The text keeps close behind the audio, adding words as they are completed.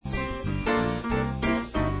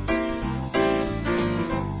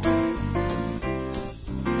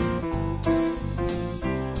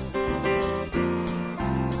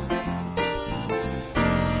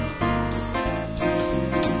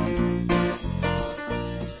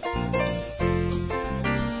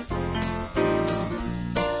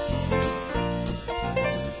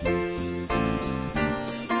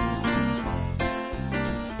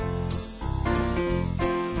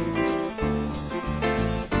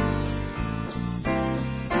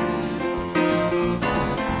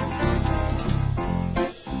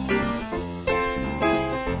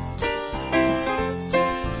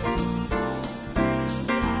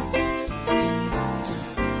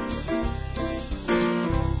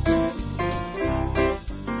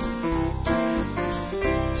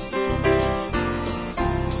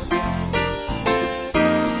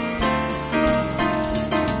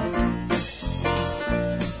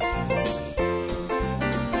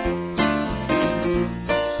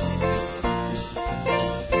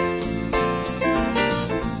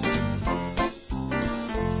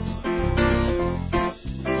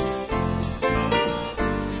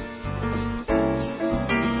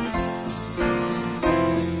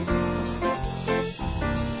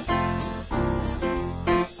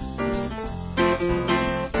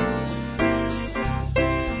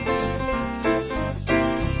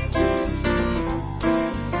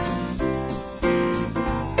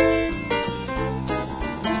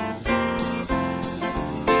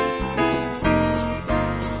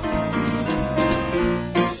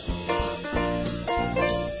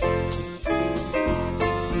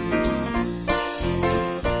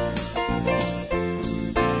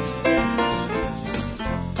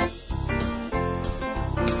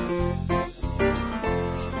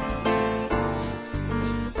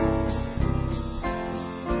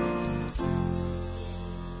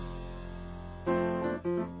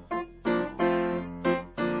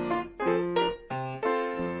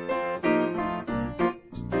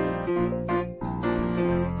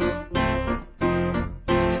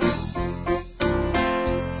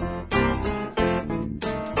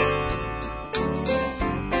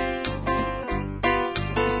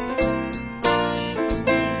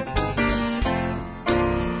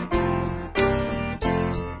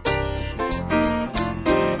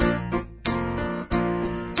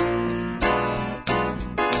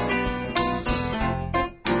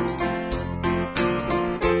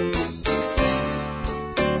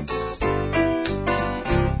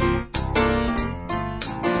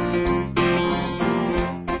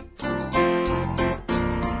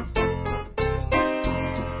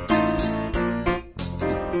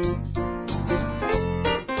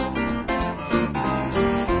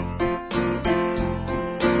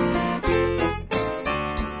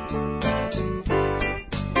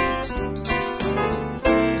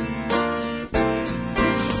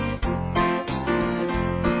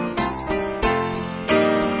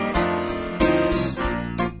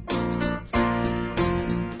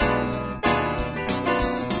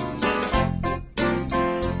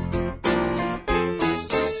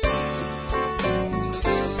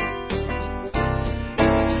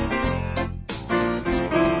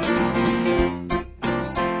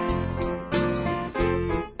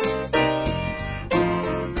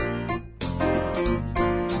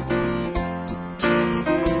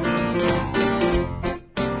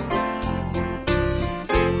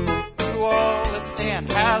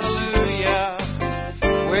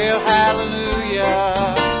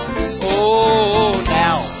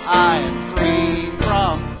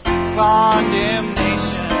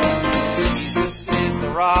condemnation. Jesus is the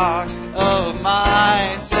rock of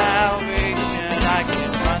my salvation. I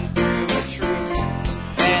can run through a troop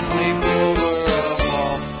and leap over a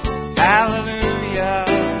wall. Hallelujah,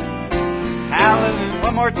 hallelujah.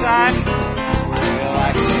 One more time. Well,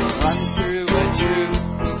 I can run through a troop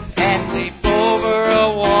and leap over a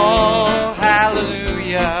wall.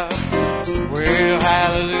 Hallelujah, well,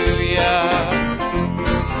 hallelujah.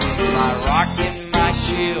 My rock and my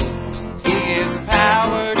shield, He gives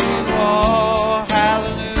power to all.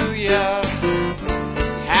 Hallelujah,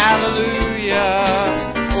 hallelujah.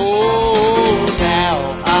 Oh, now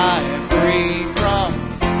I am free from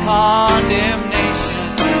condemnation.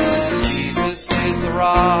 Jesus is the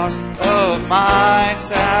rock of my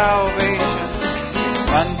salvation.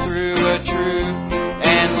 Run through a troop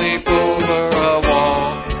and leap over a wall.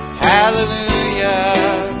 Hallelujah.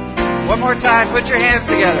 One more time, put your hands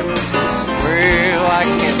together. Well, I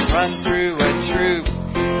can run through a troop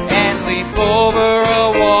and leap over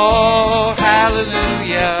a wall.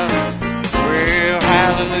 Hallelujah. Well,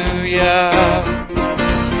 hallelujah.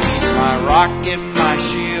 He's my rock and my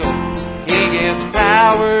shield. He gives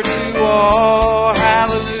power to all.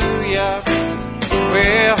 Hallelujah.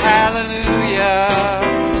 Well, hallelujah.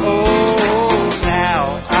 Oh, now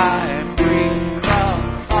I am free from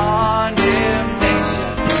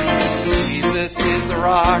condemnation. Jesus is the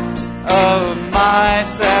rock of my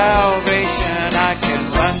salvation. I can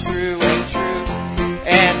run through a troop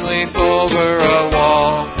and leap over a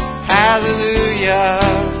wall. Hallelujah,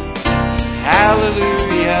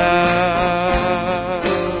 hallelujah.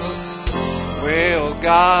 Well,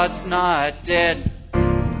 God's not dead.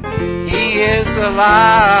 He is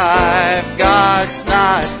alive. God's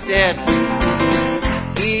not dead.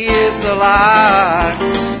 He is alive.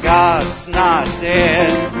 God's not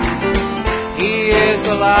dead. He is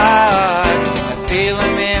alive. I feel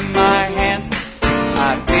Him in my hands.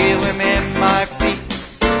 I feel Him in my feet.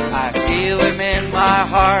 I feel Him in my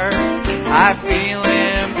heart. I feel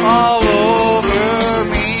Him all over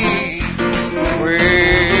me.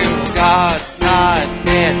 Well, God's not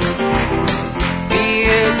dead. He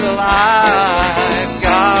is alive.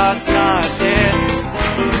 God's not dead.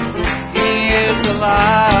 He is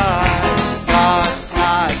alive. God's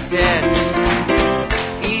not dead.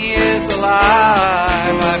 He is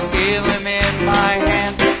alive. I feel Him in my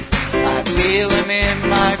hands. I feel Him in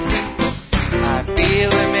my feet. I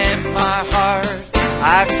feel Him in my heart.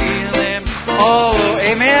 I feel Him all over.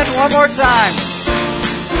 Amen. One more time.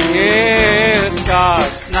 Yes,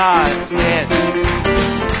 God's not dead.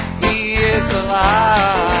 He is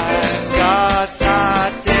alive. God's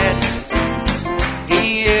not dead.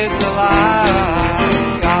 He is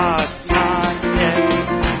alive. God's not dead.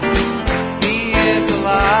 He is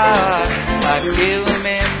alive. I feel Him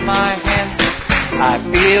in my hands. I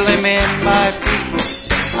feel Him in my feet.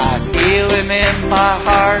 I feel Him in my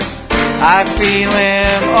heart. I feel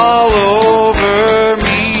Him all over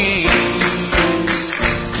me.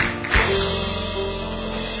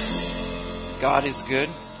 God is good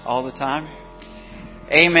all the time.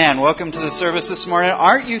 Amen. Welcome to the service this morning.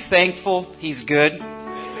 Aren't you thankful He's good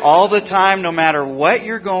all the time, no matter what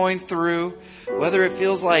you're going through, whether it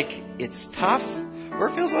feels like it's tough or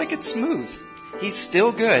it feels like it's smooth? He's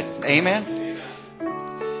still good. Amen.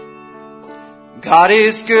 God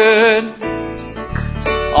is good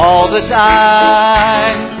all the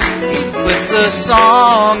time. He puts a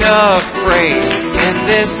song of praise in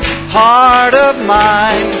this heart of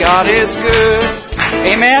mine. God is good.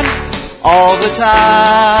 Amen. All the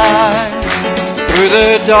time. Through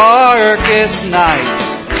the darkest night,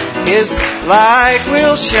 His light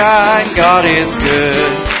will shine. God is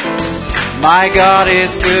good. My God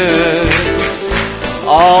is good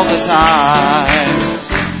all the time.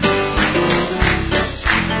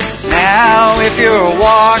 Now if you're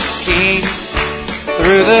walking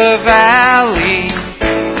through the valley,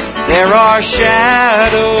 there are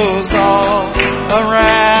shadows all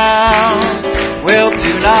around. Well,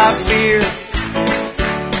 do not fear.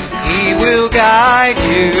 He will guide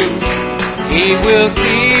you. He will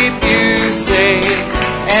keep you safe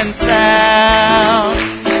and sound.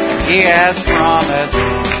 He has promised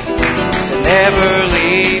to never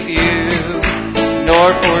leave you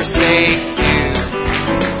nor forsake you.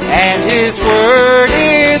 And His word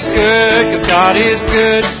is good, because God is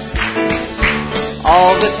good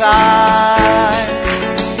all the time.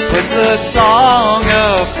 Puts a song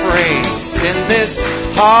of praise in this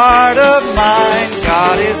heart of mine.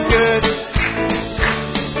 God is good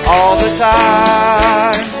all the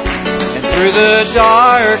time. And through the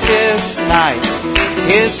darkest night,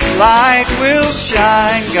 His light will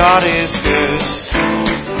shine. God is good.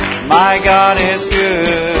 My God is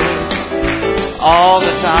good all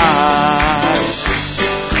the time.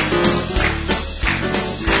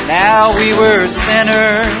 Now we were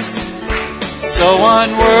sinners, so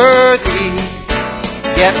unworthy,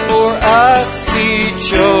 yet for us He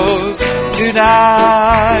chose to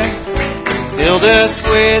die. Filled us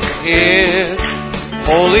with His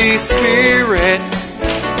Holy Spirit,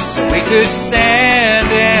 so we could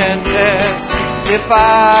stand and testify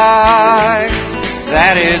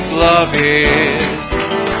that His love is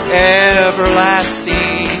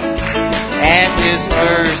everlasting and His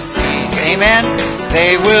mercies, amen,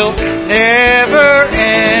 they will never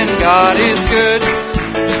end. God is good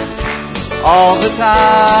all the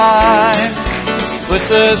time. He puts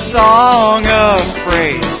a song of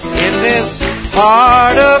praise in this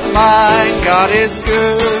heart of mine. God is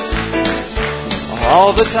good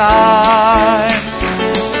all the time.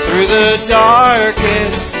 Through the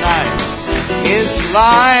darkest night, His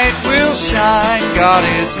light will shine. God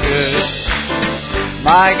is good.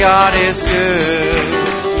 My God is good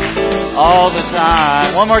all the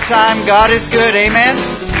time. One more time. God is good. Amen.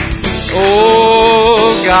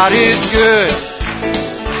 Oh, God is good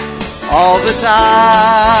all the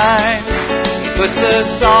time. He puts a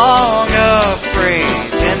song of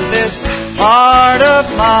praise in this heart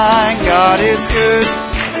of mine. God is good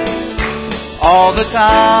all the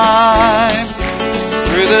time.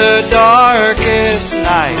 Through the darkest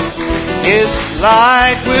night, His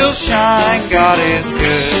light will shine. God is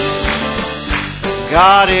good.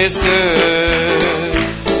 God is good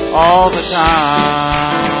all the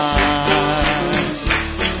time.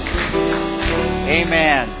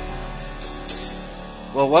 Amen.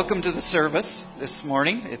 Well, welcome to the service this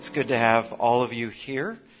morning. It's good to have all of you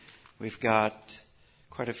here. We've got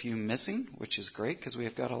quite a few missing, which is great because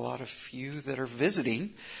we've got a lot of few that are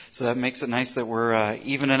visiting. So that makes it nice that we're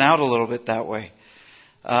evening out a little bit that way.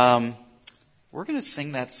 We're going to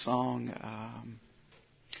sing that song,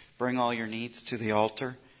 Bring All Your Needs to the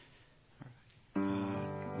Altar.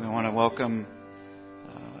 We want to welcome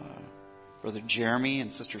Brother Jeremy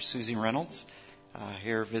and Sister Susie Reynolds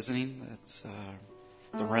here visiting. That's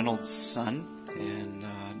the Reynolds' son and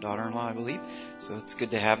daughter-in-law, I believe. So it's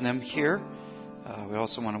good to have them here. We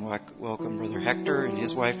also want to welcome Brother Hector and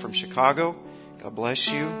his wife from Chicago. God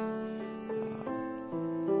bless you.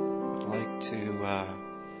 I'd like to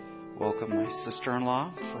welcome my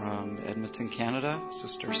sister-in-law from Edmonton, Canada,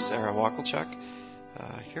 Sister Sarah Wakelchuk,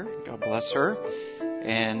 here. God bless her.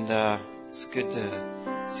 And it's good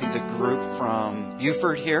to see the group from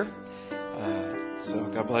Buford here. So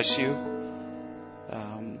God bless you.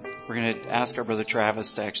 We're going to ask our Brother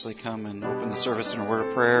Travis to actually come and open the service in a word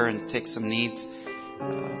of prayer and take some needs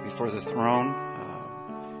before the throne.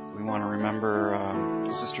 We want to remember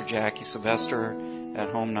Sister Jackie Sylvester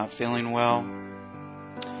at home not feeling well.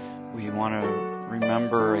 We want to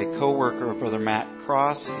remember a co-worker of Brother Matt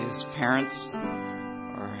Cross. His parents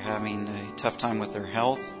are having a tough time with their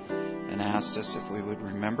health and asked us if we would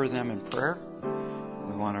remember them in prayer.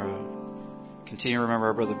 We want to continue to remember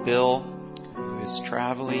our Brother Bill, who is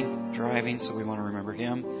driving, so we want to remember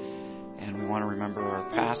him. And we want to remember our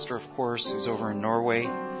pastor, of course, who's over in Norway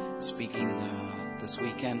speaking this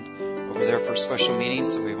weekend over there for a special meeting.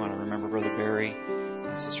 So we want to remember Brother Barry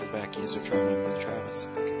and Sister Becky as they're traveling with Brother Travis,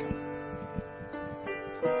 if they could come.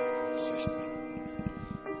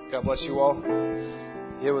 God bless you all.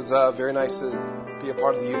 It was very nice to be a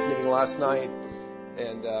part of the youth meeting last night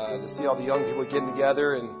and to see all the young people getting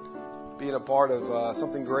together and being a part of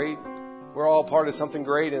something great. We're all part of something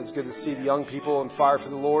great, and it's good to see the young people on fire for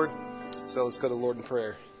the Lord. So let's go to the Lord in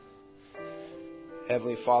prayer.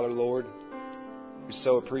 Heavenly Father, Lord, we're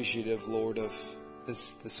so appreciative, Lord, of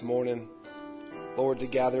this morning. Lord, to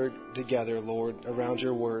gather together, Lord, around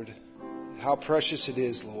your word. How precious it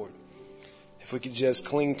is, Lord. If we could just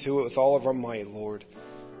cling to it with all of our might, Lord.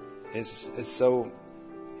 It's so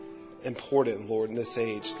important, Lord, in this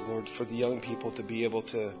age, Lord, for the young people to be able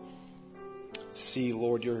to see,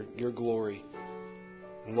 Lord, your glory.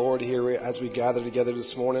 And Lord, here as we gather together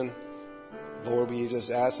this morning, Lord, we just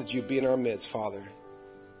ask that you be in our midst, Father.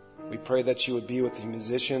 We pray that you would be with the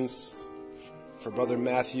musicians, for Brother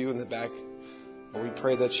Matthew in the back. Lord, we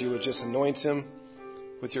pray that you would just anoint him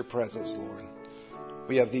with your presence, Lord.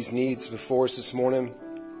 We have these needs before us this morning.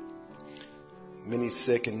 Many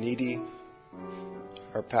sick and needy.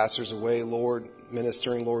 Our pastor's away, Lord,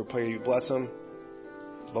 ministering. Lord, we pray you bless them.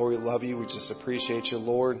 Lord, we love you. We just appreciate you,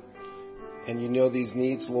 Lord. And you know these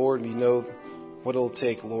needs, Lord. You know what it'll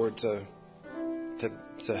take, Lord, to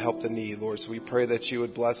help the need, Lord. So we pray that you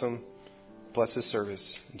would bless them. Bless this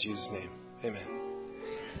service. In Jesus' name, amen.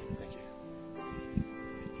 Thank you.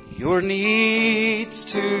 Your needs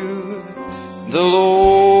to the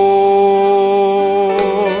Lord.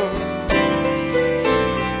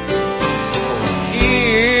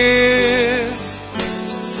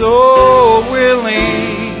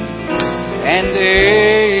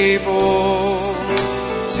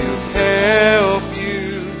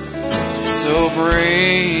 So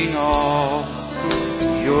bring all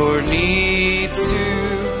your needs to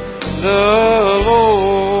the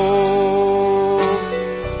Lord.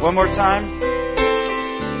 One more time.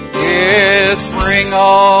 Yes, bring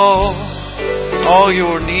all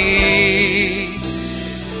your needs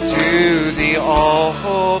to the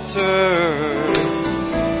altar.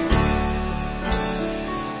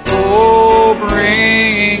 Oh,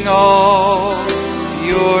 bring all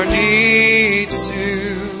your needs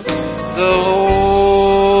to the Lord.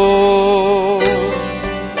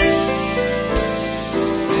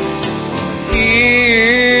 He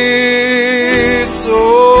is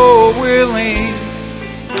so willing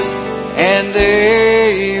and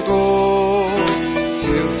able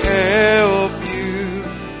to help you.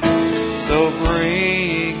 So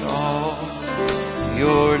bring all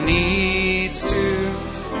your needs to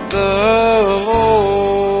the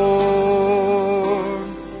Lord.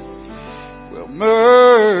 Will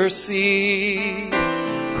mercy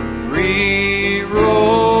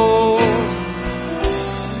re-roll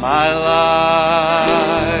my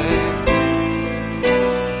life?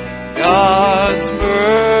 God's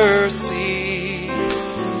mercy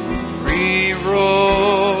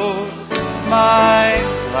re-roll my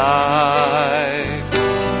life.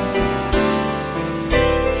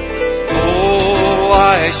 Oh,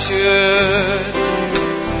 I should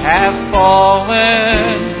have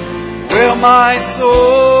fallen, will my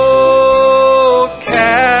soul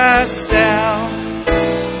cast down,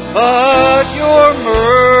 but your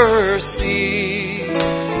mercy,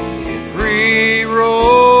 it rewrote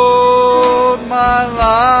my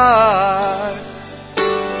life.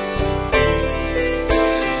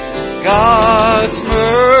 God's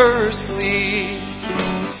mercy,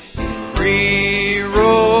 it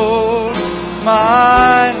rewrote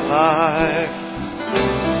my life.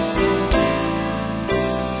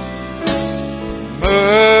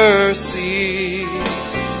 Mercy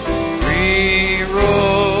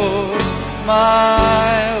rewrote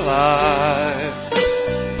my life.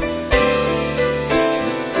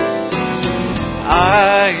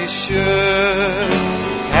 I should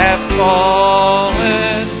have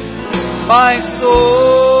fallen, my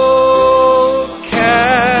soul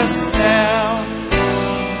cast down,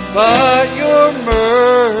 but your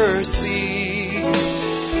mercy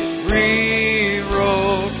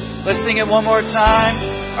rewrote. Let's sing it one more time.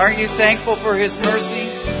 Aren't you thankful for His mercy?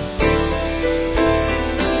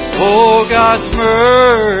 Oh, God's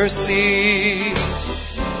mercy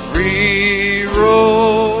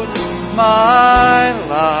rewrote my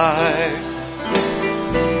life.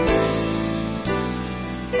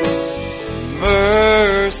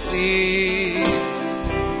 Mercy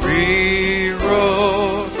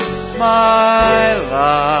rewrote my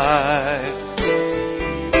life.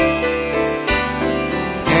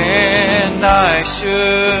 And I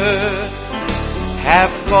should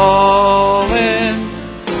have fallen,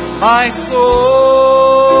 my soul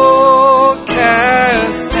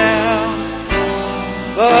cast down,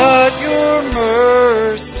 but your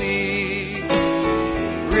mercy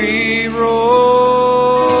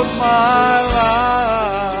rewrote my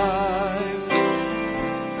life.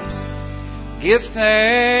 Give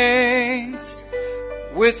thanks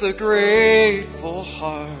with a grateful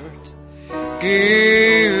heart.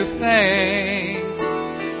 Give thanks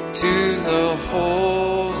to the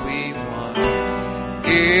Holy One.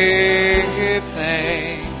 Give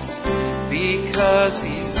thanks because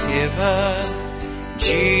He's given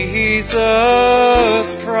Jesus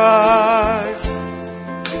Christ,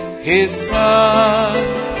 His Son.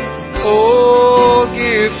 Oh,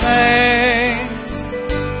 give thanks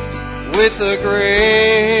with a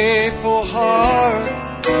grateful heart.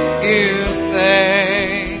 Give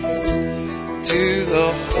thanks to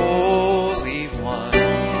the Holy One.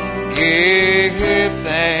 Give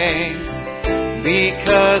thanks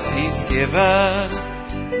because He's given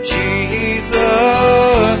Jesus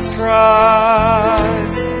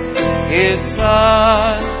Christ, His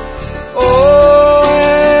Son. Oh,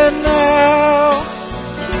 and now,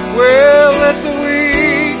 well, let the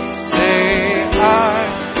weak say I,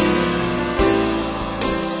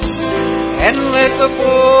 and let the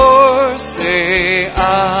poor say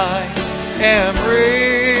I am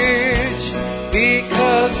rich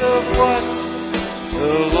because of what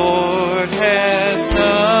the Lord has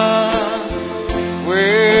done.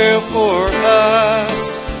 Well, for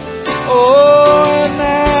us, oh, and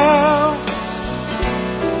now,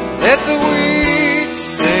 let the weak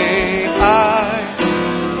say I,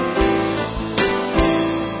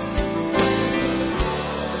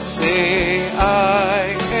 say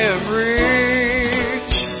I am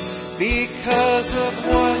rich because of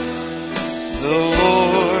what the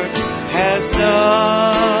Lord has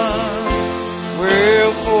done.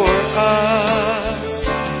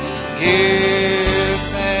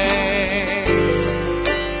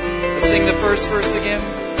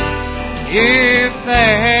 Give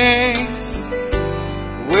thanks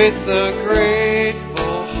with a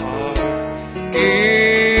grateful heart.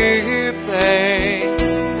 Give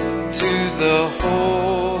thanks to the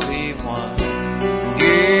Holy One.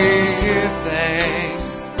 Give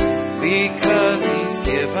thanks because He's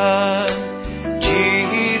given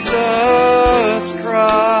Jesus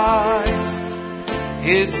Christ,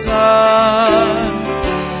 His Son.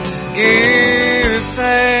 Give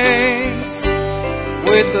thanks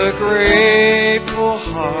with a grateful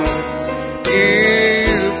heart.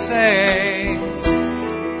 Give thanks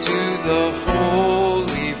to the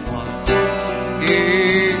Holy One.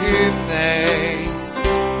 Give thanks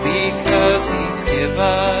because He's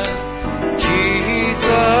given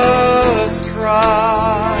Jesus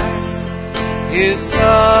Christ, His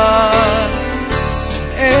Son.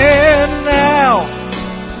 And now,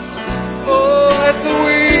 oh, let the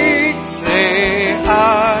weak say,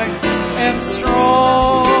 I am strong.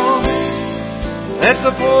 Let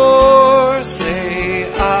the poor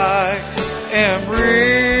say, I am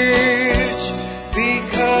rich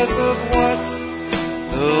because of what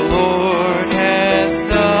the Lord has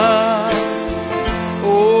done,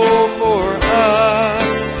 oh, for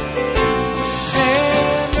us.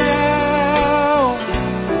 And now,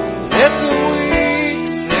 let the weak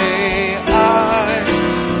say,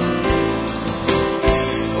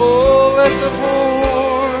 oh, let the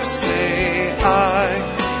poor say, I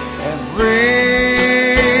am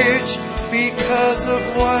rich because of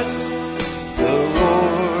what the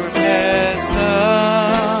Lord has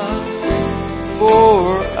done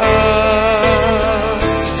for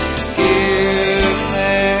us. Give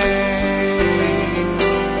thanks.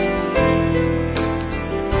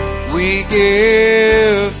 We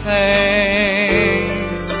give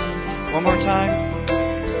thanks. One more time.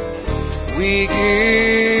 We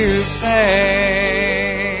give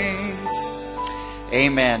thanks.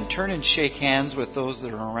 Amen. Turn and shake hands with those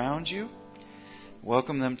that are around you.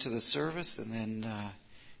 Welcome them to the service, and then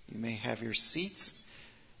you may have your seats.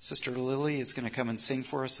 Sister Lily is going to come and sing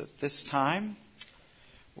for us at this time.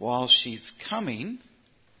 While she's coming,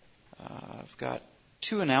 I've got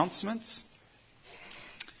two announcements.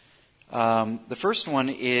 The first one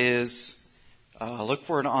is look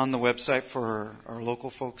for it on the website for our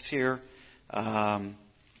local folks here.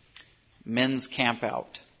 Men's camp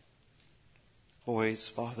out. Boys,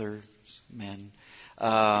 fathers, men.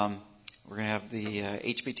 We're going to have the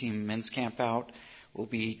HBT men's camp out. Will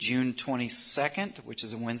be June 22nd, which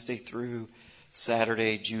is a Wednesday through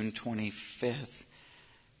Saturday, June 25th.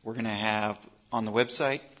 We're going to have on the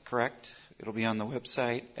website, correct? It'll be on the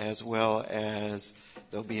website, as well as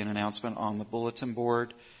there'll be an announcement on the bulletin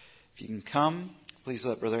board. If you can come, please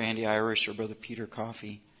let Brother Andy Irish or Brother Peter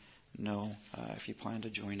Coffey know if you plan to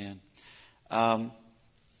join in.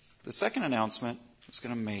 The second announcement I was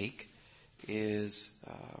going to make is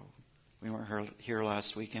we weren't here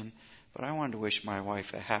last weekend, but I wanted to wish my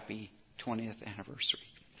wife a happy 20th anniversary.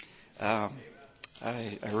 I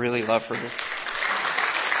really love her.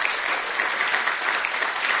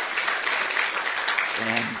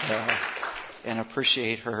 And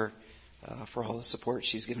appreciate her for all the support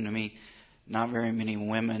she's given to me. Not very many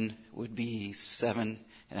women would be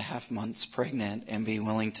 7.5 months pregnant and be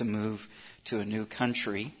willing to move to a new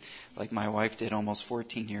country like my wife did almost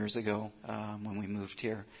 14 years ago when we moved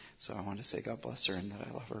here. So I want to say God bless her and that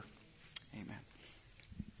I love her. Amen.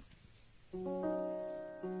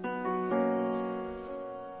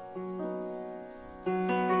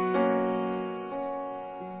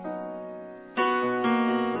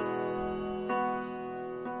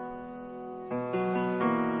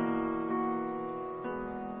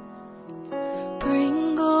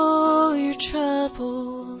 Bring all your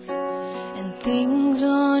troubles and things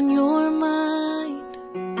on your mind.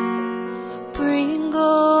 Bring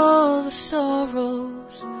all the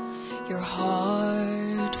sorrows your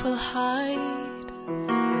heart will hide.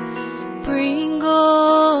 Bring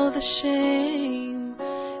all the shame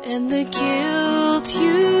and the guilt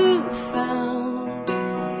you found.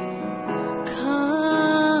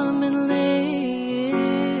 Come and lay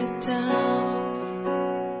it down.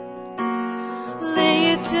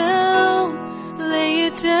 Lay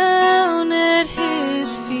it down at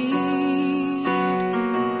His feet.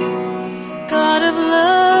 God of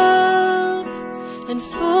love and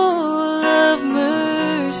full of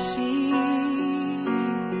mercy.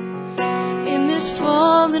 In this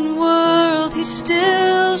fallen world, He's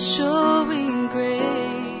still showing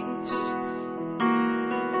grace.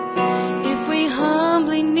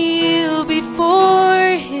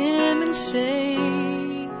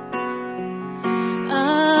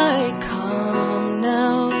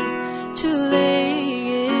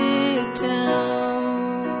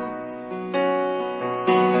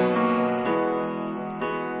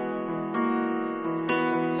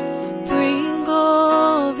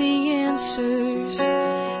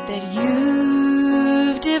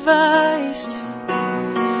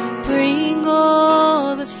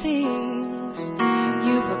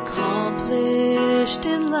 accomplished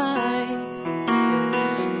in life.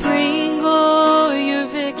 Bring all your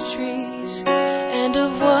victories and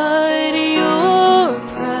of what you're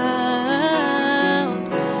proud.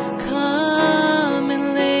 Come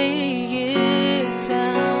and lay it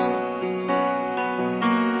down.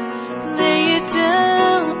 Lay it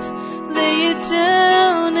down, lay it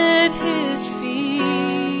down at His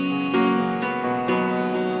feet.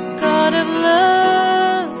 God of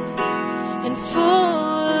love and full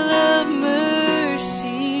of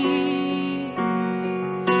mercy.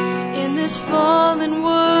 In this fallen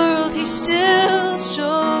world, He's still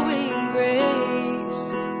showing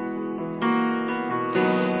grace.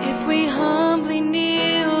 If we humbly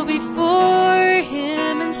kneel before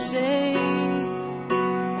Him and say,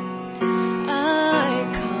 I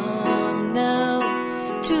come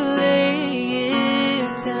now to lay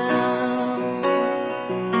it down.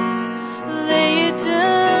 Lay it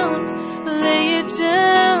down, lay it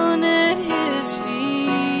down at His feet.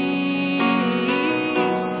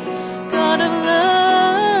 God of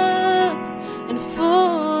love and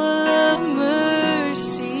full of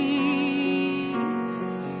mercy.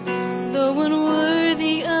 Though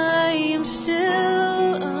unworthy, I am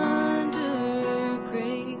still under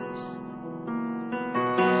grace.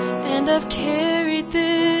 And I've carried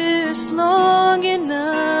this long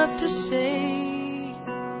enough to say,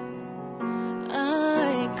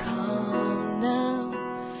 I come now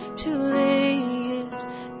to lay it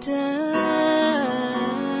down.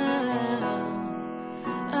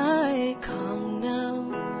 I come now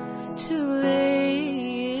to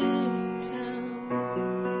lay it down.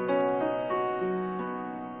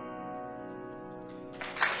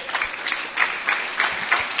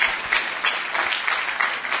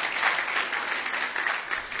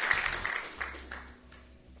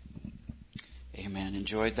 Amen.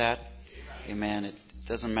 Enjoyed that? Amen. It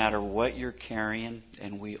doesn't matter what you're carrying,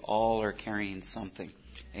 and we all are carrying something.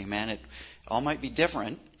 Amen. It all might be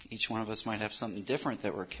different. Each one of us might have something different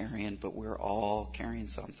that we're carrying, but we're all carrying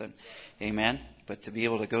something. Amen. But to be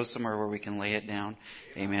able to go somewhere where we can lay it down,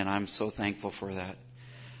 amen, I'm so thankful for that.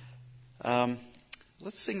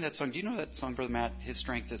 Let's sing that song. Do you know that song, Brother Matt? His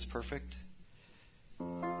strength is perfect.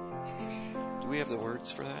 Do we have the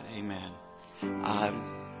words for that? Amen.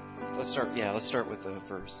 Let's start with the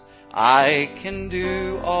verse. I can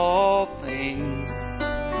do all things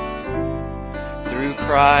through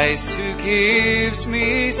Christ who gives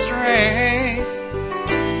me strength.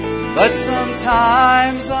 But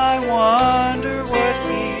sometimes I wonder what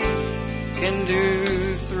He can do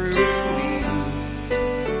through me.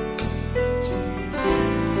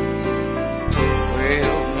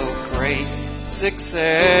 Well, no great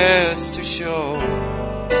success to show,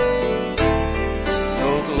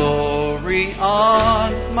 no glory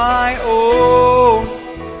on my own,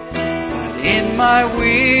 but in my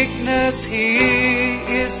weakness He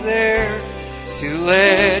is there to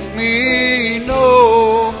let me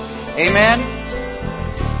know. Amen.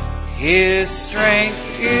 His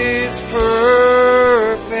strength is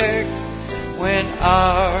perfect when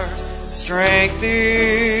our strength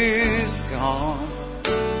is gone.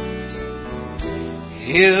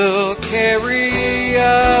 He'll carry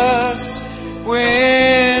us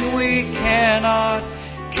when we cannot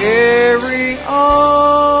carry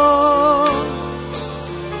on.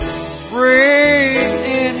 Raise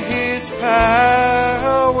in His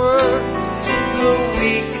power, the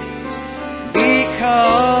weak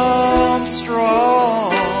become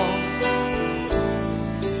strong.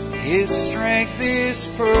 His strength is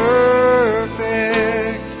perfect.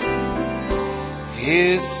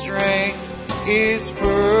 His strength is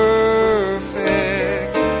perfect.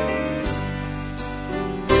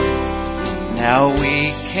 Now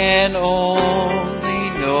we can only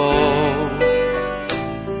know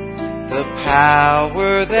the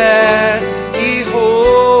power that He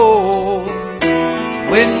holds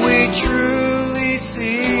when we truly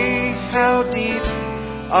see how deep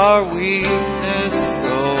our weakness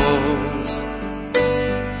goes.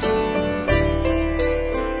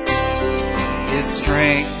 His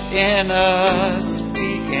strength in us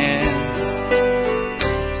begins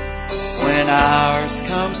when ours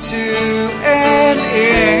comes to an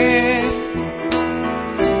end.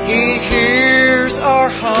 He hears our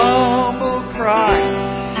humble cry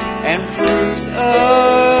and proves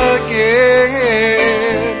again.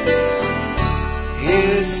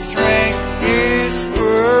 His strength is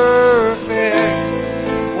perfect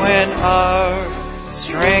when our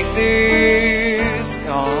strength is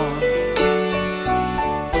gone.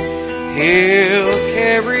 He'll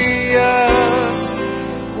carry us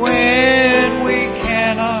when we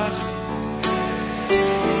cannot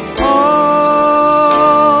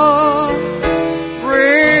on.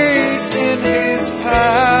 Raised in in His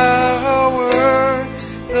power,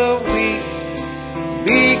 the weak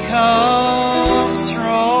become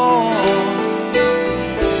strong.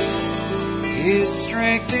 His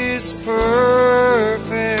strength is perfect.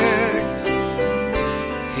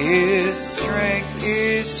 His strength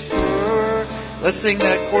is perfect. Let's sing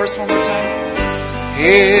that chorus one more time.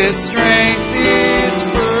 His strength is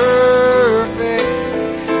perfect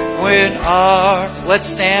when let's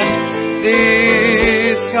stand,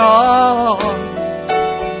 is gone.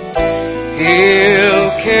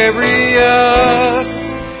 He'll carry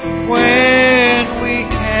us when we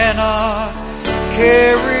cannot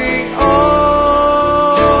carry on.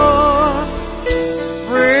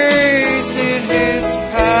 Raised in His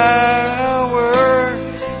power,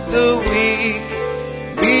 the weak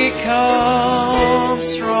become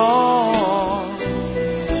strong.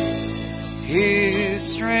 His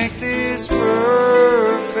strength is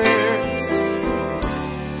perfect.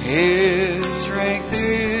 His strength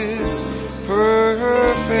is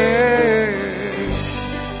perfect.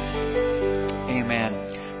 Amen.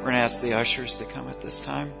 We're going to ask the ushers to come at this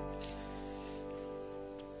time.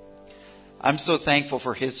 I'm so thankful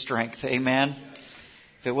for His strength. Amen.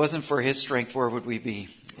 If it wasn't for His strength, where would we be?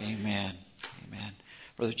 Amen. Amen.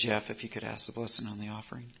 Brother Jeff, if you could ask the blessing on the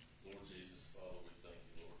offering. Lord Jesus, Father, we thank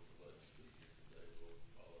you, Lord, for letting us be here today, Lord.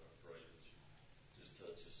 Father, I pray that you just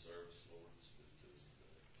touch this service, Lord, and speak to us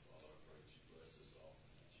today. Father, I pray that you bless us all.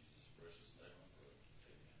 In Jesus' precious name I pray.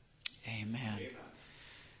 Amen. Amen.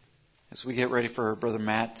 As we get ready for Brother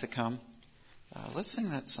Matt to come, let's sing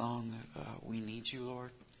that song, We Need You, Lord.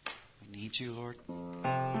 We need you, Lord.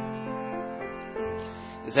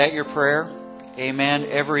 Is that your prayer? Amen.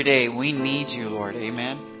 Every day, we need you, Lord.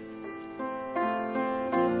 Amen.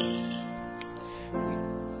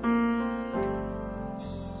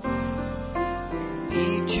 We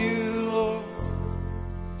need you, Lord.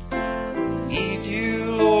 We need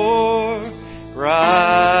you, Lord,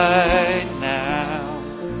 right now.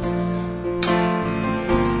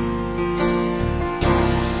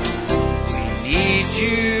 We need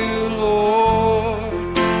you, Lord.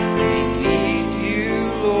 We need you,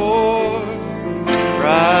 Lord,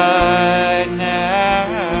 right now.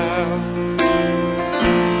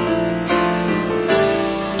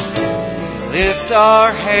 Lift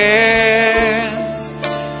our hands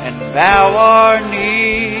and bow our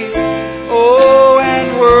knees, oh,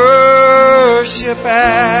 and worship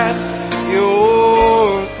at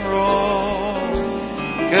your throne.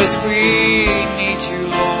 'Cause we need you,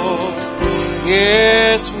 Lord.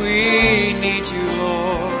 Yes, we need you,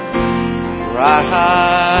 Lord,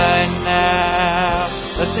 right now.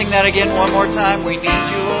 Let's sing that again one more time. We need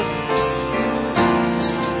you, Lord.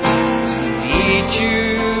 We need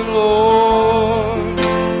you, Lord.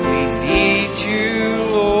 We need you,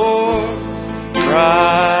 Lord,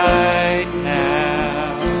 right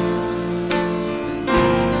now.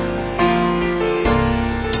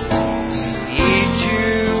 We need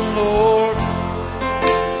you, Lord.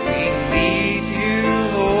 We need you,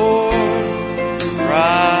 Lord,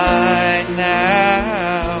 right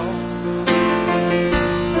now.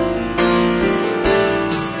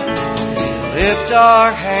 We lift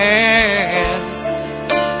our hands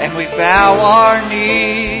and we bow our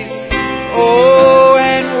knees, oh,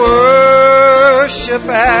 and worship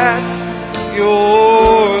at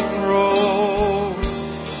your throne.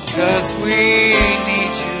 'Cause we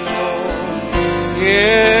need you, Lord.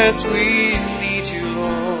 Yes, we need you,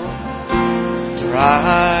 Lord,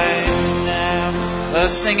 right now.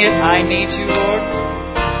 Let's sing it. I need you, Lord.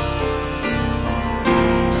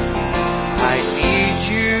 I need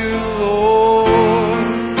you,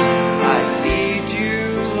 Lord. I need you,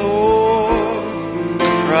 Lord,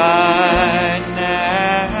 right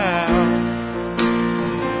now.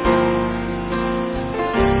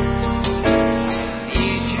 I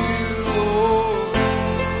need you, Lord.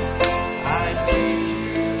 I need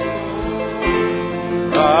you, Lord,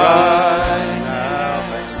 right now.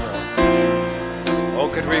 Thanks, bro. Oh,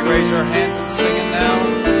 could we raise our hands and sing it now?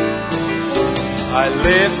 I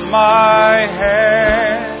lift my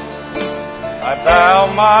hands, I bow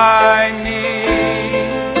my knee,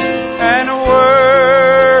 and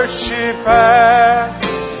worship at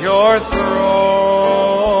your throne.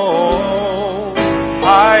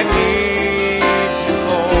 I need you,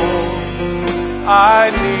 Lord.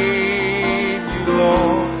 I need you,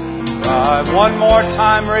 Lord. One more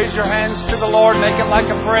time, raise your hands to the Lord. Make it like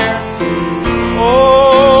a prayer. Oh,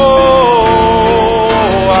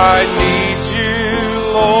 I need you,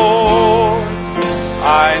 Lord.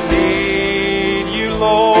 I need you,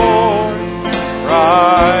 Lord,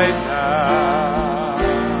 right now.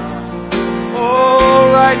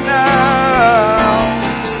 Oh, right now.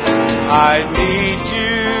 I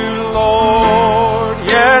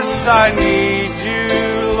Jesus, I need you,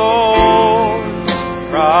 Lord,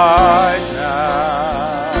 right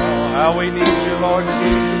now. How we need you, Lord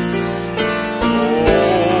Jesus. Oh,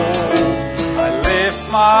 I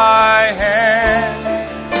lift my hand,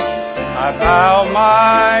 I bow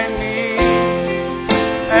my knee,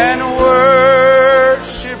 and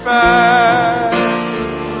worship at you.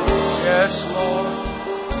 Yes, Lord.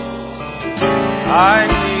 I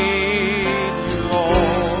need you, Lord.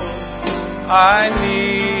 I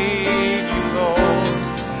need you, Lord,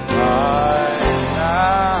 right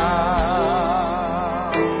now.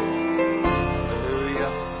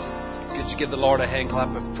 Hallelujah. Could you give the Lord a hand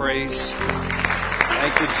clap of praise?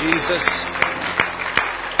 Thank you, Jesus.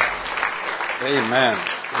 Amen.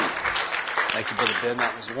 Thank you, Brother Ben.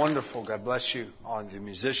 That was wonderful. God bless you. All the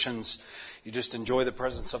musicians, you just enjoy the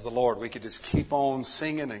presence of the Lord. We could just keep on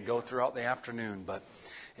singing and go throughout the afternoon. But,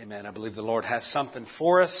 amen, I believe the Lord has something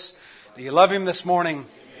for us. Do you love Him this morning?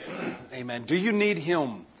 Amen. Amen. Do you need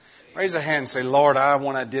Him? Raise a hand and say, Lord, I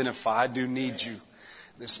want to identify. I do need you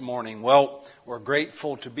this morning. Well, we're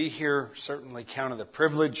grateful to be here. Certainly count it a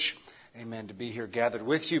privilege, amen, to be here gathered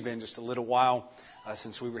with you. Been just a little while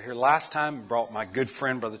since we were here last time. Brought my good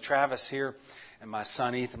friend, Brother Travis, here, and my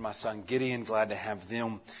son Ethan, my son Gideon. Glad to have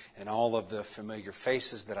them and all of the familiar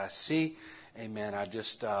faces that I see. Amen. I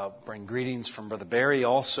just bring greetings from Brother Barry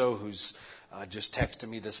also, who's just texted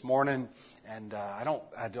me this morning. And I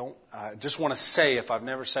just want to say, if I've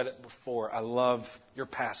never said it before, I love your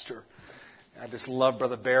pastor. I just love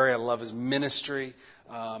Brother Barry. I love his ministry.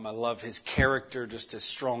 I love his character, just his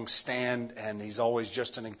strong stand, and he's always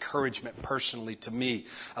just an encouragement personally to me.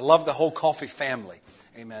 I love the whole Coffee family.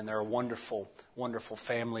 Amen. They're a wonderful, wonderful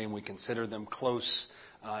family, and we consider them close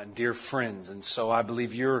and dear friends. And so I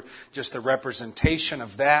believe you're just a representation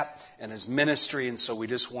of that and his ministry. And so we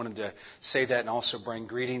just wanted to say that and also bring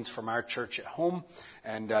greetings from our church at home.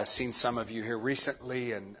 And seen some of you here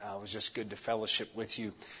recently, and it was just good to fellowship with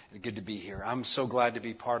you and good to be here. I'm so glad to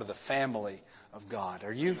be part of the family of God.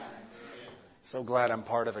 Are you? So glad I'm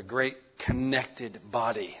part of a great connected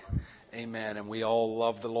body. Amen. And we all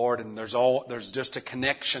love the Lord, and there's just a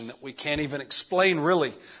connection that we can't even explain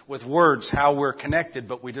really with words how we're connected,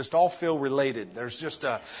 but we just all feel related. There's just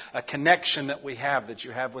a connection that we have, that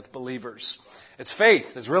you have with believers. It's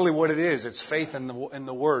faith. That's really what it is. It's faith in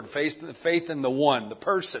the Word, faith in the one, the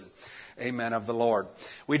person. Amen, of the Lord.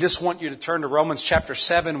 We just want you to turn to Romans chapter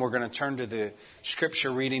 7. We're going to turn to the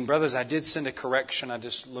scripture reading. Brothers, I did send a correction.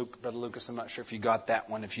 Brother Lucas, I'm not sure if you got that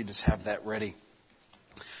one, if you just have that ready.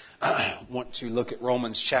 I want to look at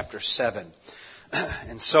Romans chapter 7.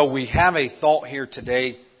 And so we have a thought here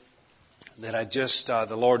today that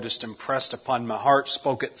the Lord just impressed upon my heart.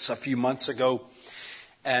 Spoke it a few months ago.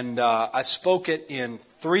 And I spoke it in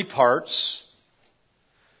 3 parts.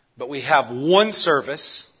 But we have one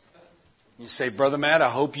service. You say, Brother Matt, I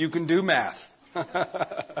hope you can do math.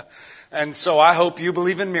 And so I hope you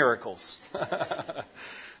believe in miracles.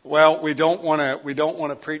 Well, we don't want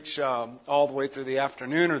to preach all the way through the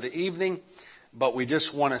afternoon or the evening, but we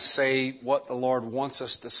just want to say what the Lord wants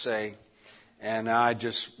us to say, and I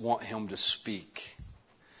just want Him to speak.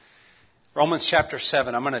 Romans chapter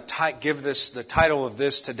 7. I'm going to give this, the title of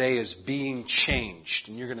this today is Being Changed,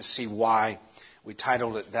 and you're going to see why we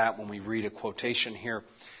titled it that when we read a quotation here.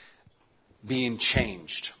 Being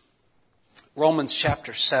changed. Romans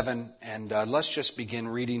chapter 7, and let's just begin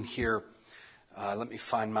reading here. Let me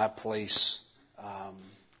find my place.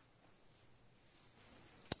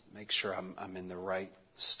 Make sure I'm in the right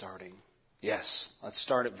starting. Yes, let's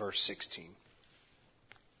start at verse 16.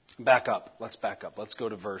 Back up. Let's back up. Let's go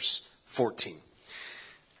to verse 14.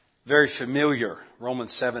 Very familiar.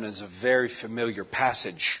 Romans 7 is a very familiar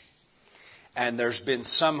passage. And there's been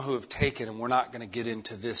some who have taken, and we're not going to get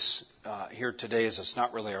into this here today as it's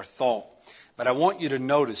not really our thought. But I want you to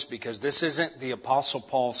notice, because this isn't the Apostle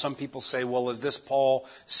Paul. Some people say, well, is this Paul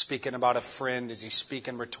speaking about a friend? Is he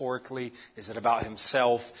speaking rhetorically? Is it about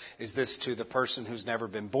himself? Is this to the person who's never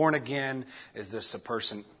been born again? Is this a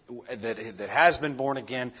person that has been born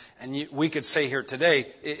again? And we could say here today,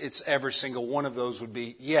 it's every single one of those would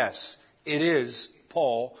be, yes, it is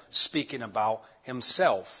Paul speaking about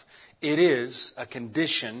himself. It is a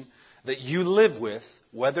condition that you live with,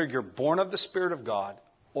 whether you're born of the Spirit of God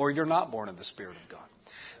or you're not born of the Spirit of God.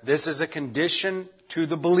 This is a condition to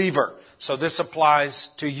the believer. So this applies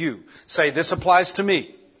to you. Say, this applies to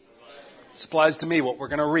me. This applies to me, what we're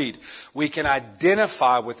going to read. We can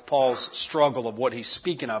identify with Paul's struggle of what he's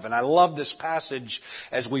speaking of. And I love this passage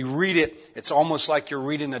as we read it. It's almost like you're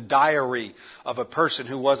reading a diary of a person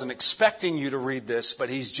who wasn't expecting you to read this, but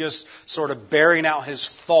he's just sort of bearing out his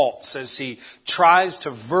thoughts as he tries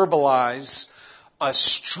to verbalize a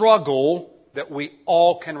struggle that we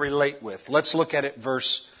all can relate with. Let's look at it,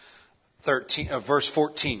 verse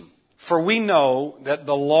 14. For we know that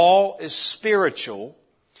the law is spiritual,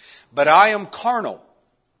 but I am carnal,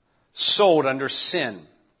 sold under sin.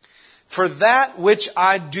 For that which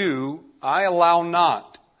I do, I allow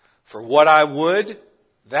not. For what I would,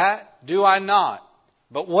 that do I not.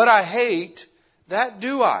 But what I hate, that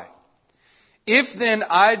do I. If then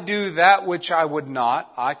I do that which I would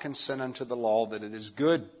not, I consent unto the law that it is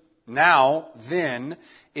good. Now, then,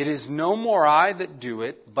 it is no more I that do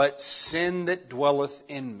it, but sin that dwelleth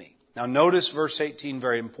in me. Now notice verse 18,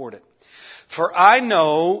 very important. For I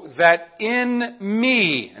know that in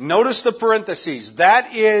me, notice the parentheses,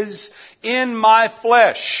 that is in my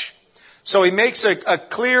flesh. So he makes a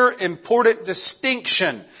clear, important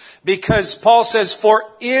distinction. Because Paul says, for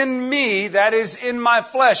in me, that is in my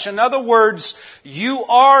flesh. In other words, you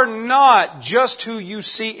are not just who you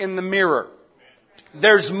see in the mirror.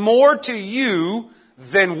 There's more to you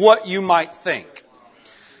than what you might think.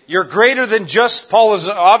 You're greater than just, Paul is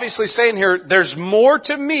obviously saying here, there's more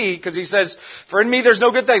to me, because he says, for in me there's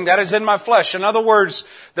no good thing, that is in my flesh. In other words,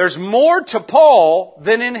 there's more to Paul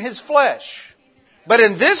than in his flesh. But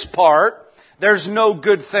in this part, there's no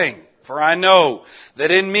good thing. For I know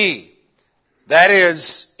that in me, that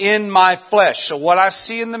is in my flesh. So what I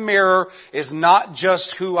see in the mirror is not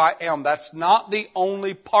just who I am. That's not the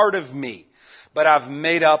only part of me. But I've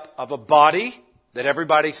made up of a body that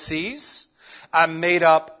everybody sees. I'm made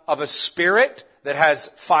up of a spirit that has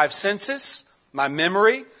 5 senses. My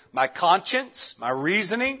memory, my conscience, my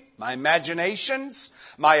reasoning, my imaginations,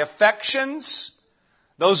 my affections.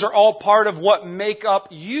 Those are all part of what make up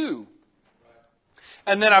you.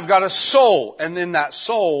 And then I've got a soul, and then that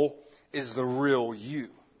soul is the real you.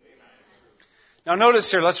 Now notice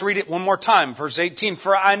here, let's read it one more time, verse 18.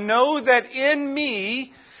 For I know that in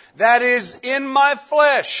me, that is in my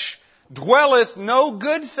flesh, dwelleth no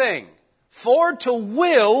good thing. For to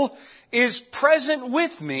will is present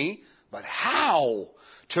with me, but how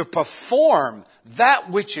to perform that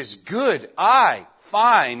which is good I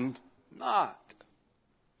find not.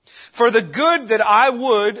 For the good that I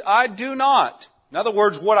would, I do not. In other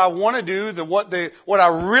words, what I want to do, what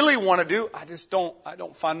I really want to do, I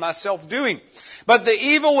don't find myself doing. But the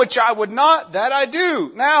evil which I would not, that I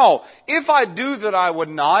do. Now, if I do that I would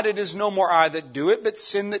not, it is no more I that do it, but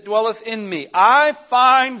sin that dwelleth in me. I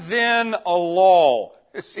find then a law.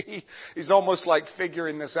 See, he's almost like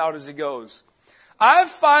figuring this out as he goes. I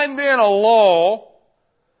find then a law,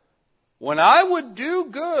 when I would do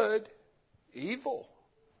good, evil.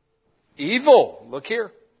 Evil. Look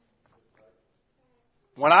here.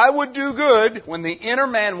 When I would do good, when the inner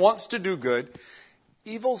man wants to do good,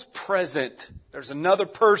 evil's present. There's another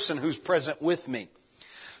person who's present with me.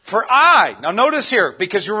 For I, now notice here,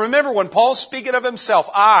 because you remember when Paul's speaking of himself,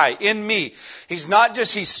 I, in me, he's not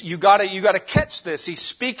just, you gotta catch this. He's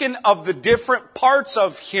speaking of the different parts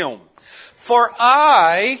of him. For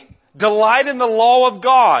I delight in the law of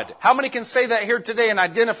God. How many can say that here today and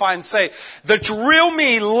identify and say, the real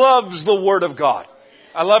me loves the Word of God.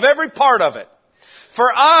 I love every part of it. For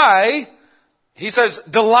I, he says,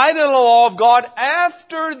 delight in the law of God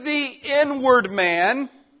after the inward man,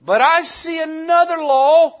 but I see another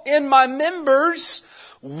law in my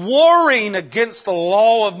members, warring against the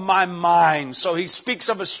law of my mind. So he speaks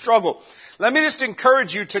of a struggle. Let me just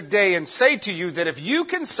encourage you today and say to you that if you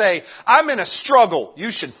can say, I'm in a struggle, you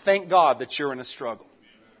should thank God that you're in a struggle.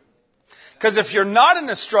 Because if you're not in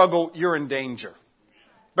a struggle, you're in danger.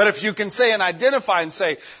 But if you can say and identify and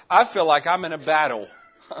say, I feel like I'm in a battle.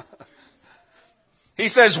 He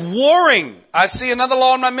says, warring. I see another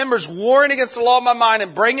law in my members, warring against the law of my mind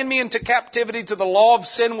and bringing me into captivity to the law of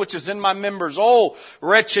sin which is in my members. Oh,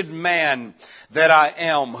 wretched man that I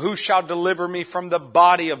am, who shall deliver me from the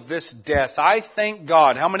body of this death? I thank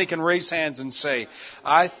God. How many can raise hands and say,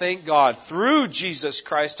 I thank God through Jesus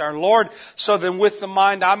Christ our Lord. So then with the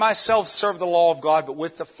mind, I myself serve the law of God, but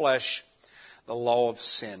with the flesh, the law of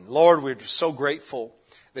sin. Lord, we're so grateful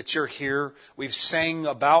that you're here. We've sang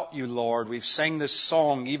about you, Lord. We've sang this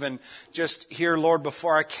song even just here, Lord,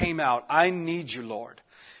 before I came out. I need you, Lord.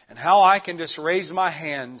 And how I can just raise my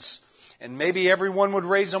hands, and maybe everyone would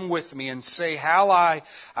raise them with me and say how I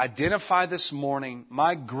identify this morning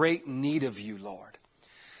my great need of you, Lord.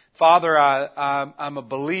 Father, I'm a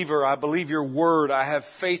believer. I believe your word. I have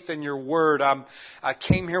faith in your word. I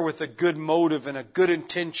came here with a good motive and a good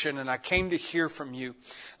intention, and I came to hear from you,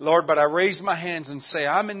 Lord. But I raise my hands and say,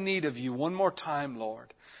 I'm in need of you one more time,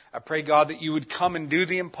 Lord. I pray, God, that you would come and do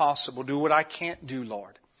the impossible, do what I can't do,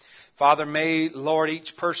 Lord. Father, may, Lord,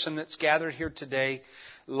 each person that's gathered here today,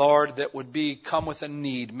 Lord, that would come with a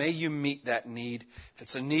need, may you meet that need. If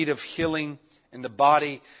it's a need of healing in the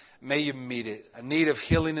body, may you meet it. A need of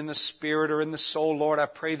healing in the spirit or in the soul, Lord, I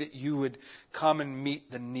pray that you would come and meet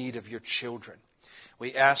the need of your children.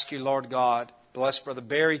 We ask you, Lord God, bless Brother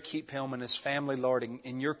Barry, keep him and his family, Lord,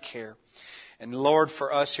 in your care. And Lord,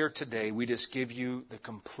 for us here today, we just give you the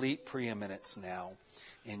complete preeminence now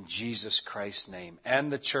in Jesus Christ's name.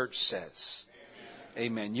 And the church says,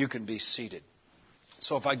 Amen. You can be seated.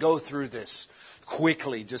 So if I go through this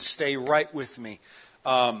quickly, just stay right with me,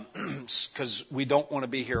 because we don't want to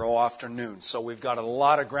be here all afternoon. So we've got a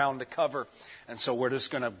lot of ground to cover, and so we're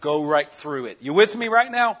just going to go right through it. You with me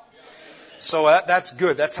right now? So that's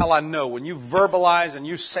good. That's how I know. When you verbalize and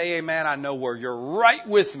you say amen, I know where you're right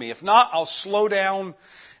with me. If not, I'll slow down,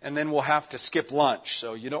 and then we'll have to skip lunch.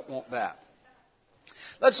 So you don't want that.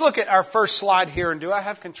 Let's look at our first slide here. And do I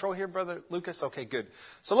have control here, Brother Lucas? Okay, good.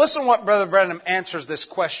 So listen to what Brother Branham answers this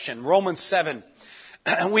question. Romans 7.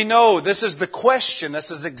 And we know this is the question.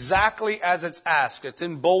 This is exactly as it's asked. It's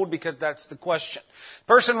in bold because that's the question.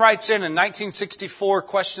 Person writes in 1964,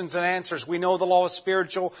 questions and answers. We know the law is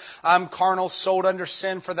spiritual. I'm carnal, sold under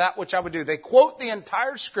sin for that which I would do. They quote the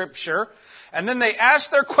entire scripture and then they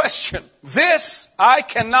ask their question. This I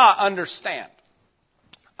cannot understand.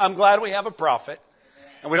 I'm glad we have a prophet.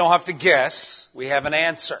 And we don't have to guess. We have an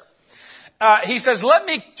answer. He says, let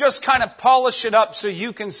me just kind of polish it up so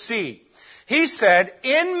you can see. He said,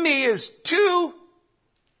 in me is two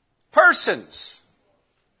persons.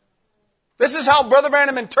 This is how Brother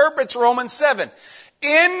Branham interprets Romans 7.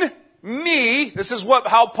 In me, this is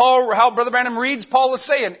how Brother Branham reads Paul is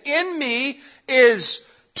saying. In me is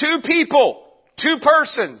two people, two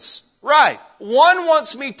persons. Right. One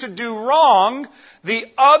wants me to do wrong. The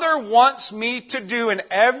other wants me to do. And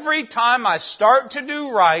every time I start to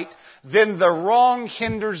do right, then the wrong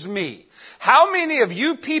hinders me. How many of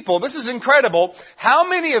you people, this is incredible, how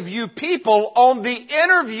many of you people on the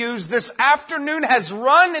interviews this afternoon has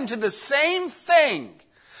run into the same thing?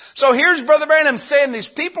 So here's Brother Branham saying these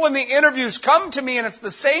people in the interviews come to me and it's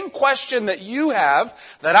the same question that you have,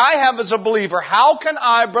 that I have as a believer. How can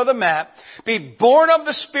I, Brother Matt, be born of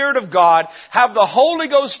the Spirit of God, have the Holy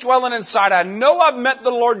Ghost dwelling inside? I know I've met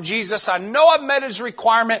the Lord Jesus. I know I've met His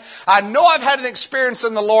requirement. I know I've had an experience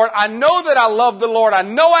in the Lord. I know that I love the Lord. I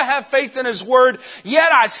know I have faith in His Word.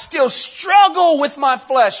 Yet I still struggle with my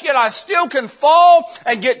flesh. Yet I still can fall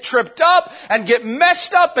and get tripped up and get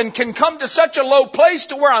messed up and can come to such a low place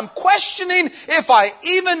to where I'm questioning if I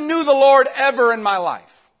even knew the Lord ever in my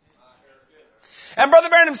life. And Brother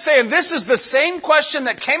Branham's saying this is the same question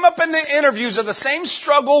that came up in the interviews of the same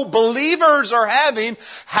struggle believers are having.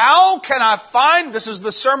 How can I find, this is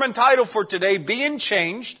the sermon title for today, being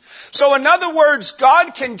changed. So in other words,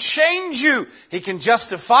 God can change you. He can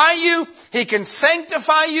justify you. He can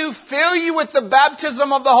sanctify you, fill you with the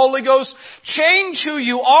baptism of the Holy Ghost, change who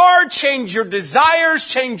you are, change your desires,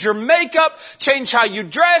 change your makeup, change how you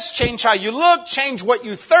dress, change how you look, change what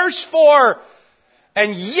you thirst for.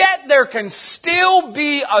 And yet there can still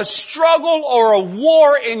be a struggle or a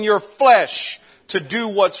war in your flesh to do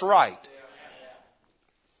what's right.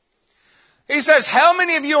 He says, how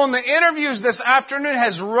many of you on the interviews this afternoon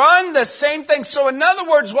has run the same thing? So in other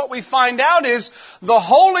words, what we find out is the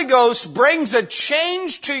Holy Ghost brings a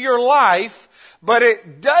change to your life, but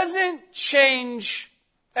it doesn't change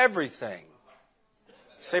everything.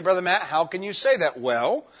 Say, Brother Matt, how can you say that?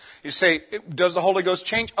 Well, you say, does the Holy Ghost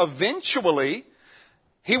change? Eventually,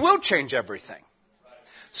 He will change everything.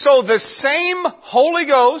 So the same Holy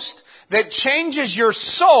Ghost that changes your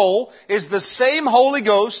soul is the same Holy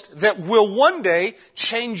Ghost that will one day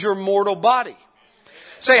change your mortal body.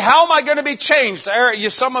 Say, how am I going to be changed?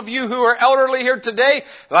 Some of you who are elderly here today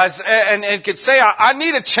and could say, I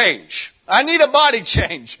need a change. I need a body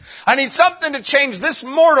change. I need something to change this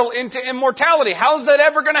mortal into immortality. How's that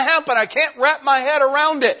ever going to happen? I can't wrap my head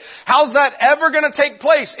around it. How's that ever going to take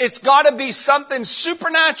place? It's got to be something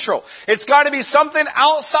supernatural. It's got to be something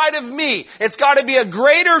outside of me. It's got to be a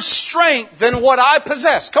greater strength than what I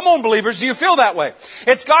possess. Come on, believers. Do you feel that way?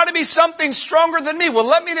 It's got to be something stronger than me. Well,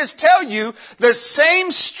 let me just tell you, the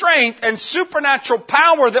same strength and supernatural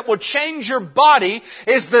power that will change your body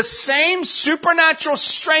is the same supernatural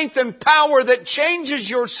strength and power that changes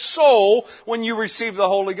your soul when you receive the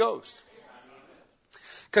Holy Ghost.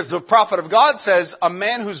 Because the prophet of God says, a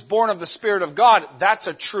man who's born of the Spirit of God, that's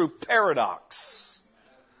a true paradox.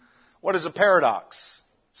 What is a paradox?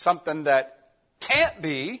 Something that can't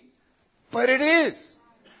be, but it is.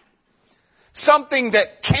 something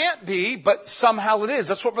that can't be, but somehow it is.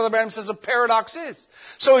 That's what Brother Branham says a paradox is.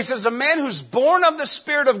 So he says a man who's born of the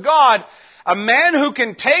Spirit of God, a man who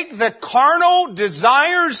can take the carnal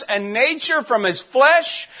desires and nature from his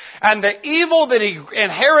flesh and the evil that he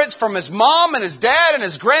inherits from his mom and his dad and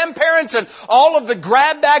his grandparents and all of the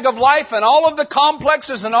grab bag of life and all of the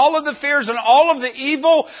complexes and all of the fears and all of the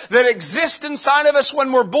evil that exists inside of us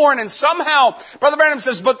when we're born. And somehow, Brother Branham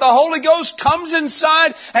says, but the Holy Ghost comes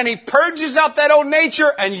inside and He purges out that old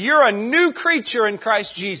nature and you're a new creature in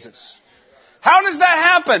Christ Jesus. How does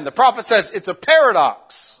that happen? The prophet says it's a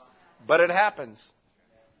paradox. But it happens.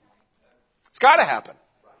 It's got to happen.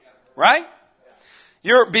 Right?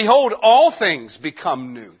 Behold, all things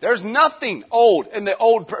become new. There's nothing old in the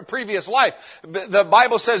old previous life. The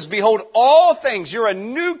Bible says, behold, all things. You're a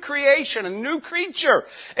new creation, a new creature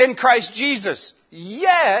in Christ Jesus.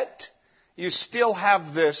 Yet, you still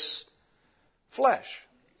have this flesh.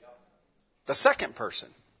 The second person.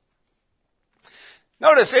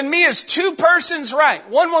 Notice, in me is two persons right.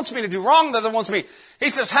 One wants me to do wrong, the other wants me. He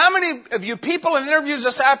says, how many of you people in interviews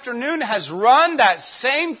this afternoon has run that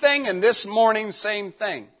same thing and this morning same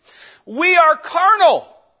thing? We are carnal,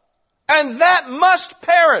 and that must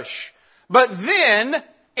perish. But then,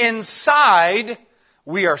 inside,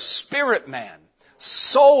 we are spirit man,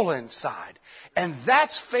 soul inside. And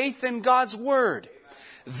that's faith in God's Word.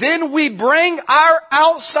 Then we bring our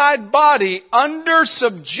outside body under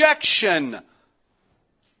subjection,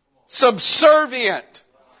 subservient,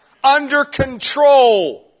 under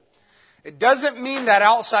control. It doesn't mean that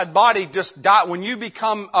outside body just die. When you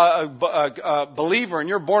become a believer and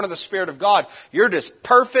you're born of the Spirit of God, you're just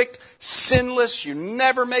perfect, sinless. You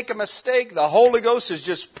never make a mistake. The Holy Ghost has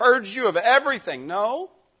just purged you of everything.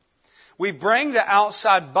 No. We bring the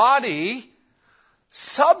outside body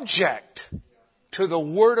subject to the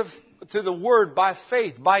Word by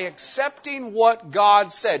faith, by accepting what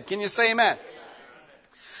God said. Can you say amen?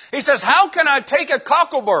 He says, how can I take a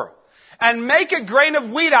cocklebur and make a grain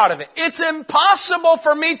of wheat out of it? It's impossible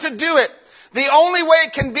for me to do it. The only way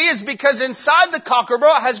it can be is because inside the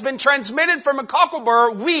cocklebur has been transmitted from a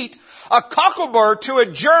cocklebur wheat, a cocklebur to a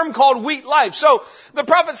germ called wheat life. So the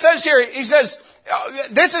prophet says here, he says,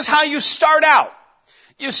 this is how you start out.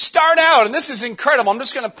 You start out, and this is incredible. I'm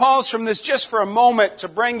just going to pause from this just for a moment to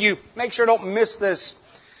bring you, make sure I don't miss this.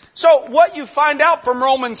 So what you find out from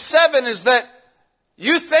Romans 7 is that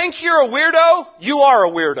you think you're a weirdo? You are a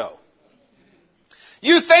weirdo.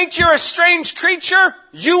 You think you're a strange creature?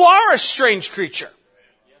 You are a strange creature.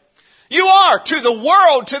 You are. To the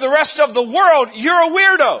world, to the rest of the world, you're a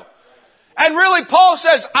weirdo. And really, Paul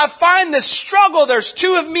says, I find this struggle. There's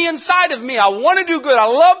two of me inside of me. I want to do good. I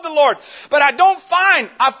love the Lord. But I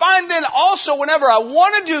find then also whenever I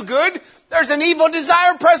want to do good, there's an evil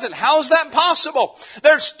desire present. How's that possible?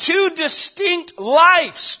 There's two distinct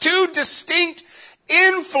lives, two distinct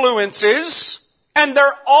influences, and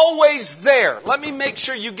they're always there. Let me make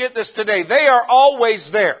sure you get this today. They are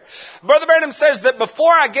always there. Brother Branham says that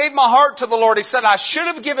before I gave my heart to the Lord, he said I should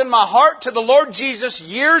have given my heart to the Lord Jesus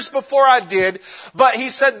years before I did, but he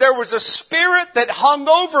said there was a spirit that hung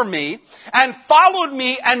over me and followed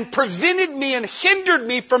me and prevented me and hindered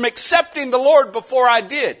me from accepting the Lord before I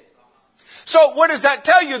did. So what does that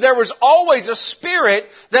tell you? There was always a spirit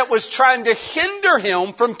that was trying to hinder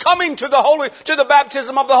him from coming to the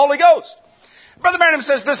baptism of the Holy Ghost. Brother Branham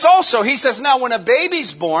says this also. He says, now when a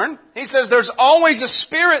baby's born, he says there's always a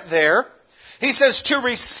spirit there. He says to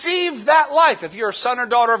receive that life if you're a son or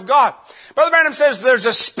daughter of God. Brother Branham says there's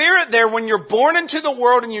a spirit there when you're born into the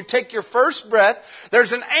world and you take your first breath.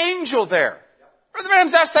 There's an angel there. Brother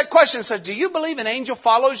Branham's asked that question and said, do you believe an angel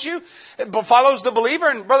follows you? Follows the believer?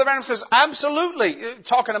 And Brother Branham says, absolutely.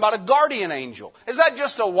 Talking about a guardian angel. Is that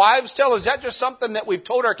just a wives' tale? Is that just something that we've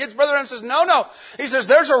told our kids? Brother Branham says, no. He says,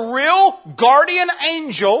 there's a real guardian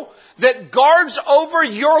angel that guards over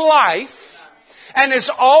your life and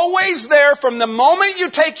is always there from the moment you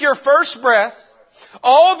take your first breath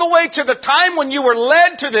all the way to the time when you were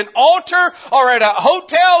led to the altar or at a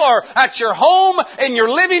hotel or at your home in your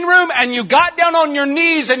living room and you got down on your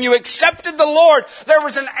knees and you accepted the Lord. There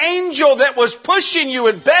was an angel that was pushing you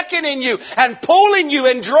and beckoning you and pulling you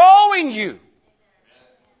and drawing you.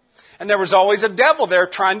 And there was always a devil there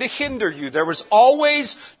trying to hinder you. There was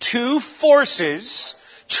always two forces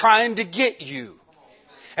trying to get you.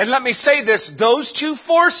 And let me say this, those two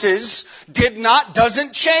forces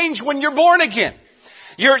doesn't change when you're born again.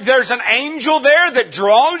 There's an angel there that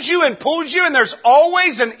draws you and pulls you, and there's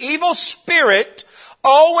always an evil spirit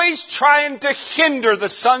always trying to hinder the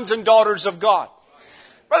sons and daughters of God.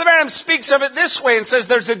 Brother Branham speaks of it this way and says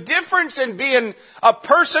there's a difference in being a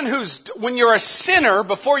person when you're a sinner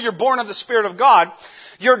before you're born of the Spirit of God,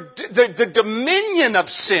 the dominion of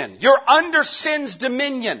sin. You're under sin's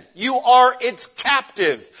dominion. You are its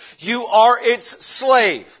captive. You are its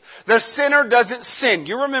slave. The sinner doesn't sin.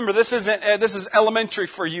 You remember, this is elementary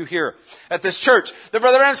for you here at this church. The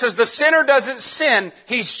Brother Branham says the sinner doesn't sin.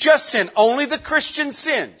 He's just sin. Only the Christian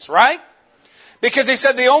sins, right? Because he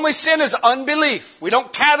said the only sin is unbelief. We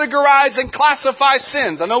don't categorize and classify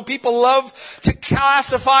sins. I know people love to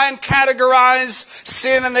classify and categorize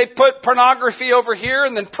sin, and they put pornography over here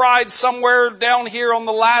and then pride somewhere down here on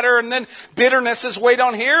the ladder, and then bitterness is way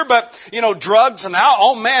down here, but, drugs and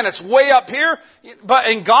oh man, it's way up here. But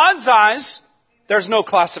in God's eyes, there's no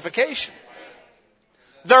classification.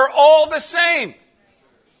 They're all the same.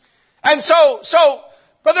 And so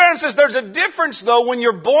Brother Adam says there's a difference, though, when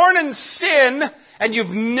you're born in sin and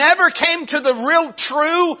you've never came to the real,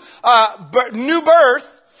 true new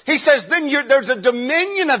birth. He says then there's a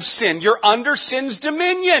dominion of sin. You're under sin's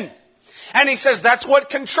dominion. And he says that's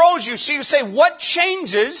what controls you. So you say, what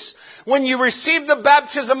changes when you receive the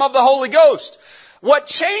baptism of the Holy Ghost? What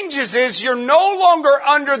changes is you're no longer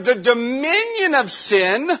under the dominion of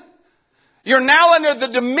sin. You're now under the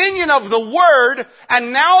dominion of the Word,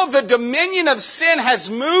 and now the dominion of sin has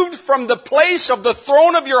moved from the place of the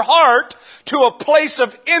throne of your heart to a place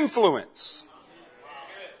of influence.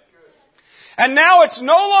 And now it's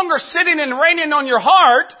no longer sitting and reigning on your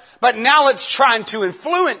heart, but now it's trying to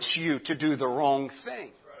influence you to do the wrong thing.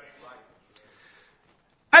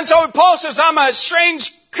 And so Paul says, I'm a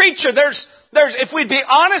strange creature. There's, if we'd be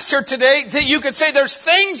honest here today, that you could say there's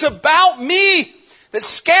things about me that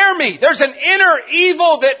scare me. There's an inner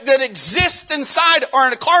evil that exists inside, or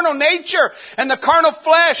in a carnal nature and the carnal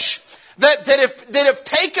flesh that if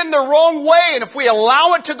taken the wrong way, and if we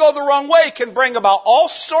allow it to go the wrong way, can bring about all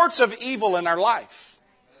sorts of evil in our life.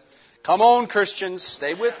 Come on, Christians,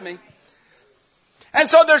 stay with me. And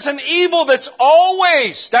so there's an evil that's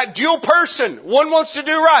always that dual person. One wants to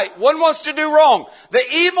do right, one wants to do wrong. The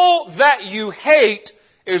evil that you hate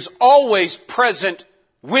is always present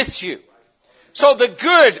with you. So the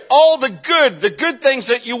good things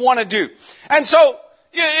that you want to do. And so,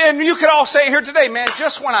 and you could all say here today, man,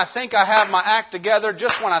 just when I think I have my act together,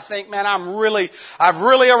 just when I think, man, I've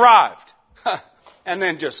really arrived. And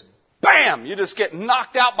then just, bam, you just get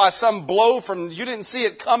knocked out by some blow you didn't see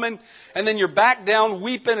it coming. And then you're back down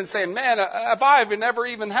weeping and saying, man, have I never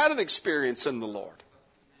even had an experience in the Lord?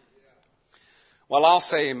 Well, I'll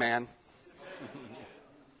say amen.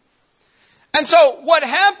 And so what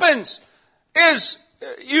happens is,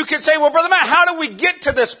 you could say, well, Brother Matt, how do we get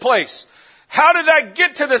to this place? How did I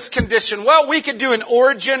get to this condition? Well, we could do an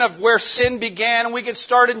origin of where sin began, and we could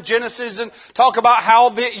start in Genesis and talk about how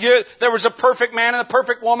there was a perfect man and a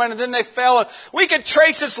perfect woman, and then they fell. And we could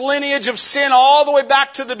trace its lineage of sin all the way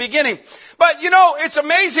back to the beginning. But, it's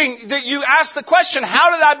amazing that you ask the question,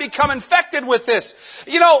 how did I become infected with this?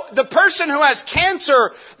 The person who has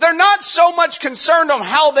cancer, they're not so much concerned on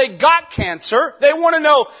how they got cancer. They want to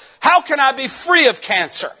know, how can I be free of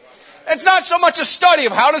cancer? It's not so much a study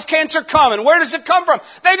of how does cancer come and where does it come from.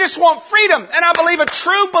 They just want freedom. And I believe a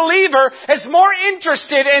true believer is more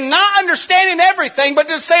interested in not understanding everything, but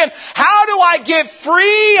just saying, how do I get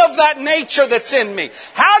free of that nature that's in me?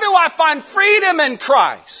 How do I find freedom in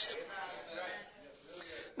Christ?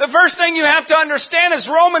 The first thing you have to understand is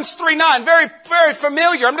Romans 3:9. Very, very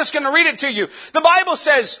familiar. I'm just going to read it to you. The Bible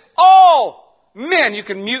says, all men, you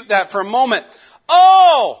can mute that for a moment,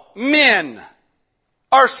 all men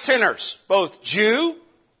are sinners, both Jew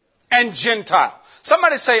and Gentile.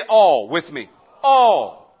 Somebody say all with me.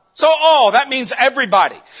 All. So all, that means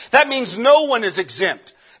everybody. That means no one is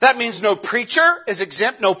exempt. That means no preacher is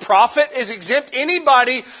exempt, no prophet is exempt.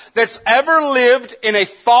 Anybody that's ever lived in a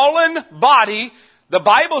fallen body, the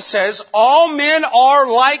Bible says all men are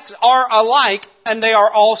alike, and they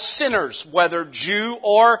are all sinners, whether Jew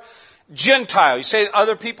or Gentile. You say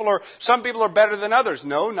some people are better than others.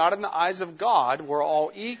 No, not in the eyes of God. We're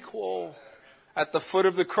all equal at the foot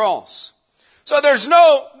of the cross. So there's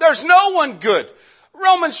no one good.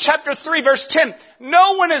 Romans chapter 3 verse 10.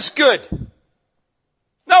 No one is good.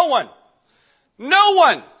 No one. No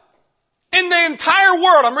one. In the entire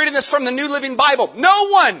world, I'm reading this from the New Living Bible. No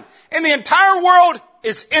one in the entire world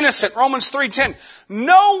is innocent. Romans 3:10.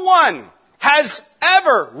 No one has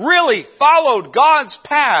ever really followed God's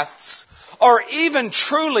paths or even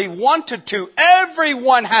truly wanted to.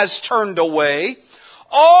 Everyone has turned away.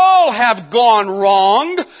 All have gone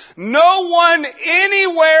wrong. No one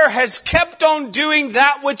anywhere has kept on doing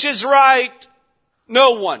that which is right.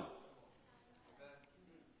 No one.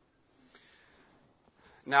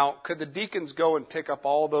 Now, could the deacons go and pick up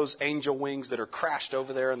all those angel wings that are crashed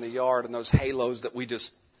over there in the yard and those halos that we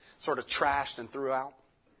just sort of trashed and threw out?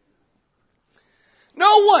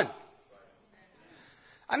 No one.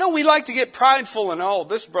 I know we like to get prideful and, oh,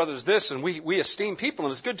 this brother's this, and we esteem people,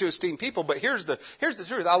 and it's good to esteem people, but here's the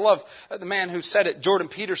truth. I love the man who said it. Jordan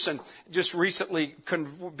Peterson just recently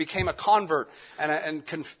became a convert and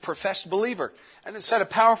professed believer. And it said a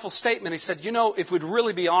powerful statement. He said, if we'd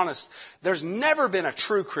really be honest, there's never been a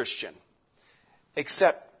true Christian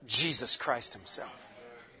except Jesus Christ himself.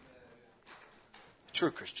 A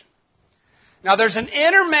true Christian. Now, there's an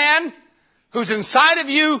inner man who's inside of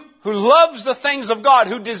you, who loves the things of God,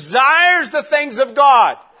 who desires the things of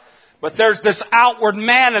God. But there's this outward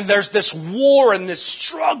man, and there's this war and this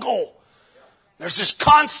struggle. There's this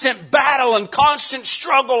constant battle and constant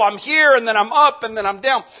struggle. I'm here, and then I'm up, and then I'm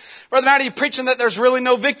down. Brother Matt, are you preaching that there's really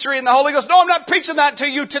no victory in the Holy Ghost? No, I'm not preaching that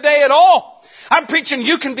to you today at all. I'm preaching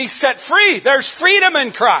you can be set free. There's freedom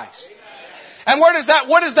in Christ. And what is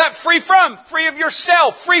that free from? Free of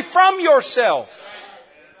yourself. Free from yourself.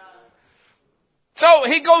 So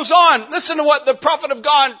he goes on. Listen to what the prophet of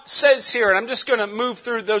God says here. And I'm just going to move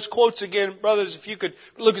through those quotes again. Brothers,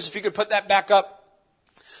 Lucas, if you could put that back up.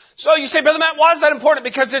 So you say, Brother Matt, why is that important?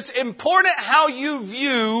 Because it's important how you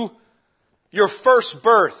view your first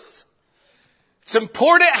birth. It's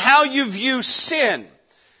important how you view sin.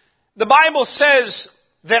 The Bible says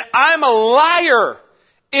that I'm a liar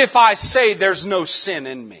if I say there's no sin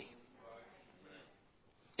in me.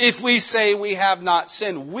 If we say we have not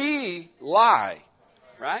sinned, we lie.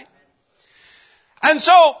 Right? And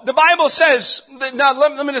so the Bible says, now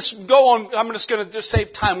let me just go on, I'm just going to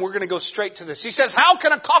save time. We're going to go straight to this. He says, how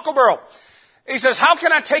can I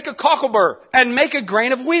take a cockleburr and make a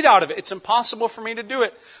grain of wheat out of it? It's impossible for me to do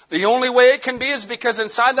it. The only way it can be is because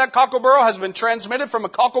inside that cockleburr has been transmitted from a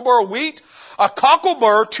cockleburr wheat, a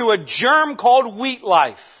cockleburr to a germ called wheat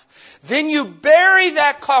life. Then you bury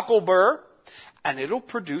that cockleburr and it'll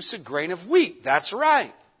produce a grain of wheat. That's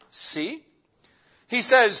right. See? He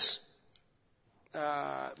says,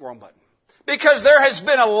 wrong button. Because there has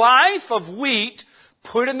been a life of wheat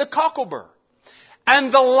put in the cockleburr. And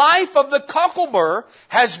the life of the cockleburr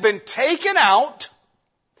has been taken out.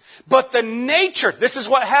 But the nature, this is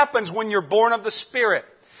what happens when you're born of the Spirit.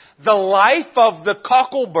 The life of the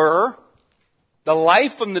cockleburr, the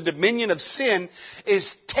life from the dominion of sin,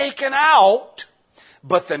 is taken out.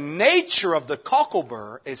 But the nature of the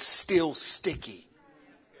cockleburr is still sticky.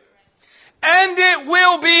 And it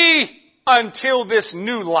will be until this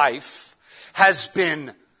new life has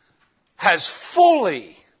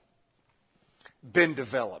fully been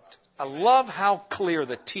developed. I love how clear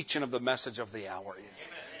the teaching of the message of the hour is.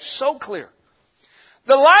 So clear.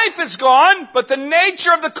 The life is gone, but the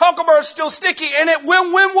nature of the cockleburr is still sticky. And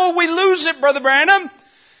when will we lose it, Brother Branham?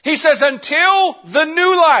 He says, until the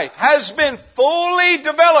new life has been fully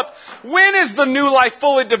developed. When is the new life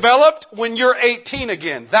fully developed? When you're 18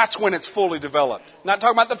 again. That's when it's fully developed. Not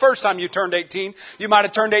talking about the first time you turned 18. You might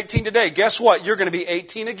have turned 18 today. Guess what? You're going to be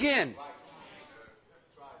 18 again.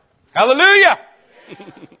 Hallelujah!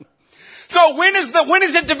 So when is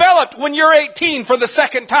it developed? When you're 18 for the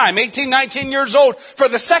second time. 18, 19 years old for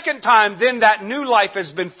the second time. Then that new life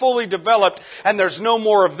has been fully developed. And there's no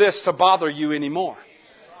more of this to bother you anymore.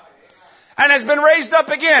 And has been raised up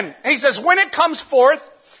again. He says, when it comes forth,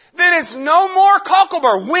 then it's no more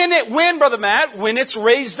cockleburr. When, Brother Matt? When it's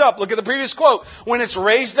raised up. Look at the previous quote. When it's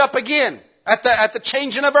raised up again. At the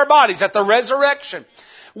changing of our bodies. At the resurrection.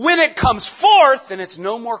 When it comes forth, then it's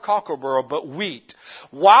no more cockleburr, but wheat.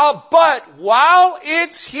 While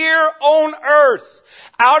it's here on earth,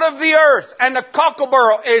 out of the earth, and the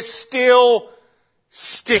cockleburr is still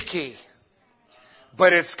sticky.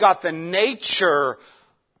 But it's got the nature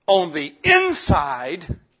on the inside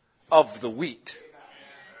of the wheat.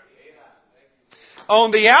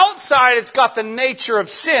 On the outside, it's got the nature of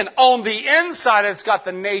sin. On the inside, it's got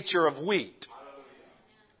the nature of wheat.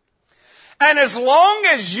 And as long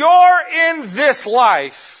as you're in this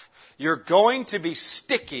life, you're going to be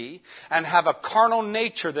sticky and have a carnal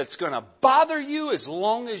nature that's going to bother you as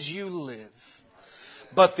long as you live.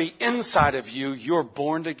 But the inside of you, you're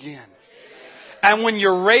born again. And when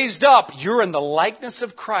you're raised up, you're in the likeness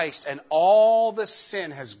of Christ and all the sin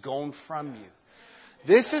has gone from you.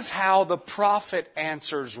 This is how the prophet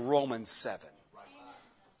answers Romans 7.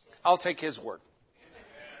 I'll take his word.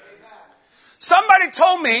 Somebody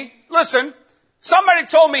told me, listen, Somebody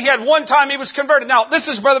told me he had one time he was converted. Now, this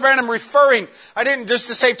is Brother Branham referring. I didn't just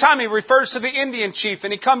to save time. He refers to the Indian chief,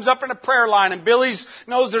 and he comes up in a prayer line, and Billy's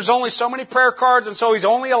knows there's only so many prayer cards, and so he's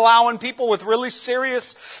only allowing people with really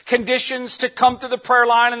serious conditions to come through the prayer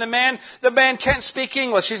line. And the man can't speak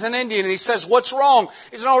English. He's an Indian, and he says, "What's wrong?"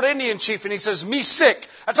 He's an old Indian chief, and he says, "Me sick."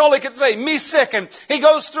 That's all he could say, "Me sick." And he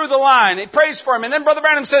goes through the line. He prays for him. And then Brother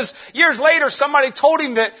Branham says, years later, somebody told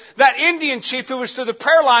him that Indian chief who was through the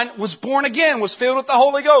prayer line was born again, was filled with the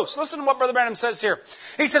Holy Ghost. Listen to what Brother Branham says here.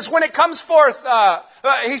 He says, when it comes forth,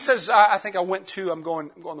 he says, I think I'm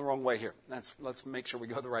going the wrong way here. Let's make sure we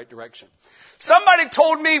go the right direction. Somebody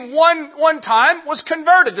told me one time was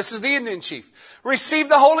converted. This is the Indian chief. Received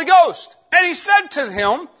the Holy Ghost. And he said to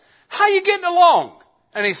him, "How you getting along?"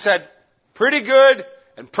 And he said, "Pretty good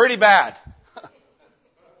and pretty bad."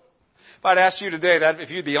 If I'd asked you today,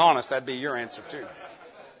 if you'd be honest, that'd be your answer too.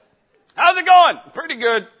 "How's it going?" "Pretty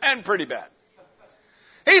good and pretty bad."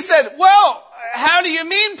 He said, "Well, how do you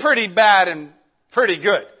mean pretty bad and pretty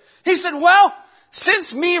good?" He said, "Well,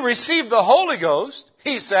 since me received the Holy Ghost,"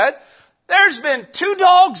 he said, "there's been 2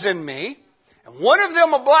 dogs in me, and one of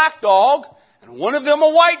them a black dog, and one of them a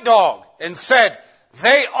white dog." And said,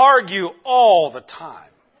 "They argue all the time."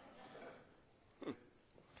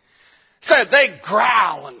 Said, "They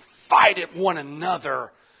growl and fight at one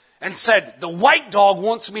another." And said, "The white dog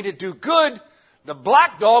wants me to do good. The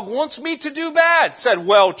black dog wants me to do bad." Said,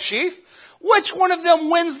 "Well, Chief, which one of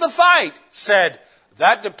them wins the fight?" Said,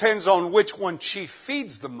 "That depends on which one Chief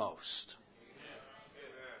feeds the most."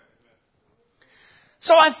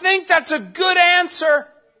 So I think that's a good answer.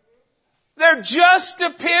 There just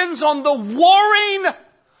depends on the warring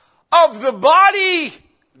of the body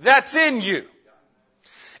that's in you.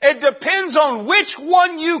 It depends on which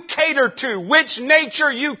one you cater to, which nature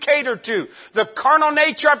you cater to. The carnal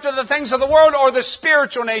nature after the things of the world, or the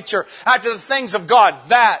spiritual nature after the things of God.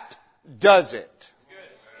 That does it.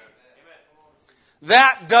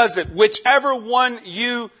 That does it. Whichever one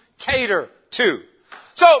you cater to.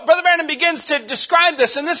 So, Brother Branham begins to describe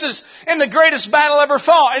this, and this is in the greatest battle ever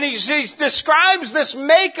fought. And he describes this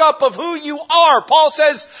makeup of who you are. Paul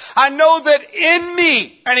says, "I know that in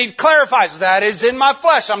me," and he clarifies, "that is in my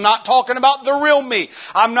flesh." I'm not talking about the real me.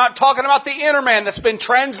 I'm not talking about the inner man that's been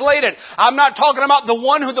translated. I'm not talking about the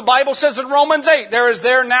one who the Bible says in Romans 8, "There is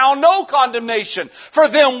there now no condemnation for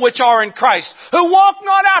them which are in Christ, who walk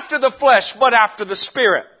not after the flesh, but after the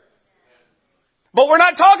Spirit." But we're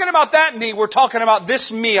not talking about that me. We're talking about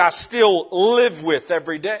this me I still live with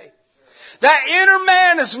every day. That inner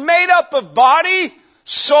man is made up of body,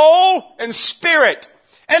 soul, and spirit.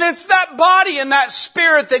 And it's that body and that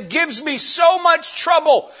spirit that gives me so much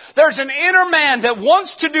trouble. There's an inner man that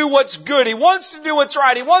wants to do what's good. He wants to do what's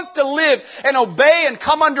right. He wants to live and obey and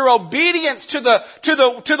come under obedience to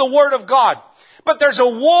the Word of God. But there's a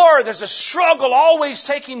war, there's a struggle always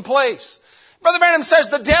taking place. Brother Branham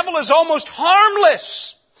says the devil is almost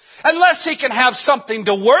harmless unless he can have something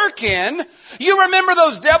to work in. You remember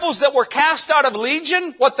those devils that were cast out of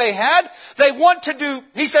Legion? What they had? They want to do,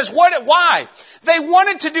 he says, why? They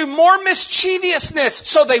wanted to do more mischievousness,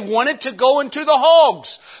 so they wanted to go into the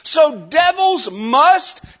hogs. So devils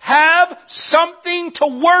must have something to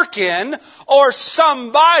work in or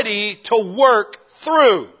somebody to work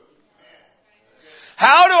through.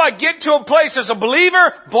 How do I get to a place as a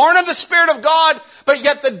believer, born of the Spirit of God, but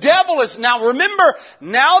yet the devil is now, remember,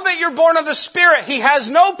 now that you're born of the Spirit, he has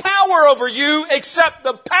no power over you except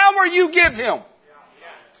the power you give him.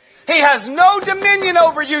 He has no dominion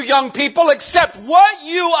over you, young people, except what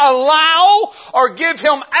you allow or give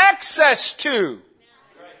him access to.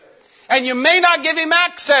 And you may not give him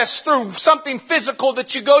access through something physical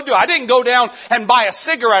that you go do. I didn't go down and buy a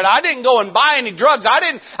cigarette. I didn't go and buy any drugs. I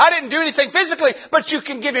didn't do anything physically. But you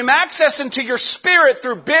can give him access into your spirit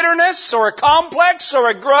through bitterness or a complex or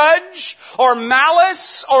a grudge or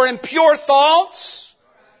malice or impure thoughts.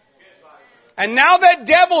 And now that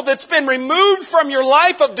devil that's been removed from your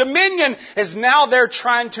life of dominion is now there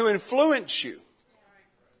trying to influence you.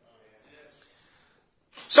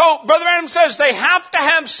 So, Brother Adam says they have to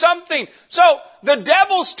have something. So, the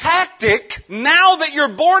devil's tactic, now that you're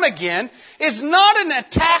born again, is not an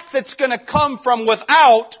attack that's going to come from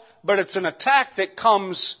without, but it's an attack that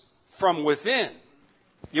comes from within.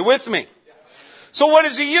 You with me? So what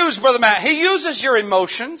does he use, Brother Matt? He uses your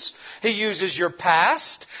emotions. He uses your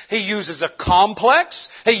past. He uses a complex.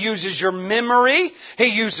 He uses your memory. He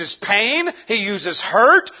uses pain. He uses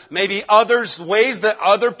hurt. Maybe ways that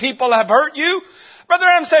other people have hurt you. Brother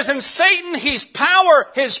Adam says in Satan, his power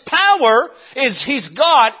is he's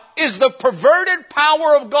God, is the perverted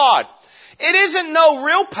power of God. It isn't no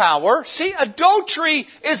real power. See, adultery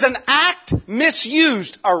is an act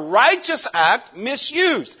misused. A righteous act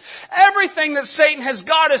misused. Everything that Satan has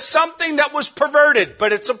got is something that was perverted,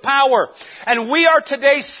 but it's a power. And we are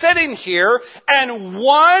today sitting here, and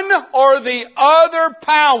one or the other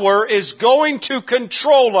power is going to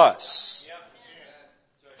control us.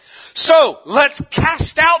 So, let's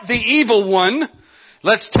cast out the evil one.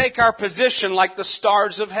 Let's take our position like the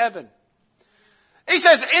stars of heaven. He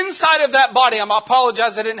says, inside of that body, I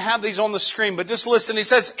apologize I didn't have these on the screen, but just listen. He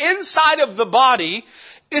says, inside of the body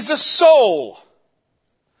is a soul.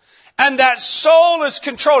 And that soul is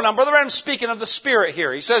controlled. Now, Brother Branham's speaking of the spirit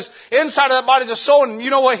here. He says, inside of that body is a soul. And you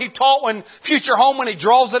know what he taught when Future Home, when he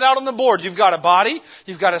draws it out on the board? You've got a body,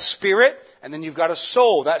 you've got a spirit, and then you've got a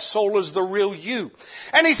soul. That soul is the real you.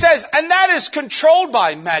 And he says, and that is controlled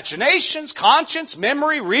by imaginations, conscience,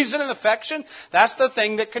 memory, reason, and affection. That's the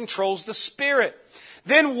thing that controls the spirit.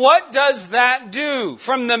 Then what does that do?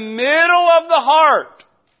 From the middle of the heart.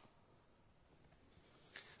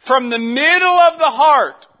 From the middle of the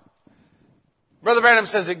heart. Brother Branham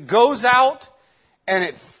says it goes out and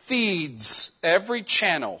it feeds every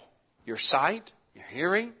channel. Your sight, your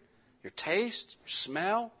hearing, your taste, your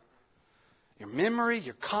smell, your memory,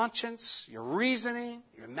 your conscience, your reasoning,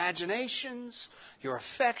 your imaginations, your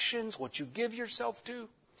affections, what you give yourself to.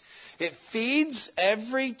 It feeds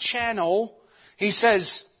every channel. He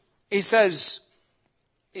says,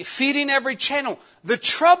 feeding every channel. The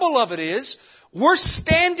trouble of it is, we're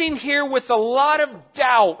standing here with a lot of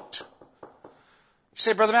doubt. You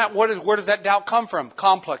say, Brother Matt, where does that doubt come from?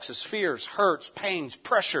 Complexes, fears, hurts, pains,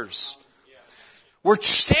 pressures. We're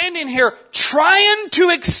standing here trying to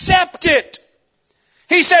accept it.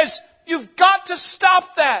 He says, you've got to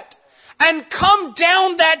stop that and come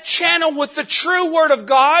down that channel with the true Word of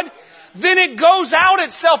God. Then it goes out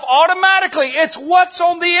itself automatically. It's what's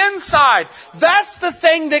on the inside. That's the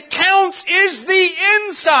thing that counts, is the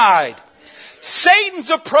inside. Satan's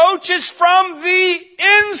approach is from the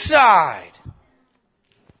inside.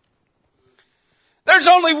 There's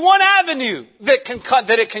only one avenue that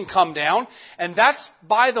it can come down, and that's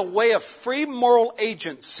by the way of free moral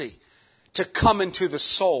agency to come into the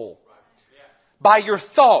soul. By your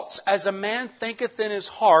thoughts. As a man thinketh in his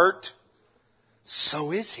heart,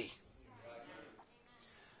 so is he.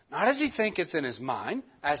 Not as he thinketh in his mind,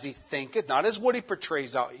 as he thinketh, not as what he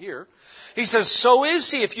portrays out here. He says, so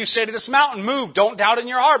is he. If you say to this mountain, move, don't doubt in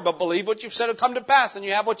your heart, but believe what you've said will come to pass, and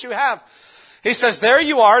you have what you have. He says, there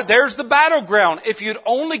you are. There's the battleground. If you'd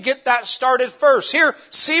only get that started first. Here,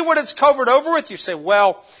 see what it's covered over with. You say,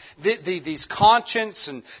 well, these conscience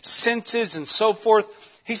and senses and so forth.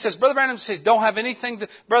 He says, Brother Branham says, don't have anything.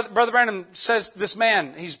 Brother Branham says, this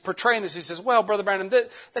man, he's portraying this. He says, well, Brother Branham,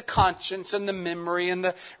 the conscience and the memory and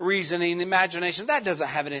the reasoning, the imagination, that doesn't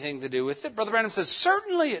have anything to do with it. Brother Branham says,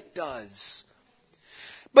 certainly it does.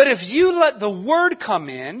 But if you let the Word come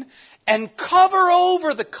in and cover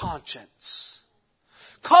over the conscience,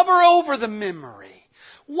 cover over the memory,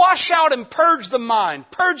 wash out and purge the mind,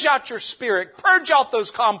 purge out your spirit, purge out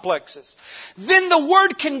those complexes, then the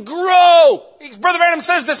Word can grow. Brother Branham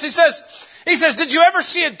says this. He says, did you ever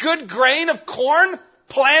see a good grain of corn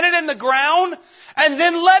planted in the ground and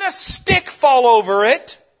then let a stick fall over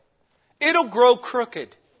it? It'll grow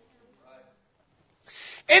crooked.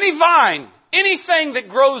 Any vine, anything that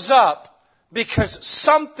grows up because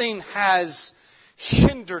something has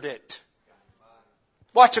hindered it.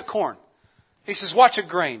 Watch a corn. He says, watch a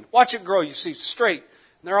grain. Watch it grow. You see, straight.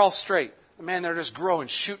 And they're all straight. Man, they're just growing,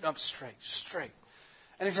 shooting up straight.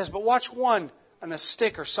 And he says, but watch one and a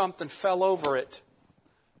stick or something fell over it.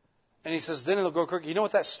 And he says, then it'll grow crooked. You know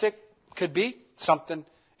what that stick could be? Something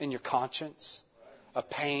in your conscience. A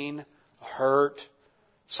pain, a hurt.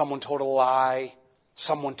 Someone told a lie.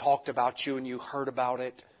 Someone talked about you and you heard about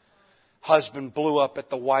it. Husband blew up at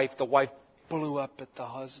the wife. The wife blew up at the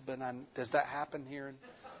husband. Does that happen here?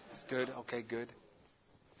 Good. Okay, good.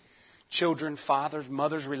 Children, fathers,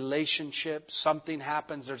 mothers, relationship. Something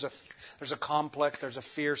happens. There's a complex. There's a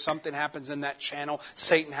fear. Something happens in that channel.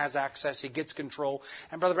 Satan has access. He gets control.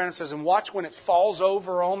 And Brother Branham says, and watch when it falls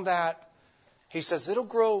over on that. He says, it'll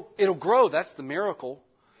grow. It'll grow. That's the miracle.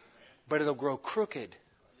 But it'll grow crooked.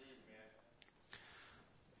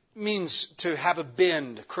 Means to have a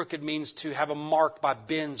bend. Crooked means to have a mark by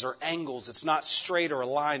bends or angles. It's not straight or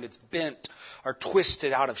aligned. It's bent or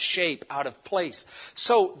twisted out of shape, out of place.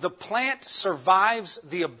 So the plant survives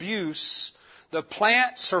the abuse. The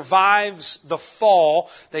plant survives the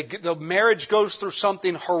fall. The marriage goes through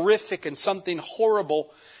something horrific and something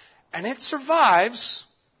horrible. And it survives.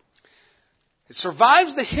 It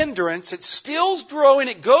survives the hindrance. It's still growing.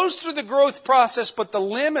 It goes through the growth process, but the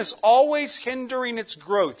limb is always hindering its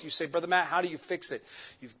growth. You say, Brother Matt, how do you fix it?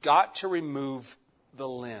 You've got to remove the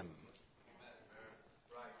limb.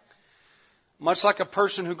 Much like a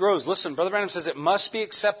person who grows. Listen, Brother Branham says it must be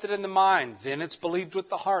accepted in the mind. Then it's believed with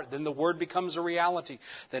the heart. Then the Word becomes a reality.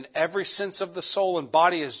 Then every sense of the soul and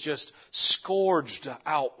body is just scourged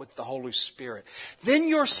out with the Holy Spirit. Then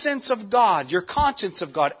your sense of God, your conscience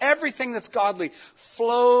of God, everything that's godly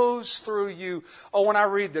flows through you. Oh, when I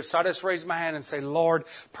read this, I just raise my hand and say, Lord,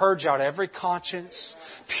 purge out every conscience.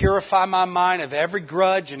 Purify my mind of every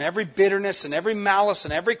grudge and every bitterness and every malice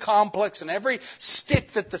and every complex and every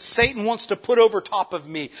stick that the Satan wants to put over top of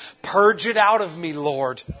me. Purge it out of me,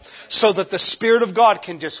 Lord, so that the Spirit of God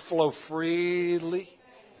can just flow freely.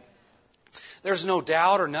 There's no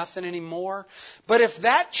doubt or nothing anymore. But if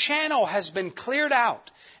that channel has been cleared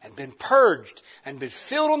out and been purged and been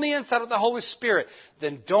filled on the inside of the Holy Spirit,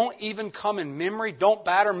 then don't even come in memory. Don't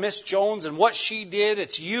batter Miss Jones and what she did.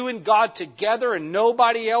 It's you and God together and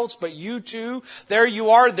nobody else but you two. There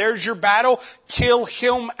you are. There's your battle. Kill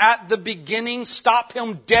him at the beginning. Stop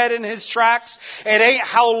him dead in his tracks. It ain't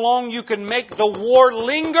how long you can make the war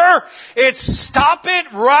linger. It's stop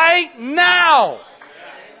it right now.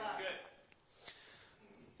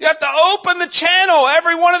 You have to open the channel.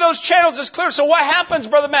 Every one of those channels is clear. So what happens,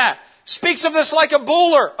 Brother Matt? Speaks of this like a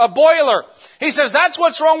boiler. He says that's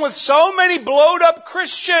what's wrong with so many blowed up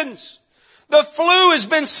Christians. The flue has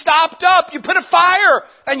been stopped up. You put a fire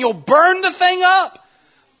and you'll burn the thing up.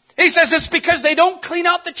 He says it's because they don't clean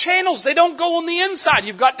out the channels. They don't go on the inside.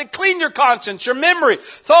 You've got to clean your conscience, your memory,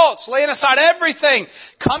 thoughts, laying aside everything.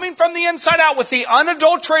 Coming from the inside out with the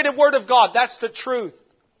unadulterated Word of God. That's the truth.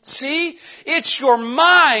 See, it's your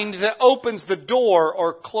mind that opens the door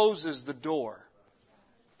or closes the door.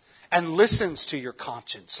 And listens to your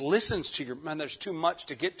conscience. Listens to your... Man, there's too much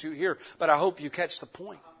to get to here, but I hope you catch the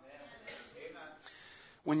point.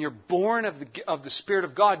 When you're born of the Spirit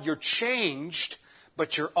of God, you're changed,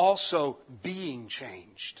 but you're also being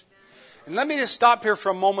changed. And let me just stop here for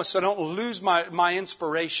a moment so I don't lose my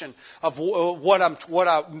inspiration of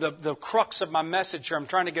the crux of my message here I'm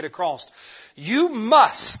trying to get across. You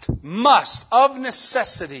must, of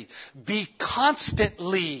necessity, be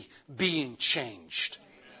constantly being changed.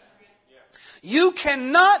 You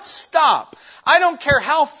cannot stop. I don't care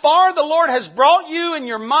how far the Lord has brought you in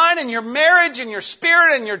your mind and your marriage and your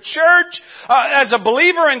spirit and your church as a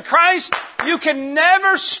believer in Christ. You can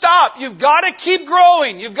never stop. You've got to keep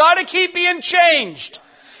growing. You've got to keep being changed.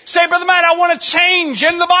 Say, Brother Matt, I want to change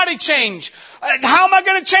in the body change. How am I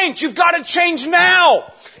going to change? You've got to change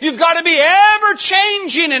now. You've got to be ever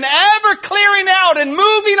changing and ever clearing out and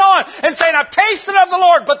moving on and saying, I've tasted of the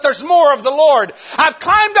Lord, but there's more of the Lord. I've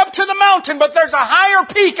climbed up to the mountain, but there's a higher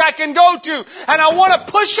peak I can go to. And I want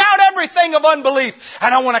to push out everything of unbelief.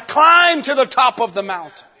 And I want to climb to the top of the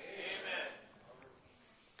mountain. Amen.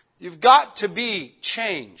 You've got to be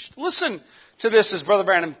changed. Listen to this as Brother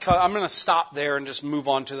Branham. I'm going to stop there and just move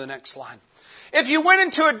on to the next slide. If you went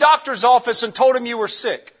into a doctor's office and told him you were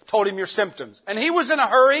sick, told him your symptoms, and he was in a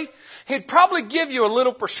hurry, he'd probably give you a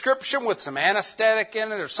little prescription with some anesthetic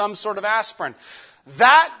in it or some sort of aspirin.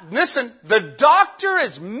 Listen, the doctor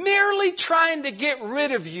is merely trying to get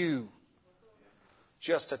rid of you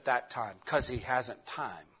just at that time because he hasn't time.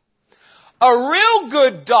 A real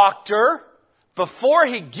good doctor, before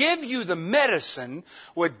he give you the medicine,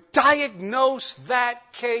 would diagnose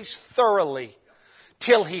that case thoroughly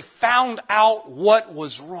till he found out what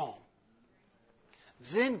was wrong.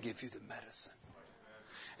 Then give you the medicine.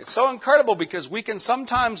 It's so incredible because we can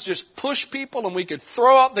sometimes just push people and we could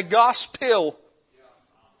throw out the gospel.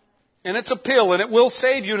 And it's a pill and it will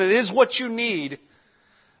save you and it is what you need.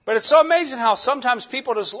 But it's so amazing how sometimes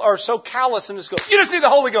people just are so callous and just go, you just need the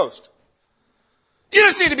Holy Ghost. You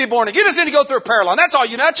just need to be born again. You just need to go through a prayer line. That's all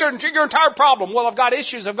you know. That's your entire problem. Well, I've got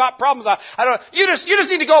issues. I've got problems. I don't. You just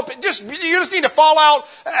need to go. You just need to fall out,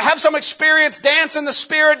 have some experience, dance in the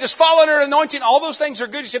Spirit, just fall under an anointing. All those things are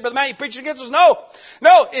good. You say, Brother Matt, you preach against us?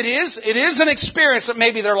 No. It is an experience that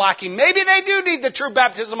maybe they're lacking. Maybe they do need the true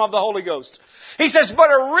baptism of the Holy Ghost. He says, but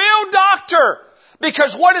a real doctor,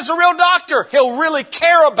 because what is a real doctor? He'll really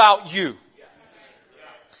care about you.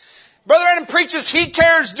 Brother Adam preaches, he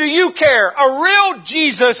cares, do you care? A real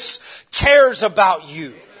Jesus cares about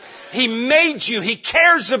you. He made you. He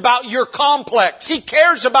cares about your complex. He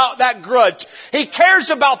cares about that grudge. He cares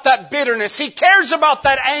about that bitterness. He cares about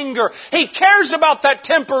that anger. He cares about that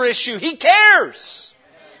temper issue. He cares.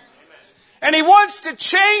 And He wants to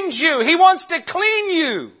change you. He wants to clean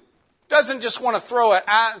you. Doesn't just want to throw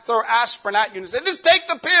aspirin at you and say, just take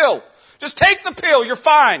the pill. Just take the pill. You're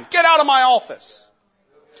fine. Get out of my office.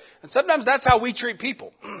 And sometimes that's how we treat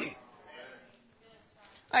people.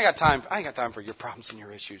 I got time for your problems and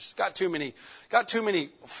your issues. I got too many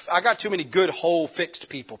good, whole, fixed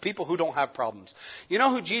people. People who don't have problems. You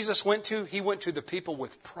know who Jesus went to? He went to the people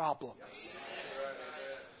with problems.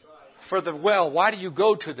 For the well, why do you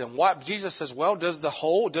go to them? Why? Jesus says, well, does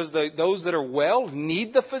those that are well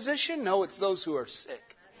need the physician? No, it's those who are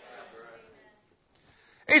sick.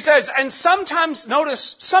 He says, and sometimes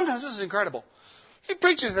this is incredible. He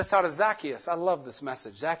preaches this out of Zacchaeus. I love this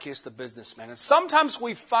message. Zacchaeus the businessman. And sometimes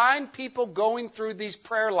we find people going through these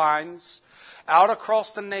prayer lines out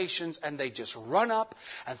across the nations and they just run up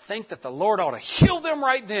and think that the Lord ought to heal them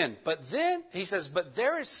right then. But then, he says, but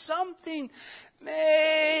there is something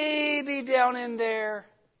maybe down in there.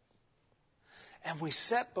 And we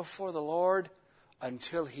sit before the Lord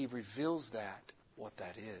until He reveals what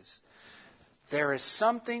that is. There is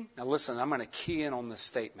something, now listen, I'm going to key in on this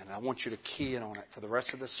statement, and I want you to key in on it for the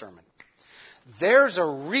rest of the sermon. There's a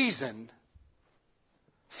reason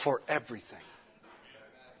for everything.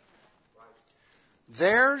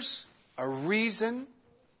 There's a reason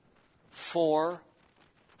for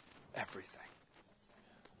everything.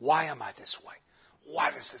 Why am I this way?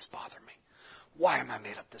 Why does this bother me? Why am I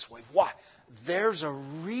made up this way? Why? There's a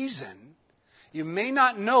reason. You may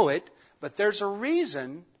not know it, but there's a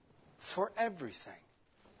reason for everything.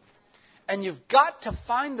 And you've got to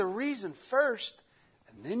find the reason first,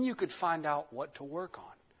 and then you could find out what to work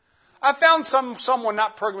on. I found someone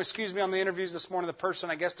not programmed, on the interviews this morning, the person,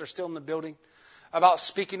 I guess they're still in the building, about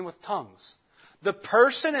speaking with tongues. The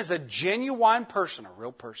person is a genuine person, a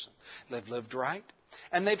real person. They've lived right.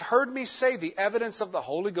 And they've heard me say the evidence of the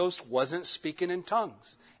Holy Ghost wasn't speaking in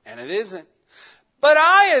tongues. And it isn't. But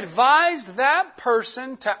I advised that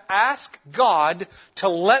person to ask God to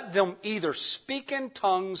let them either speak in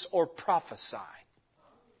tongues or prophesy.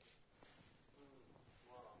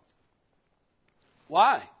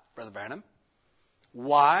 Why, Brother Branham?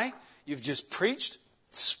 Why? You've just preached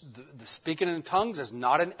the speaking in tongues is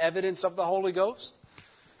not an evidence of the Holy Ghost.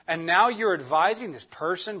 And now you're advising this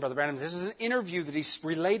person, Brother Branham, this is an interview that he's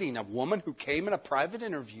relating, a woman who came in a private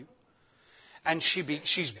interview. And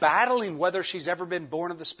she's battling whether she's ever been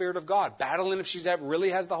born of the Spirit of God. Battling if she's ever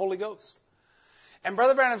really has the Holy Ghost. And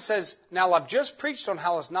Brother Branham says, now I've just preached on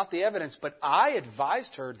how it's not the evidence, but I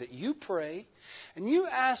advised her that you pray and you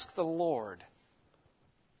ask the Lord.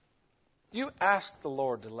 You ask the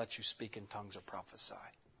Lord to let you speak in tongues or prophesy.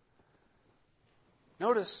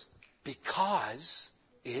 Notice, because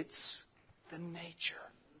it's the nature.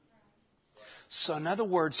 So in other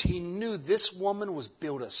words, he knew this woman was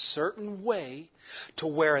built a certain way to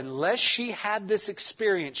where unless she had this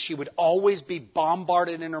experience, she would always be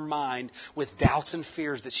bombarded in her mind with doubts and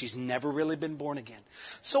fears that she's never really been born again.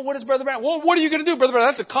 So what does Brother Branham? Well, what are you going to do, Brother Branham?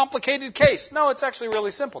 That's a complicated case. No, it's actually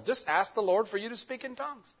really simple. Just ask the Lord for you to speak in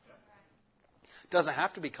tongues. It doesn't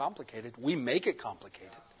have to be complicated. We make it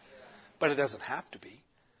complicated. But it doesn't have to be.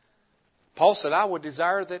 Paul said, I would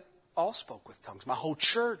desire that all spoke with tongues. My whole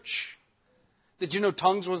church. Did you know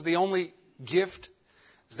tongues was the only gift?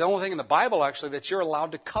 It's the only thing in the Bible, actually, that you're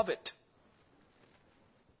allowed to covet.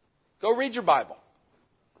 Go read your Bible.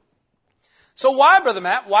 So why, Brother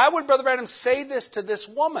Matt? Why would Brother Branham say this to this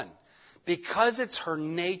woman? Because it's her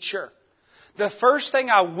nature. The first thing,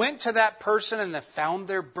 I went to that person and I found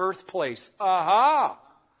their birthplace. Aha!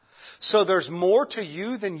 So there's more to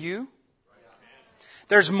you than you?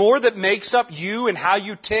 There's more that makes up you and how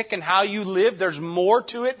you tick and how you live. There's more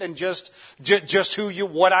to it than just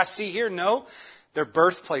what I see here. No, their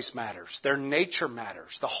birthplace matters. Their nature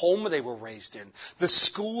matters. The home they were raised in. The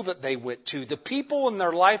school that they went to. The people in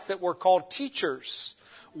their life that were called teachers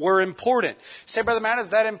were important. You say, Brother Matt, is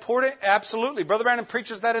that important? Absolutely. Brother Branham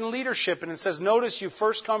preaches that in leadership. And it says, notice you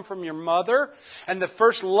first come from your mother. And the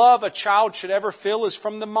first love a child should ever feel is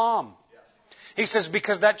from the mom. He says,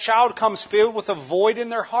 because that child comes filled with a void in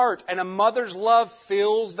their heart, and a mother's love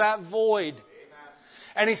fills that void. Amen.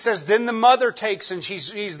 And he says, then the mother takes, and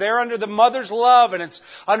he's there under the mother's love, and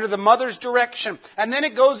it's under the mother's direction. And then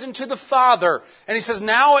it goes into the father. And he says,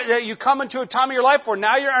 now you come into a time of your life where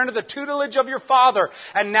now you're under the tutelage of your father,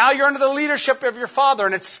 and now you're under the leadership of your father.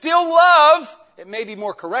 And it's still love. It may be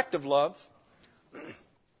more corrective love.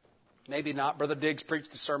 Maybe not. Brother Diggs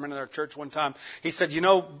preached a sermon in our church one time. He said, you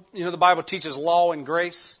know the Bible teaches law and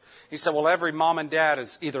grace. He said, well, every mom and dad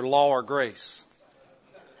is either law or grace.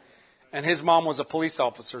 And his mom was a police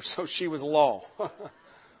officer, so she was law.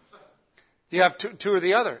 You have two or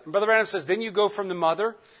the other. And Brother Branham says, then you go from the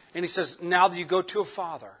mother, and he says, now you go to a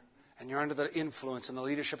father. and you're under the influence and the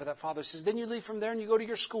leadership of that father, says, then you leave from there and you go to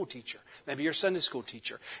your school teacher, maybe your Sunday school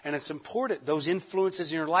teacher. And it's important. Those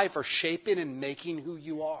influences in your life are shaping and making who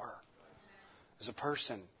you are as a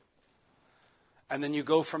person. And then you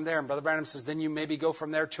go from there. And Brother Branham says, then you maybe go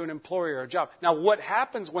from there to an employer or a job. Now, what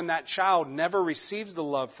happens when that child never receives the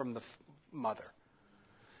love from the mother?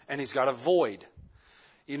 And he's got a void.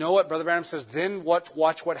 You know what Brother Branham says? Then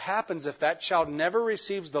watch what happens if that child never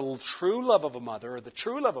receives the true love of a mother or the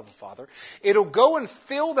true love of a father. It'll go and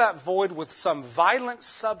fill that void with some violent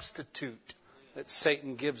substitute that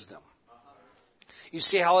Satan gives them. You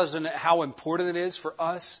see how important it is for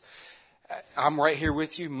us? I'm right here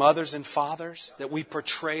with you, mothers and fathers, that we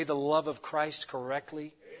portray the love of Christ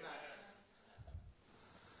correctly.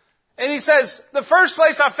 And he says, the first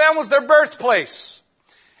place I found was their birthplace,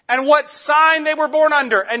 and what sign they were born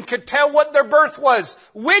under, and could tell what their birth was.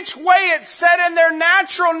 Which way it set in their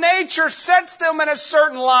natural nature sets them in a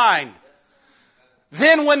certain line.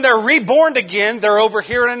 Then when they're reborn again, they're over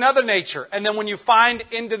here in another nature. And then when you find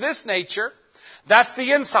into this nature, that's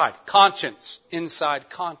the inside, conscience, inside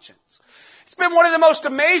conscience. It's been one of the most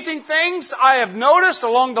amazing things I have noticed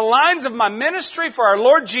along the lines of my ministry for our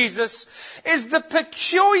Lord Jesus is the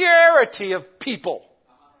peculiarity of people.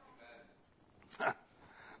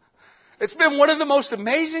 It's been one of the most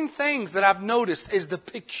amazing things that I've noticed is the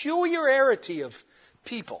peculiarity of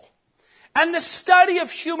people. And the study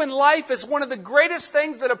of human life is one of the greatest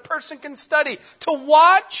things that a person can study. To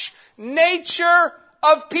watch nature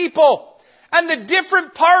of people. And the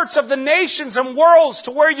different parts of the nations and worlds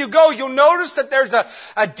to where you go, you'll notice that there's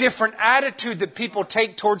a different attitude that people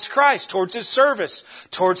take towards Christ, towards His service,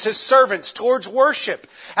 towards His servants, towards worship.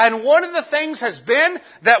 And one of the things has been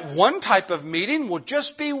that one type of meeting will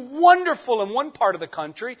just be wonderful in one part of the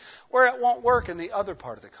country, where it won't work in the other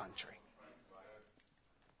part of the country.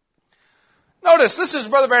 Notice, this is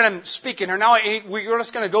Brother Branham speaking here. Now, we're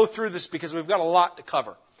just going to go through this because we've got a lot to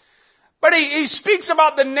cover. But he speaks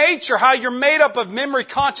about the nature, how you're made up of memory,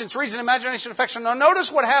 conscience, reason, imagination, affection. Now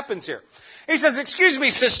notice what happens here. He says, excuse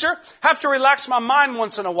me, sister, have to relax my mind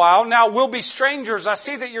once in a while. Now we'll be strangers. I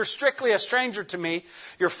see that you're strictly a stranger to me.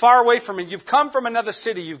 You're far away from me. You've come from another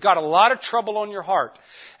city. You've got a lot of trouble on your heart.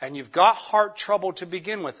 And you've got heart trouble to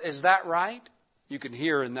begin with. Is that right? You can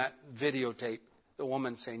hear in that videotape the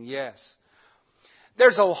woman saying, yes.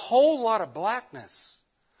 There's a whole lot of blackness.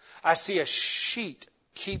 I see a sheet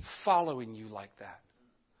keep following you like that.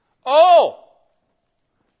 Oh!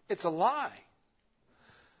 It's a lie.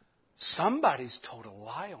 Somebody's told a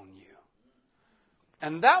lie on you.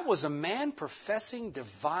 And that was a man professing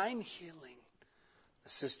divine healing. The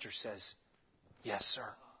sister says, yes, sir.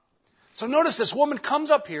 So notice this woman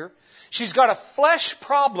comes up here. She's got a flesh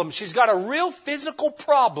problem. She's got a real physical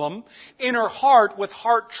problem in her heart with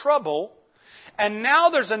heart trouble. And now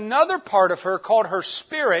there's another part of her called her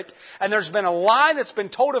spirit, and there's been a lie that's been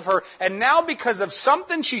told of her, and now because of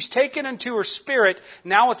something she's taken into her spirit,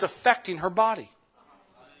 now it's affecting her body.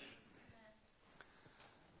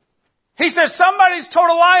 He says, somebody's told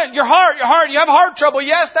a lie. Your heart, you have heart trouble.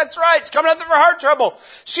 Yes, that's right. It's coming up for heart trouble.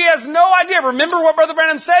 She has no idea. Remember what Brother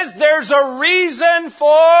Branham says? There's a reason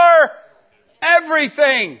for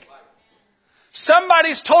everything.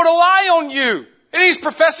 Somebody's told a lie on you. And he's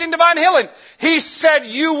professing divine healing. He said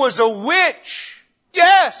you was a witch.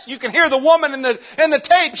 Yes, you can hear the woman in the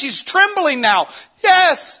tape. She's trembling now.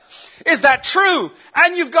 Yes. Is that true?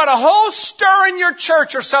 And you've got a whole stir in your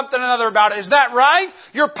church or something or another about it. Is that right?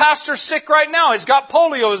 Your pastor's sick right now. He's got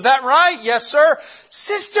polio. Is that right? Yes, sir.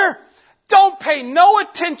 Sister, don't pay no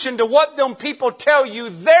attention to what them people tell you.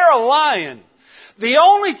 They're lying. The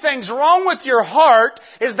only thing's wrong with your heart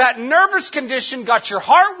is that nervous condition got your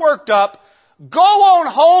heart worked up. Go on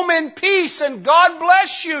home in peace and God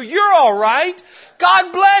bless you. You're all right.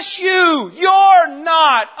 God bless you. You're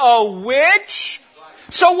not a witch.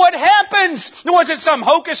 So what happens? Was it some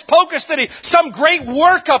hocus pocus some great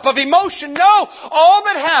workup of emotion? No. All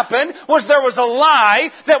that happened was there was a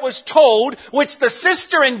lie that was told, which the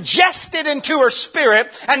sister ingested into her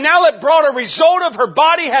spirit, and now it brought a result of her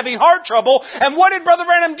body having heart trouble. And what did Brother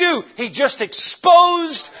Branham do? He just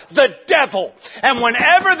exposed the devil. And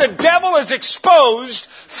whenever the devil is exposed,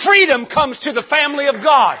 freedom comes to the family of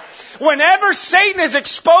God. Whenever Satan is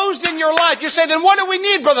exposed in your life, you say, then what do we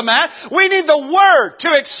need, Brother Matt? We need the Word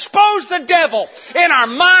to expose the devil in our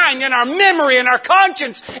mind, in our memory, in our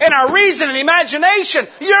conscience, in our reason and imagination.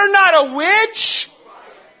 You're not a witch.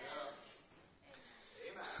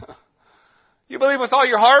 You believe with all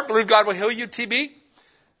your heart, believe God will heal you, TB?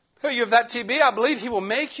 Heal you of that TB? I believe He will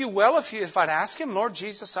make you well if I'd ask Him, Lord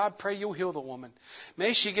Jesus, I pray you'll heal the woman.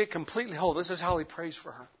 May she get completely whole. This is how he prays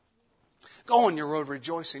for her. Go on your road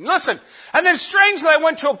rejoicing. Listen, and then strangely I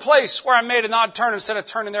went to a place where I made an odd turn. Instead of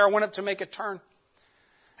turning there, I went up to make a turn.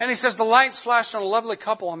 And he says, the lights flashed on a lovely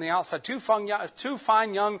couple on the outside. Two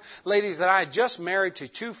fine young ladies that I had just married to,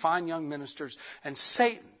 two fine young ministers. And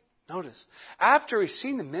Satan, notice, after he's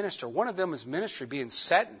seen the minister, one of them was ministry being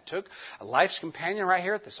set and took a life's companion right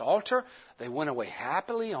here at this altar. They went away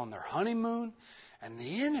happily on their honeymoon. And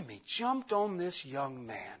the enemy jumped on this young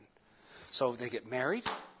man. So they get married.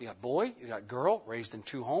 You got boy, you got girl, raised in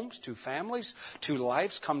two homes, two families, two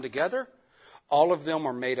lives come together. All of them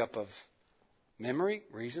are made up of memory,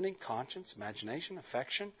 reasoning, conscience, imagination,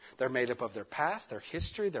 affection. They're made up of their past, their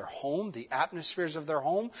history, their home, the atmospheres of their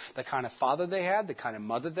home, the kind of father they had, the kind of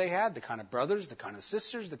mother they had, the kind of brothers, the kind of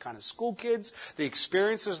sisters, the kind of school kids, the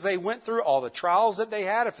experiences they went through, all the trials that they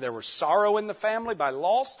had, if there was sorrow in the family by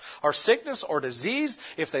loss or sickness or disease,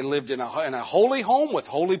 if they lived in a holy home with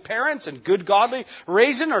holy parents and good godly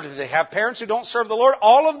raising, or did they have parents who don't serve the Lord?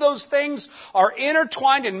 All of those things are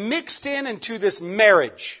intertwined and mixed into this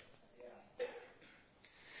marriage.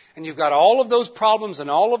 And you've got all of those problems and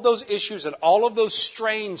all of those issues and all of those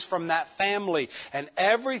strains from that family and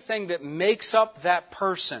everything that makes up that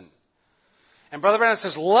person. And Brother Branham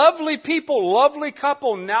says, lovely people, lovely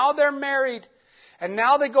couple, now they're married. And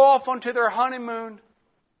now they go off onto their honeymoon.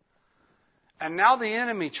 And now the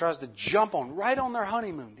enemy tries to jump right on their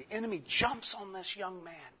honeymoon. The enemy jumps on this young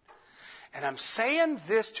man. And I'm saying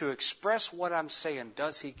this to express what I'm saying.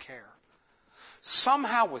 Does he care?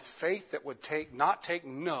 Somehow with faith that would not take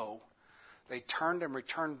no, they turned and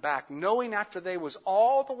returned back, knowing after they was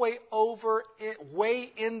all the way over,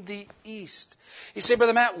 way in the east. You say,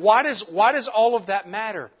 Brother Matt, why does all of that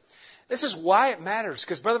matter? This is why it matters.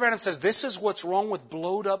 Because Brother Branham says this is what's wrong with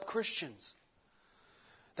blowed up Christians.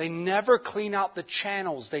 They never clean out the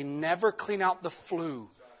channels. They never clean out the flue.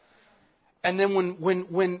 And then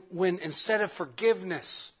when instead of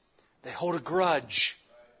forgiveness, they hold a grudge.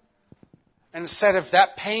 And instead of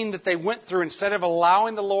that pain that they went through, instead of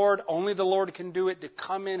allowing the Lord, only the Lord can do it, to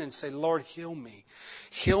come in and say, Lord, heal me.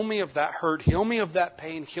 Heal me of that hurt. Heal me of that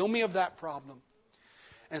pain. Heal me of that problem.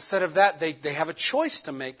 Instead of that, they have a choice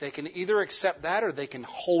to make. They can either accept that or they can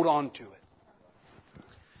hold on to it.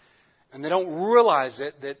 And they don't realize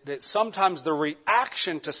that sometimes the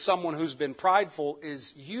reaction to someone who's been prideful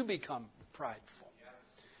is you become prideful.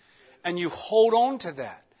 And you hold on to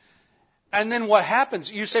that. And then what happens?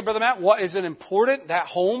 You say, Brother Matt, what is it important? That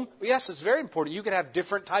home? Yes, it's very important. You could have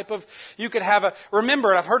different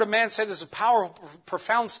remember, I've heard a man say this is a powerful,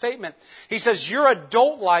 profound statement. He says, your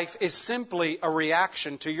adult life is simply a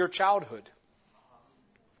reaction to your childhood.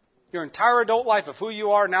 Your entire adult life of who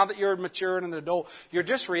you are now that you're mature and an adult, you're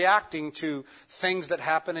just reacting to things that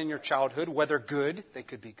happen in your childhood, whether good, they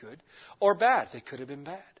could be good, or bad, they could have been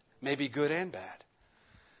bad. Maybe good and bad.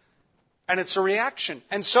 And it's a reaction.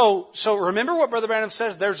 And so remember what Brother Branham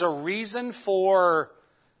says, there's a reason for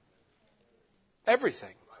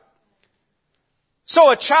everything. So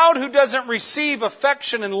a child who doesn't receive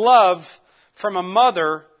affection and love from a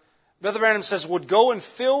mother, Brother Branham says, would go and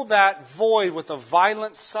fill that void with a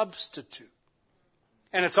violent substitute.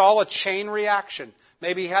 And it's all a chain reaction.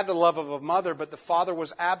 Maybe he had the love of a mother, but the father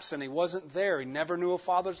was absent. He wasn't there. He never knew a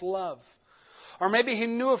father's love. Or maybe he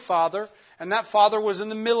knew a father, and that father was in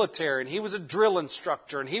the military, and he was a drill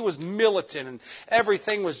instructor, and he was militant, and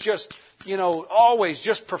everything was just, always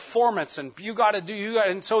just performance, and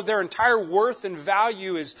and so their entire worth and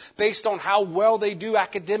value is based on how well they do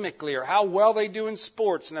academically, or how well they do in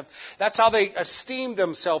sports, and that's how they esteem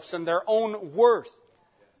themselves and their own worth.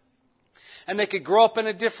 And they could grow up in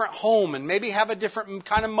a different home, and maybe have a different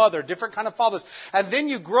kind of mother, different kind of fathers, and then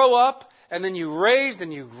you grow up, and then you raised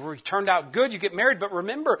and you turned out good. You get married. But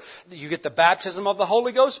remember, you get the baptism of the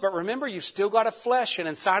Holy Ghost. But remember, you've still got a flesh. And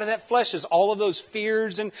inside of that flesh is all of those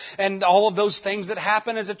fears and all of those things that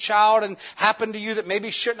happen as a child and happen to you that maybe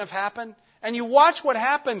shouldn't have happened. And you watch what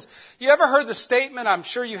happens. You ever heard the statement? I'm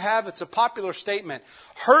sure you have. It's a popular statement.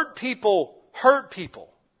 Hurt people hurt people.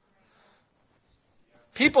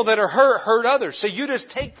 People that are hurt others. So you just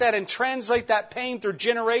take that and translate that pain through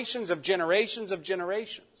generations of generations of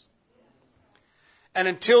generations. And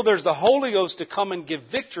until there's the Holy Ghost to come and give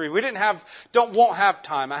victory. We won't have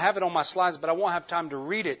time. I have it on my slides, but I won't have time to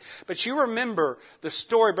read it. But you remember the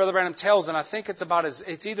story Brother Branham tells, and I think it's about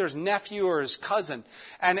it's either his nephew or his cousin.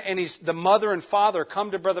 And the mother and father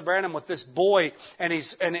come to Brother Branham with this boy, and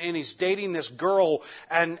he's dating this girl,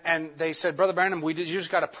 and they said, Brother Branham, you just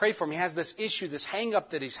got to pray for him. He has this issue, this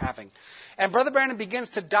hang-up that he's having. And Brother Branham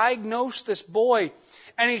begins to diagnose this boy.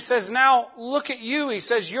 And he says, now look at you. He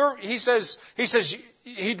says,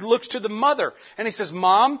 he looks to the mother and he says,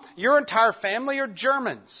 Mom, your entire family are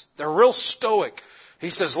Germans. They're real stoic. He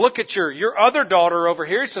says, look at your other daughter over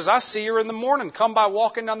here. He says, I see her in the morning, come by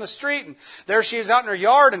walking down the street, and there she is out in her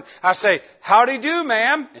yard. And I say, howdy do,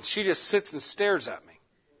 ma'am. And she just sits and stares at me.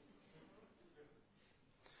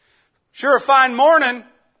 Sure, a fine morning.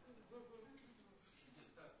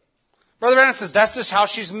 Brother Branham says, that's just how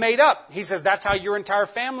she's made up. He says, that's how your entire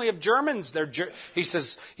family of Germans, he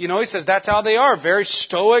says, that's how they are. Very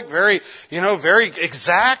stoic, very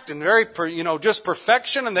exact, and very, just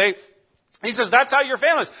perfection. And he says, that's how your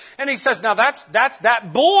family is. And he says, now that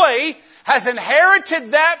boy has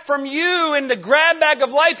inherited that from you in the grab bag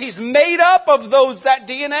of life. He's made up of that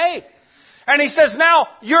DNA. And he says,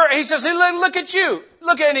 look at you.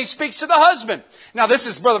 And he speaks to the husband. Now, this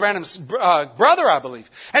is Brother Branham's brother, I believe.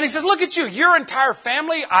 And he says, look at you. Your entire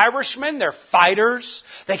family, Irishmen, they're fighters.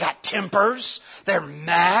 They got tempers. They're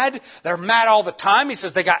mad. They're mad all the time. He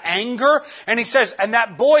says, they got anger. And he says, and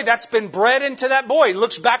that boy, that's been bred into that boy. He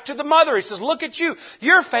looks back to the mother. He says, look at you.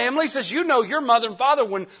 Your family, he says, your mother and father,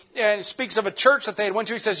 when he speaks of a church that they had went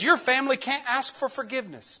to, he says, your family can't ask for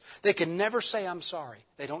forgiveness. They can never say, I'm sorry.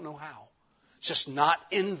 They don't know how. It's just not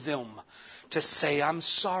in them to say, I'm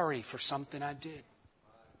sorry for something I did.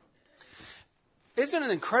 Isn't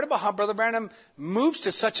it incredible how Brother Branham moves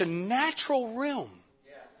to such a natural realm?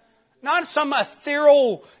 Not some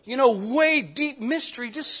ethereal, way deep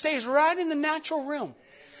mystery. Just stays right in the natural realm.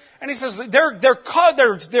 And he says,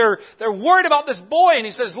 they're worried about this boy. And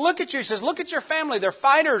he says, look at you. He says, look at your family. They're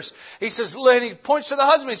fighters. He says, and he points to the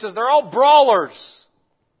husband. He says, they're all brawlers.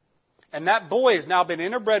 And that boy has now been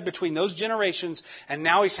interbred between those generations, and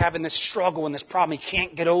now he's having this struggle and this problem he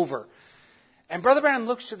can't get over. And Brother Branham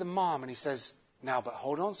looks to the mom and he says, now, but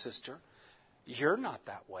hold on, sister. You're not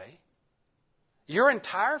that way. Your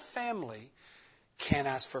entire family can't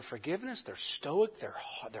ask for forgiveness. They're stoic.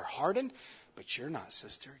 They're hardened. But you're not,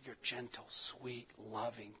 sister. You're gentle, sweet,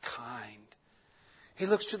 loving, kind. He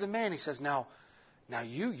looks to the man. He says, now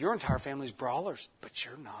your entire family's brawlers, but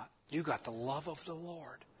you're not. You got the love of the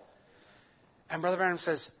Lord. And Brother Branham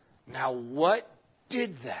says, now what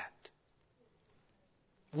did that?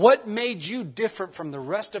 What made you different from the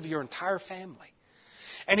rest of your entire family?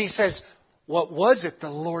 And he says, what was it? The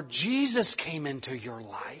Lord Jesus came into your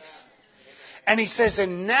life. And he says,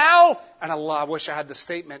 and now, and I wish I had the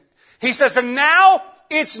statement. He says, and now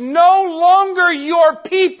it's no longer your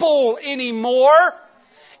people anymore.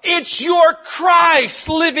 It's your Christ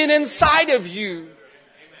living inside of you.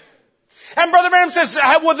 And Brother Branham says,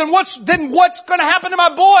 well, then what's going to happen to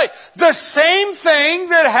my boy? The same thing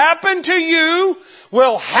that happened to you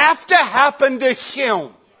will have to happen to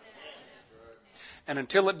him. And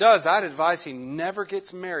until it does, I'd advise he never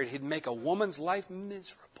gets married. He'd make a woman's life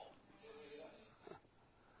miserable.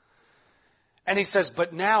 And he says,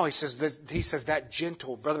 but now, he says that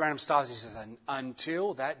gentle, Brother Branham stops, he says,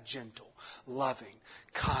 until that gentle, loving,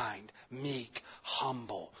 kind, meek,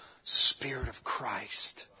 humble Spirit of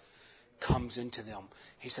Christ comes into them.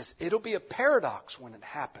 He says, it'll be a paradox when it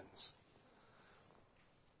happens.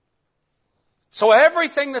 So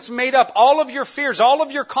everything that's made up, all of your fears, all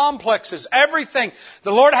of your complexes, everything,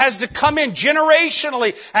 the Lord has to come in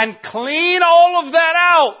generationally and clean all of that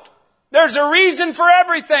out. There's a reason for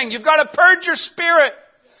everything. You've got to purge your spirit.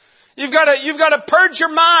 You've got to purge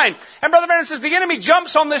your mind. And Brother Branham says the enemy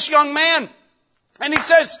jumps on this young man. And he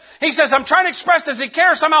says, I'm trying to express this. He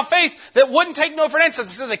cares somehow faith that wouldn't take no for an answer.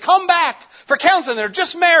 So they come back for counseling. They're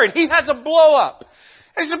just married. He has a blow up.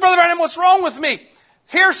 And he said, Brother Branham, what's wrong with me?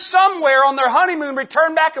 Here somewhere on their honeymoon,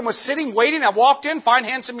 returned back and was sitting, waiting. I walked in, fine,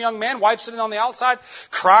 handsome young man, wife sitting on the outside,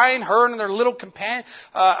 crying, her and their little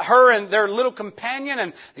companion,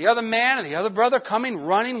 and the other man and the other brother coming,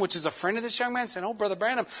 running, which is a friend of this young man, saying, oh, Brother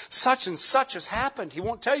Branham, such and such has happened. He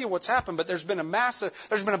won't tell you what's happened, but there's been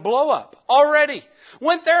a blow up already.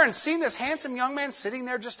 Went there and seen this handsome young man sitting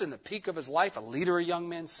there just in the peak of his life, a leader of young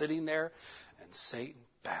men sitting there, and Satan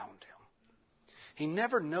bound him. He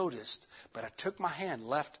never noticed, but I took my hand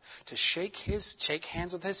left to shake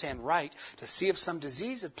hands with his hand right to see if some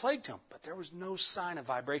disease had plagued him. But there was no sign of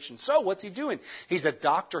vibration. So what's he doing? He's a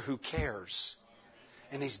doctor who cares.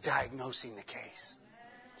 And he's diagnosing the case.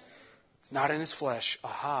 It's not in his flesh.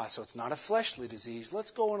 Aha, so it's not a fleshly disease.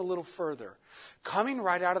 Let's go on a little further. Coming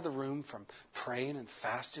right out of the room from praying and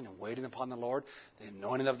fasting and waiting upon the Lord, the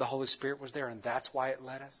anointing of the Holy Spirit was there, and that's why it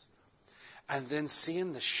led us. And then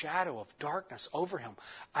seeing the shadow of darkness over him.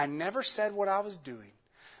 I never said what I was doing,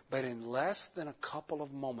 but in less than a couple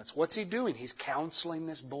of moments, what's he doing? He's counseling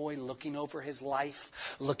this boy, looking over his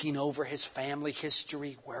life, looking over his family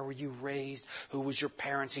history. Where were you raised? Who was your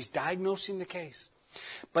parents? He's diagnosing the case.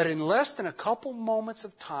 But in less than a couple moments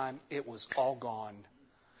of time, it was all gone.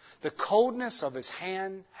 The coldness of his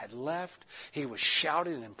hand had left. He was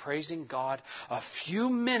shouting and praising God. A few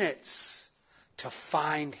minutes to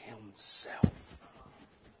find himself.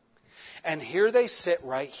 And here they sit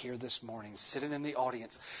right here this morning, sitting in the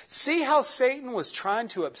audience. See how Satan was trying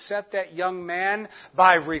to upset that young man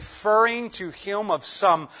by referring to him of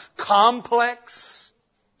some complex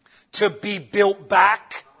to be built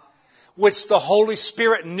back, which the Holy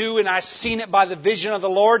Spirit knew, and I seen it by the vision of the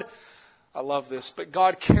Lord. I love this, but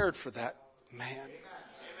God cared for that man.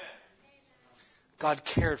 God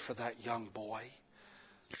cared for that young boy.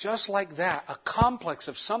 Just like that, a complex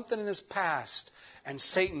of something in his past, and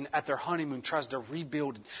Satan at their honeymoon tries to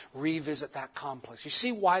rebuild and revisit that complex. You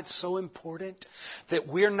see why it's so important that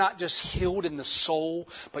we're not just healed in the soul,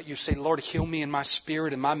 but you say, Lord, heal me in my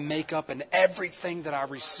spirit and my makeup and everything that I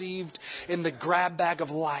received in the grab bag of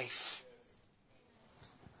life.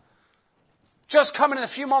 Just coming in a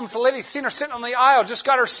few moments, the lady seen her sitting on the aisle, just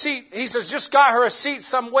got her seat. He says, just got her a seat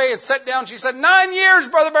some way and sat down. She said, 9 years,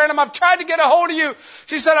 Brother Branham, I've tried to get a hold of you.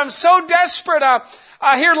 She said, I'm so desperate.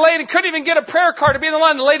 I hear lady couldn't even get a prayer card to be in the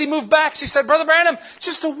line. The lady moved back. She said, Brother Branham,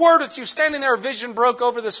 just a word with you. Standing there, a vision broke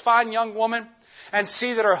over this fine young woman. And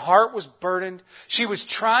see that her heart was burdened. She was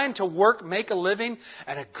trying to work, make a living.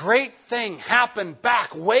 And a great thing happened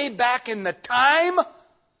way back in the time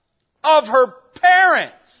of her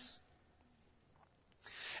parents.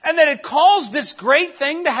 And that it caused this great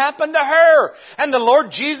thing to happen to her. And the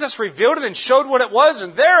Lord Jesus revealed it and showed what it was.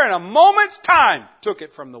 And there in a moment's time took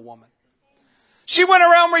it from the woman. She went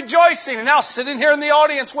around rejoicing and now sitting here in the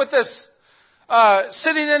audience with us.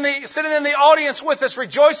 Sitting in the audience with us,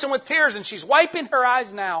 rejoicing with tears. And she's wiping her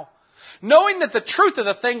eyes now. Knowing that the truth of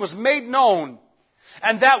the thing was made known.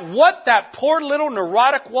 And that poor little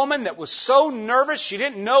neurotic woman that was so nervous, she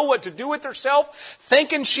didn't know what to do with herself,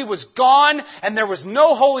 thinking she was gone and there was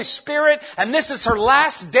no Holy Spirit and this is her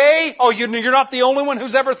last day. Oh, you're not the only one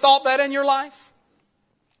who's ever thought that in your life?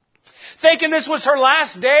 Thinking this was her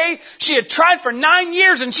last day. She had tried for 9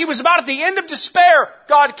 years and she was about at the end of despair.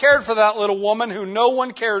 God cared for that little woman who no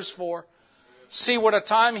one cares for. See what a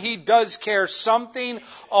time He does care. Something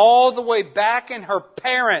all the way back in her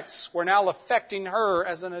parents were now affecting her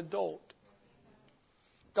as an adult.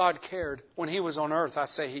 God cared. When He was on earth, I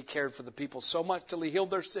say He cared for the people so much till He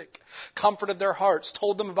healed their sick, comforted their hearts,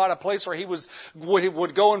 told them about a place where He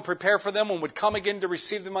would go and prepare for them and would come again to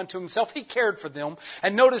receive them unto Himself. He cared for them.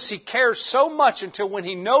 And notice He cares so much until when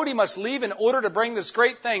He knowed He must leave in order to bring this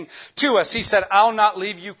great thing to us, He said, I'll not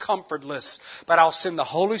leave you comfortless, but I'll send the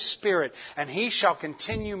Holy Spirit and He shall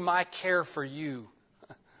continue my care for you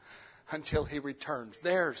until He returns.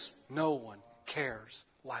 There's no one cares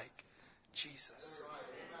like Jesus.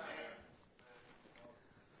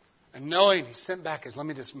 And knowing He sent back His, let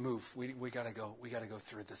me just move. We gotta go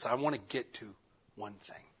through this. I want to get to one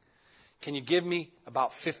thing. Can you give me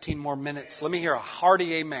about 15 more minutes? Let me hear a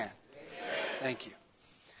hearty amen. Amen. Thank you.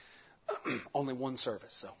 Only one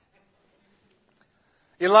service, so.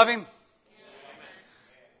 You love Him? Amen.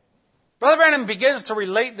 Brother Branham begins to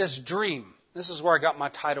relate this dream. This is where I got my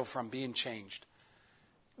title from, Being Changed.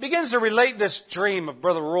 Begins to relate this dream of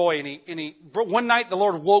Brother Roy. And one night the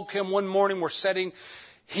Lord woke him. One morning we're sitting.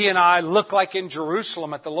 He and I looked like in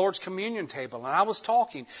Jerusalem at the Lord's communion table. And I was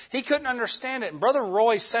talking. He couldn't understand it. And Brother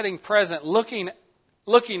Roy sitting present, looking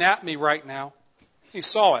at me right now. He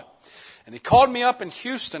saw it. And he called me up in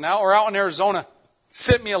Houston out in Arizona.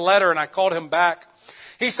 Sent me a letter and I called him back.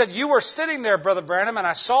 He said, you were sitting there, Brother Branham, and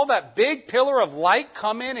I saw that big pillar of light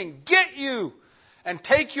come in and get you and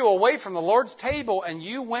take you away from the Lord's table. And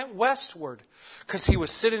you went westward. Because he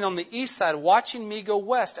was sitting on the east side watching me go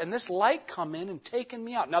west. And this light come in and taken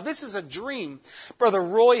me out. Now this is a dream Brother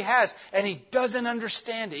Roy has. And he doesn't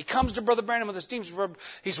understand it. He comes to Brother Branham with his dreams.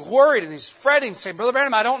 He's worried and he's fretting. Saying, Brother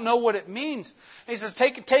Branham, I don't know what it means. And he says,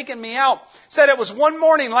 taking me out. Said it was one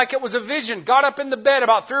morning like it was a vision. Got up in the bed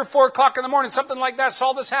about 3 or 4 o'clock in the morning. Something like that.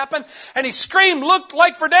 Saw this happen. And he screamed, looked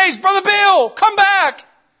like for days, Brother Bill, come back.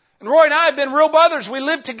 And Roy and I have been real brothers. We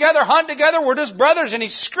lived together, hunt together. We're just brothers. And he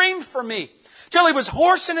screamed for me. Till he was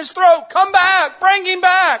hoarse in his throat. Come back. Bring him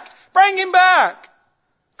back. Bring him back.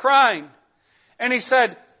 Crying. And he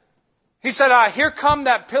said, here come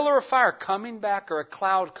that pillar of fire coming back, or a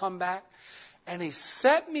cloud come back. And he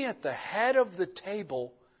set me at the head of the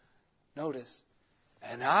table. Notice.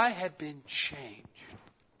 And I had been changed.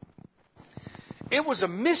 It was a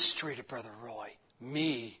mystery to Brother Roy.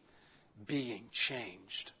 Me being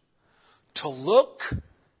changed. To look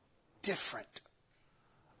different.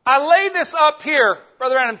 I lay this up here.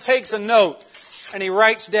 Brother Adam takes a note. And he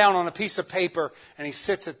writes down on a piece of paper, and he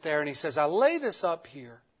sits it there, and he says, I lay this up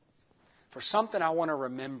here for something I want to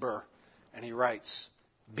remember. And he writes,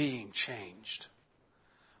 being changed.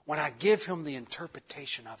 When I give him the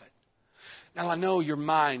interpretation of it. Now I know your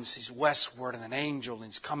mind sees westward and an angel, and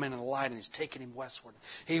he's coming in the light and he's taking him westward.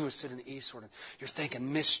 He was sitting eastward, and you're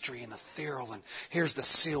thinking mystery and ethereal, and here's the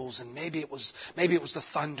seals, and maybe it was the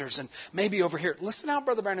thunders, and maybe over here. Listen how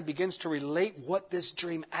Brother Branham begins to relate what this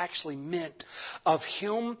dream actually meant of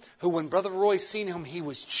him who, when Brother Roy seen him, he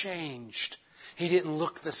was changed. He didn't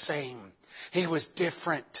look the same. He was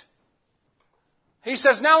different. He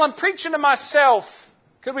says, now I'm preaching to myself.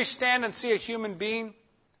 Could we stand and see a human being?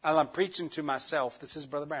 I'm preaching to myself. This is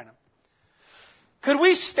Brother Branham. Could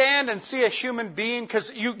we stand and see a human being?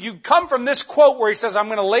 Because you come from this quote where he says, I'm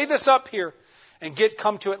going to lay this up here and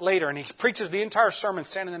come to it later. And he preaches the entire sermon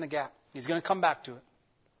standing in the gap. He's going to come back to it.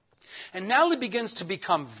 And now he begins to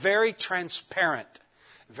become very transparent,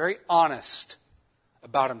 very honest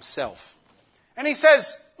about himself. And he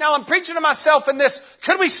says, now I'm preaching to myself in this.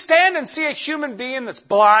 Could we stand and see a human being that's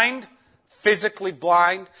blind? Physically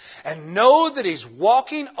blind, and know that he's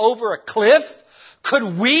walking over a cliff?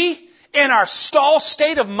 Could we, in our stall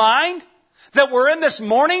state of mind that we're in this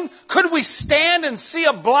morning, could we stand and see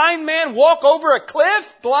a blind man walk over a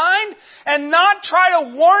cliff blind and not try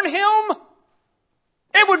to warn him?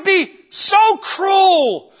 It would be so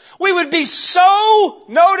cruel. We would be so,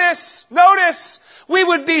 notice, we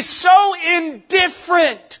would be so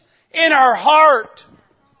indifferent in our heart.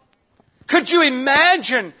 Could you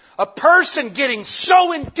imagine a person getting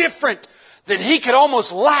so indifferent that he could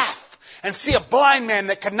almost laugh and see a blind man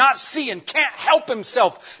that could not see and can't help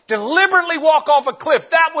himself deliberately walk off a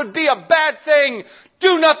cliff? That would be a bad thing.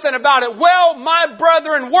 Do nothing about it. Well, my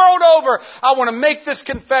brethren, world over, I want to make this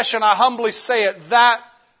confession. I humbly say it. That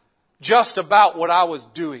just about what I was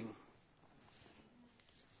doing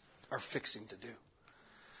or fixing to do.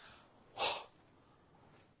 Well,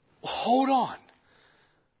 hold on.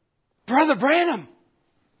 Brother Branham,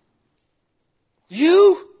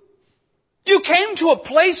 you came to a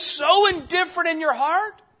place so indifferent in your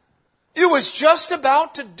heart? You was just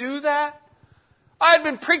about to do that? I had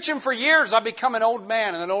been preaching for years. I'd become an old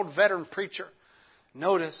man and an old veteran preacher.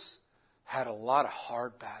 Notice, had a lot of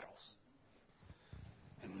hard battles.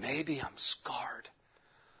 And maybe I'm scarred.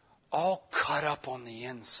 All cut up on the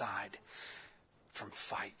inside from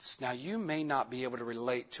fights. Now, you may not be able to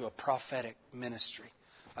relate to a prophetic ministry,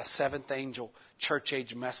 a seventh angel,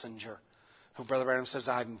 church-age messenger, who Brother Branham says,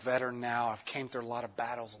 I'm a veteran now. I've came through a lot of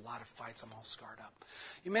battles, a lot of fights. I'm all scarred up.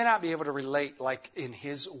 You may not be able to relate like in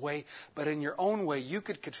his way, but in your own way, you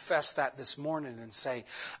could confess that this morning and say,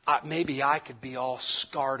 maybe I could be all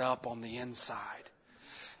scarred up on the inside.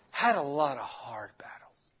 Had a lot of hard battles.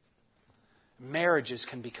 Marriages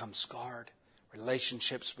can become scarred.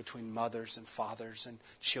 Relationships between mothers and fathers and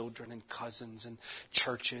children and cousins and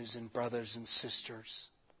churches and brothers and sisters.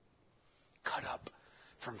 Cut up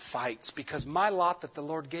from fights, because my lot that the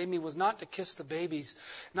Lord gave me was not to kiss the babies,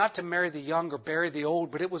 not to marry the young or bury the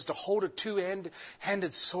old, but it was to hold a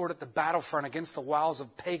two-handed sword at the battlefront against the wiles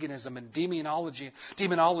of paganism and demonology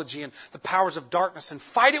and the powers of darkness, and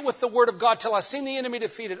fight it with the Word of God till I've seen the enemy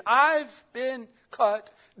defeated. I've been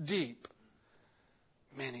cut deep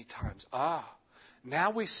many times.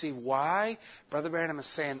 Now we see why Brother Branham is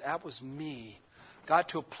saying that was me. Got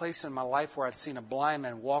to a place in my life where I'd seen a blind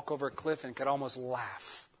man walk over a cliff and could almost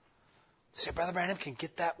laugh. See, Brother Branham can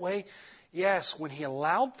get that way? Yes, when he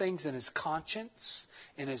allowed things in his conscience,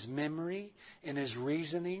 in his memory, in his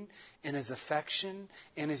reasoning, in his affection,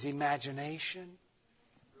 in his imagination.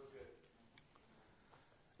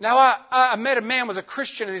 Now, I met a man who was a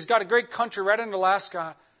Christian, and he's got a great country right in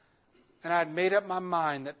Alaska. And I had made up my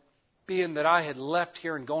mind that being that I had left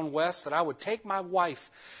here and gone west, that I would take my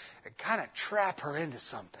wife and kind of trap her into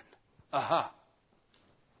something. You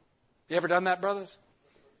ever done that, brothers?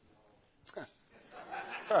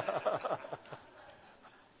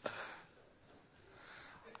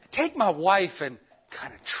 Take my wife and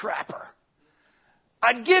kind of trap her.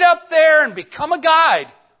 I'd get up there and become a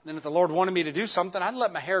guide. Then if the Lord wanted me to do something, I'd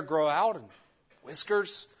let my hair grow out and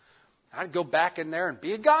whiskers. I'd go back in there and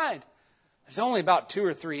be a guide. There's only about 2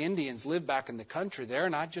 or 3 Indians live back in the country there,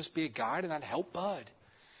 and I'd just be a guide and I'd help Bud.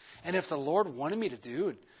 And if the Lord wanted me to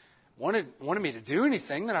do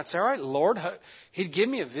anything, then I'd say, all right, Lord, He'd give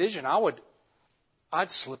me a vision.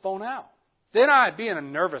 I'd slip on out. Then I'd be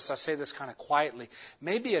nervous, I say this kind of quietly,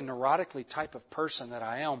 maybe a neurotically type of person that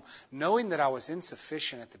I am, knowing that I was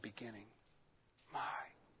insufficient at the beginning. My,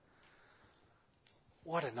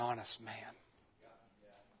 what an honest man.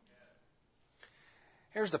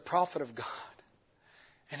 Here's the prophet of God.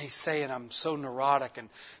 And he's saying, I'm so neurotic. And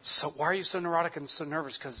so why are you so neurotic and so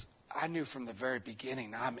nervous? Because I knew from the very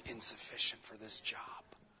beginning I'm insufficient for this job.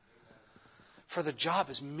 For the job,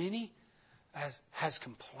 as many as has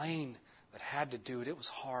complained that had to do it, it was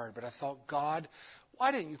hard. But I thought, God,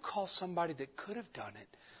 why didn't you call somebody that could have done it?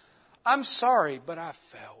 I'm sorry, but I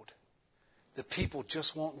failed. The people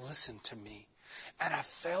just won't listen to me. And I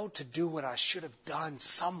failed to do what I should have done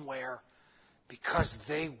somewhere because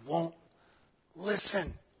they won't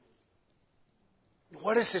listen.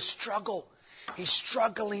 What is his struggle? He's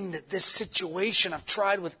struggling that this situation I've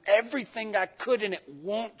tried with everything I could and it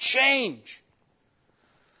won't change.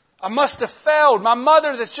 I must have failed. My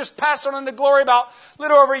mother that's just passed on into glory about a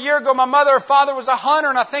little over a year ago, her father was a hunter,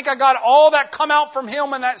 and I think I got all that come out from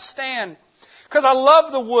him in that stand. Because I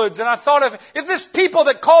love the woods, and I thought if this people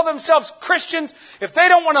that call themselves Christians, if they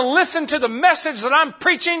don't want to listen to the message that I'm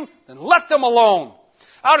preaching, then let them alone.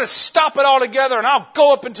 I'll just stop it all together and I'll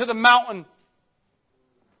go up into the mountain.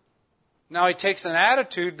 Now he takes an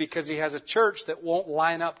attitude because he has a church that won't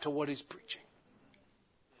line up to what he's preaching.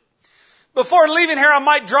 Before leaving here, I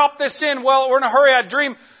might drop this in. Well, we're in a hurry.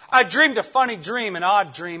 I dreamed a funny dream, an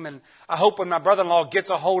odd dream, and I hope when my brother-in-law gets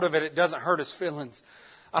a hold of it, it doesn't hurt his feelings.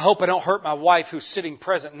 I hope I don't hurt my wife who's sitting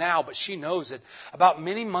present now, but she knows it. About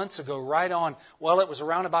many months ago, it was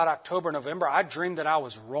around about October, November, I dreamed that I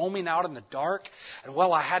was roaming out in the dark, and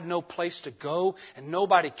I had no place to go, and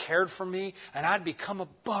nobody cared for me, and I'd become a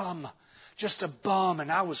bum. Just a bum,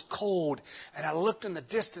 and I was cold, and I looked in the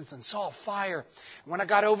distance and saw a fire. When I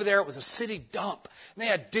got over there, it was a city dump, and they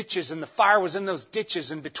had ditches, and the fire was in those ditches,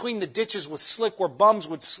 and between the ditches was slick where bums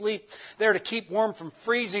would sleep there to keep warm from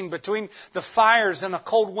freezing between the fires in a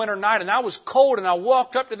cold winter night. And I was cold, and I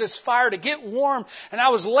walked up to this fire to get warm, and I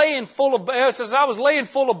was laying full of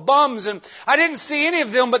bums, and I didn't see any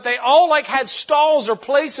of them, but they all had stalls or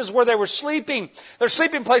places where they were sleeping. Their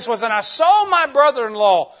sleeping place was, and I saw my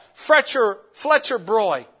brother-in-law, Fletcher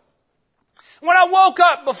Broy. When I woke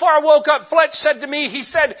up, before I woke up, Fletch said to me, he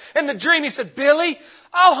said in the dream, he said, Billy,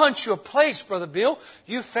 I'll hunt you a place, Brother Bill.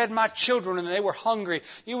 You fed my children and they were hungry.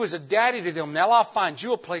 You was a daddy to them. Now I'll find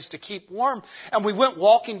you a place to keep warm. And we went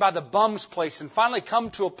walking by the bum's place and finally come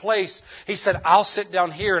to a place. He said, I'll sit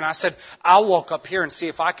down here. And I said, I'll walk up here and see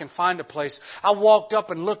if I can find a place. I walked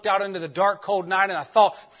up and looked out into the dark, cold night and I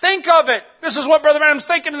thought, think of it. This is what Brother Branham's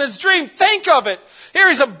thinking in this dream. Think of it. Here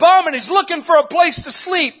he's a bum and he's looking for a place to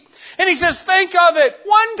sleep. And he says, think of it.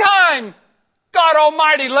 One time, God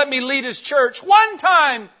Almighty let me lead His church. One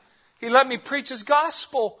time, He let me preach His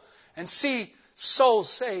gospel and see souls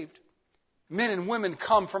saved. Men and women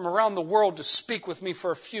come from around the world to speak with me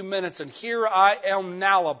for a few minutes, and here I am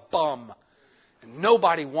now a bum. And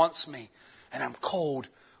nobody wants me, and I'm cold.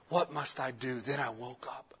 What must I do? Then I woke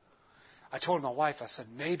up. I told my wife, I said,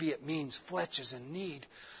 maybe it means Fletch is in need.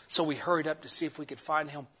 So we hurried up to see if we could find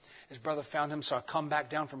him. His brother found him, so I come back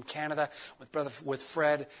down from Canada with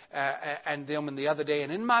Fred and them and the other day.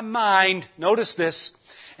 And in my mind, notice this,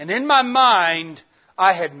 and in my mind,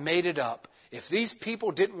 I had made it up. If these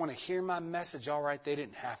people didn't want to hear my message, all right, they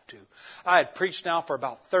didn't have to. I had preached now for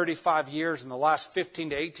about 35 years. In the last 15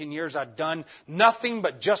 to 18 years, I'd done nothing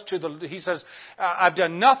but just to the, he says, I've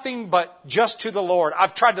done nothing but just to the Lord.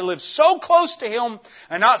 I've tried to live so close to Him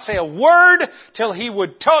and not say a word till He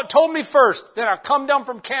would told me first. Then I come down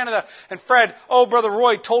from Canada and Fred, Brother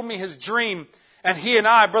Roy told me his dream. And he and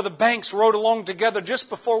I, Brother Banks, rode along together just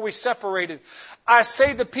before we separated. I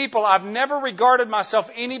say to people, I've never regarded myself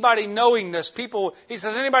anybody knowing this. People, he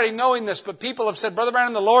says, anybody knowing this, but people have said, Brother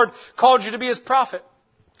Branham, the Lord called you to be His prophet.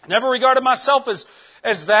 I never regarded myself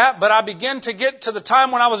as that, but I began to get to the time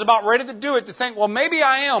when I was about ready to do it, to think, well, maybe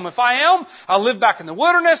I am. If I am, I'll live back in the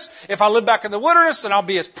wilderness. If I live back in the wilderness, then I'll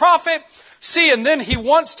be His prophet. See, and then He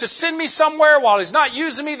wants to send me somewhere while He's not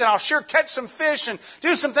using me, then I'll sure catch some fish and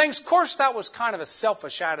do some things. Of course, that was kind of a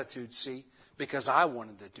selfish attitude, see, because I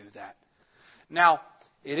wanted to do that. Now,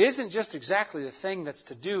 it isn't just exactly the thing that's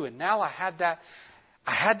to do, and now I had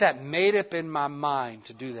that made up in my mind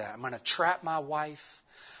to do that. I'm going to trap my wife.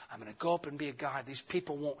 I'm going to go up and be a guy. These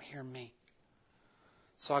people won't hear me.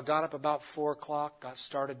 So I got up about 4 o'clock, got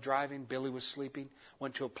started driving. Billy was sleeping.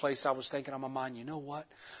 Went to a place I was thinking on my mind, you know what?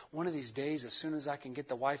 One of these days, as soon as I can get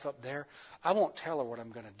the wife up there, I won't tell her what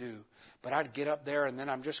I'm going to do. But I'd get up there and then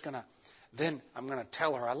I'm going to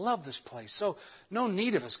tell her, I love this place. So no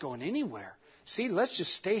need of us going anywhere. See, let's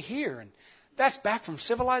just stay here. And that's back from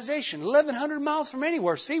civilization, 1,100 miles from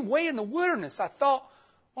anywhere. See, way in the wilderness. I thought,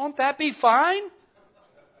 won't that be fine?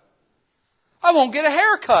 I won't get a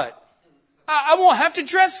haircut. I won't have to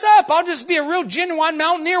dress up. I'll just be a real genuine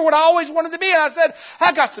mountaineer, what I always wanted to be. And I said,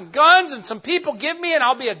 I got some guns and some people give me, and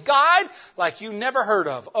I'll be a guide like you never heard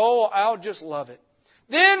of. Oh, I'll just love it.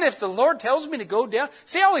 Then if the Lord tells me to go down,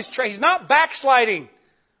 see all these traits. He's not backsliding.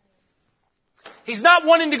 He's not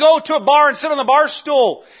wanting to go to a bar and sit on the bar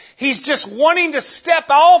stool. He's just wanting to step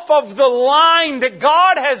off of the line that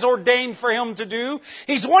God has ordained for him to do.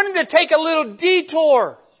 He's wanting to take a little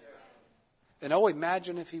detour. And oh,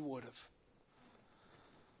 imagine if he would have.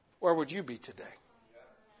 Where would you be today?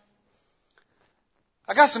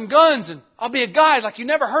 I got some guns and I'll be a guide like you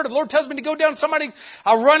never heard of. The Lord tells me to go down to somebody.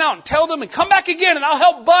 I'll run out and tell them and come back again and I'll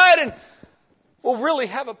help Bud and we'll really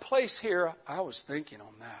have a place here. I was thinking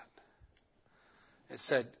on that. It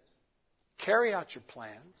said, carry out your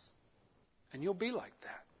plans and you'll be like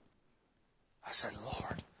that. I said,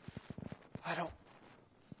 Lord, I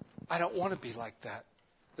don't want to be like that.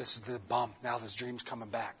 This is the bump. Now this dream's coming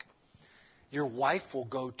back. Your wife will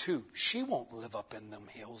go too. She won't live up in them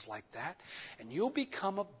hills like that. And you'll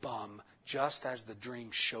become a bum just as the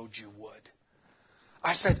dream showed you would.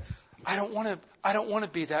 I said, I don't want to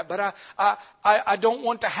be that, but I don't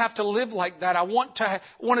want to have to live like that. I want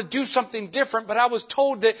to do something different, but I was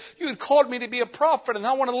told that you had called me to be a prophet and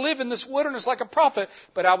I want to live in this wilderness like a prophet.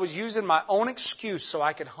 But I was using my own excuse so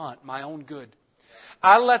I could hunt my own good.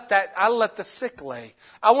 I let the sick lay.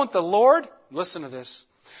 I want the Lord, listen to this.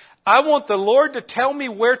 I want the Lord to tell me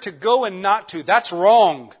where to go and not to. That's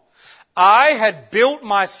wrong. I had built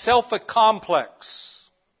myself a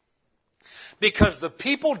complex because the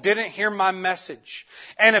people didn't hear my message.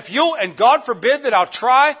 And and God forbid that I'll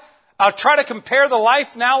try to compare the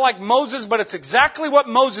life now like Moses, but it's exactly what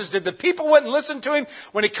Moses did. The people wouldn't listen to him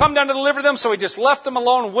when he come down to deliver them, so he just left them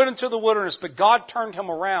alone and went into the wilderness. But God turned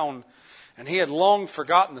him around, and he had long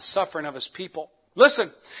forgotten the suffering of his people.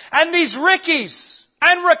 Listen, and these Rickies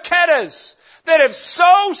and Raquetas that have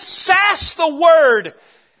so sassed the word,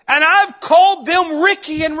 and I've called them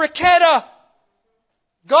Ricky and Raqueta.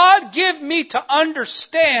 God give me to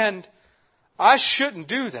understand I shouldn't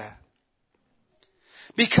do that.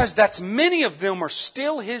 Because many of them are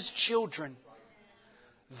still His children.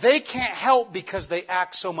 They can't help because they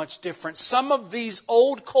act so much different. Some of these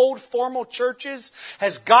old, cold, formal churches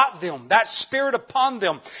has got them, that spirit upon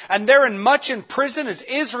them. And they're much in prison as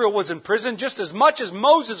Israel was in prison, just as much as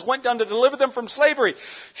Moses went down to deliver them from slavery.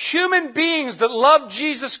 Human beings that love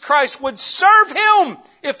Jesus Christ would serve Him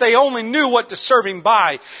if they only knew what to serve Him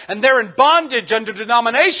by. And they're in bondage under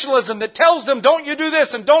denominationalism that tells them, don't you do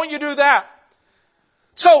this and don't you do that.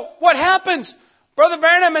 So what happens? Brother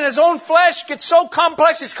Branham in his own flesh gets so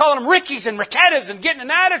complex, he's calling them Rickies and Raquetas and getting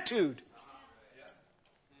an attitude.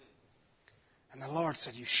 And the Lord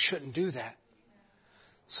said, you shouldn't do that.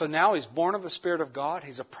 So now he's born of the Spirit of God.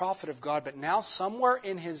 He's a prophet of God. But now somewhere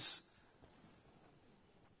in his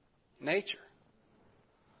nature,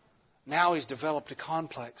 now he's developed a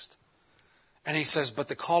complex. And he says, but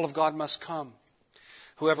the call of God must come.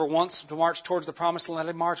 Whoever wants to march towards the promised land,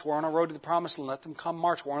 let him march. We're on our road to the promised land. Let them come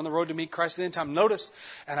march. We're on the road to meet Christ at the end time. Notice,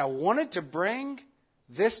 and I wanted to bring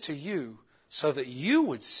this to you so that you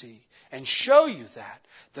would see and show you that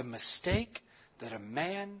the mistake that a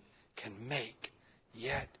man can make,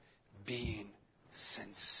 yet being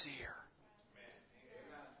sincere.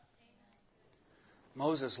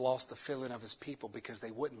 Moses lost the feeling of his people because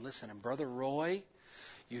they wouldn't listen. And Brother Roy,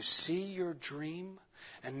 you see your dream,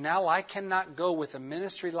 and now I cannot go with a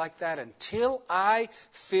ministry like that until I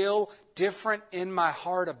feel different in my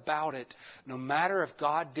heart about it, no matter if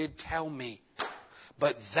God did tell me.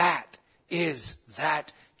 But that is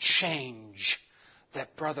that change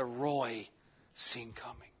that Brother Roy seen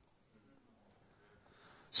coming.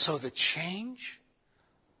 So the change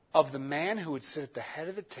of the man who would sit at the head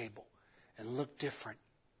of the table and look different.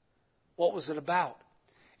 What was it about?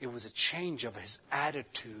 It was a change of his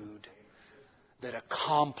attitude that a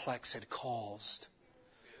complex had caused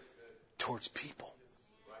towards people.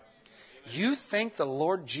 You think the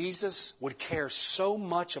Lord Jesus would care so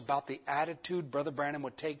much about the attitude Brother Branham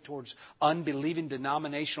would take towards unbelieving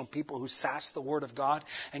denominational people who sass the Word of God,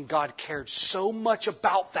 and God cared so much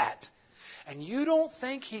about that? And you don't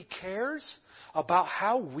think He cares about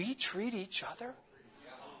how we treat each other?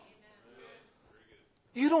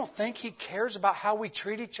 You don't think He cares about how we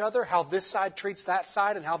treat each other, how this side treats that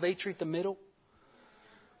side, and how they treat the middle?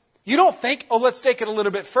 You don't think, let's take it a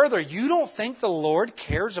little bit further. You don't think the Lord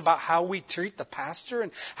cares about how we treat the pastor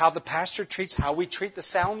and how the pastor treats how we treat the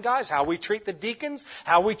sound guys, how we treat the deacons,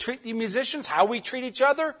 how we treat the musicians, how we treat each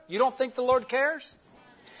other? You don't think the Lord cares?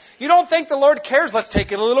 You don't think the Lord cares? Let's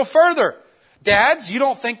take it a little further. Dads, you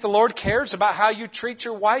don't think the Lord cares about how you treat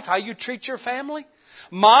your wife, how you treat your family?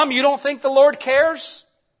 Mom, you don't think the Lord cares?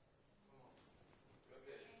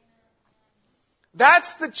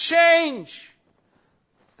 That's the change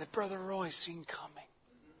that Brother Roy's seen coming.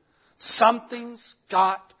 Something's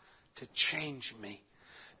got to change me.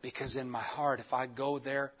 Because in my heart, if I go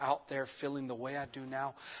there, out there, feeling the way I do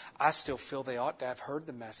now, I still feel they ought to have heard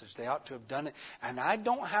the message. They ought to have done it. And I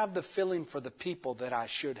don't have the feeling for the people that I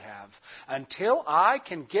should have. Until I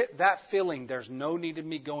can get that feeling, there's no need of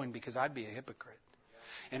me going, because I'd be a hypocrite.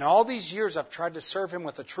 In all these years, I've tried to serve Him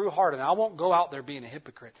with a true heart, and I won't go out there being a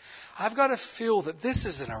hypocrite. I've got to feel that this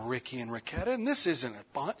isn't a Ricky and Ricketta, and this isn't a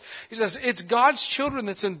bond. He says, it's God's children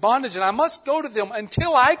that's in bondage, and I must go to them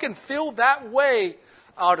until I can feel that way.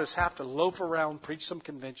 I'll just have to loaf around, preach some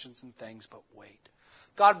conventions and things, but wait.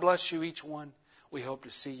 God bless you, each one. We hope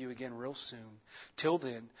to see you again real soon. Till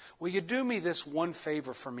then, will you do me this one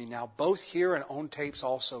favor for me now, both here and on tapes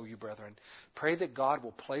also, you brethren? Pray that God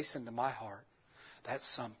will place into my heart that's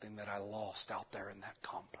something that I lost out there in that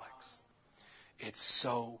complex. It's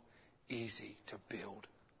so easy to build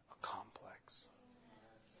a complex.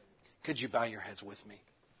 Could you bow your heads with me?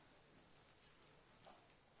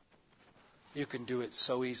 You can do it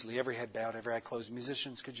so easily. Every head bowed, every eye closed.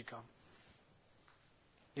 Musicians, could you come?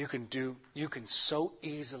 You can so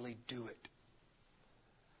easily do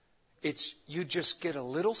it. You just get a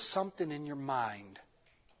little something in your mind.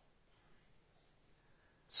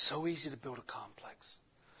 So easy to build a complex.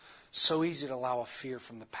 So easy to allow a fear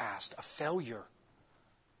from the past, a failure.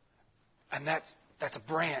 And that's a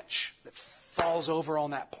branch that falls over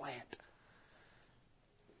on that plant.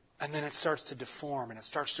 And then it starts to deform and it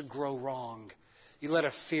starts to grow wrong. You let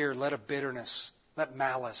a fear, let a bitterness, let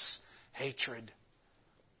malice, hatred,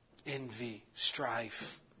 envy,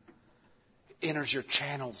 strife enters your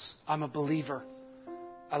channels. I'm a believer.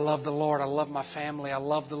 I love the Lord. I love my family. I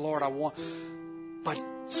love the Lord. But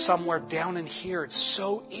somewhere down in here, it's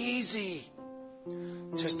so easy.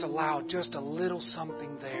 Just allow just a little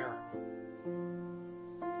something there.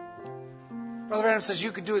 Brother Adam says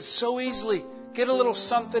you could do it so easily. Get a little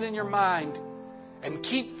something in your mind and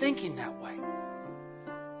keep thinking that way.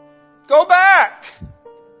 Go back.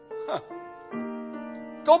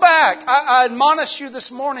 Go back. I admonish you this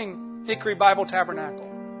morning, Hickory Bible Tabernacle.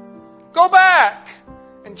 Go back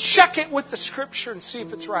and check it with the Scripture and see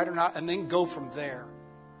if it's right or not, and then go from there.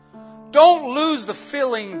 Don't lose the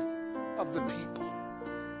feeling of the people.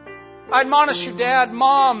 I admonish you, Dad,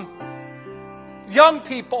 Mom, young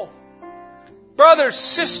people, brothers,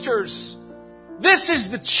 sisters. This is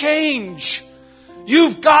the change.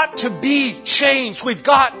 You've got to be changed. We've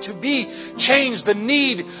got to be changed. The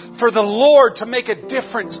need for the Lord to make a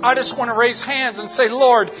difference. I just want to raise hands and say,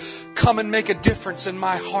 Lord, come and make a difference in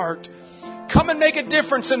my heart. Come and make a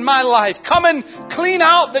difference in my life. Come and clean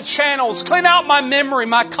out the channels. Clean out my memory,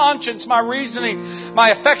 my conscience, my reasoning, my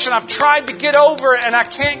affection. I've tried to get over it and I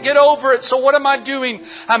can't get over it. So what am I doing?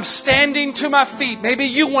 I'm standing to my feet. Maybe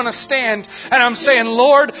you want to stand. And I'm saying,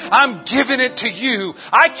 Lord, I'm giving it to you.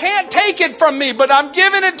 I can't take it from me, but I'm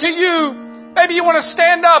giving it to you. Maybe you want to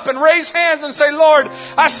stand up and raise hands and say, Lord,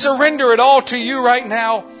 I surrender it all to you right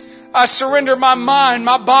now. I surrender my mind,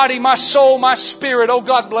 my body, my soul, my spirit. Oh,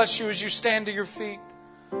 God bless you as you stand to your feet.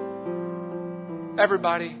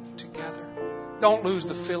 Everybody together. Don't lose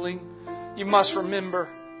the feeling. You must remember,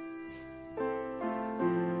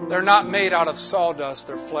 they're not made out of sawdust.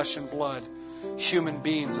 They're flesh and blood. Human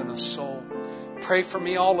beings and a soul. Pray for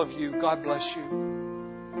me, all of you. God bless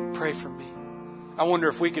you. Pray for me. I wonder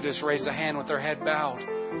if we could just raise a hand with our head bowed.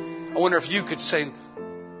 I wonder if you could say,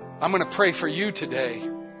 I'm going to pray for you today.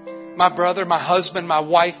 My brother, my husband, my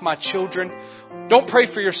wife, my children. Don't pray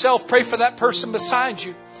for yourself. Pray for that person beside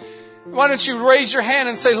you. Why don't you raise your hand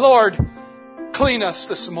and say, Lord, clean us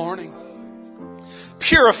this morning.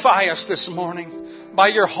 Purify us this morning by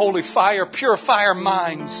your holy fire. Purify our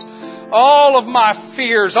minds. All of my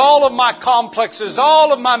fears, all of my complexes,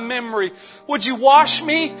 all of my memory. Would you wash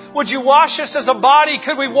me? Would you wash us as a body?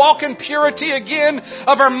 Could we walk in purity again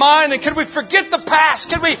of our mind? And could we forget the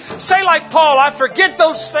past? Could we say like Paul, I forget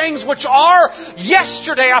those things which are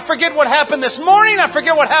yesterday. I forget what happened this morning. I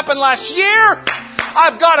forget what happened last year.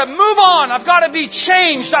 I've got to move on. I've got to be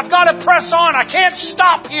changed. I've got to press on. I can't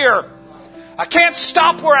stop here. I can't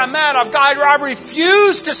stop where I'm at. I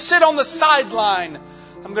refuse to sit on the sideline.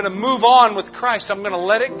 I'm going to move on with Christ. I'm going to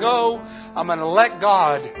let it go. I'm going to let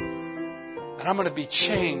God. And I'm going to be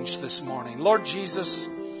changed this morning. Lord Jesus,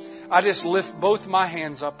 I just lift both my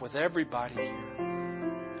hands up with everybody here.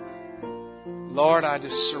 Lord, I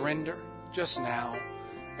just surrender just now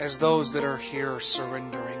as those that are here are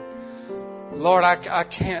surrendering. Lord, I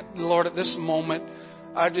can't, Lord, at this moment,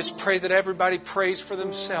 I just pray that everybody prays for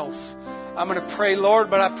themselves. I'm going to pray, Lord,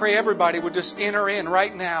 but I pray everybody would just enter in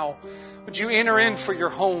right now. Would you enter in for your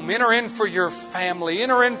home, enter in for your family,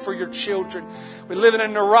 enter in for your children. We live in a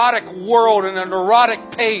neurotic world and a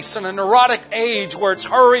neurotic pace and a neurotic age where it's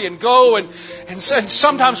hurry and go. And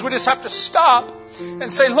sometimes we just have to stop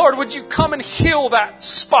and say, Lord, would you come and heal that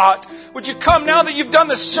spot? Would you come now that you've done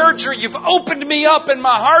the surgery? You've opened me up and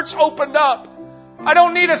my heart's opened up. I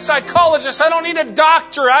don't need a psychologist. I don't need a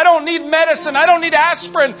doctor. I don't need medicine. I don't need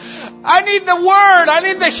aspirin. I need the Word. I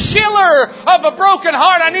need the healer of a broken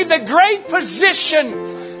heart. I need the great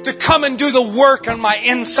physician to come and do the work on my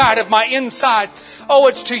inside of my inside. Oh,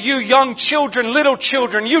 it's to you young children, little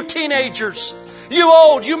children, you teenagers, you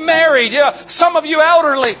old, you married, some of you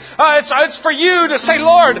elderly. It's for you to say,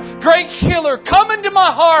 Lord, great healer, come into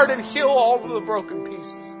my heart and heal all of the broken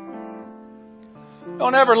pieces.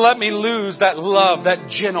 Don't ever let me lose that love, that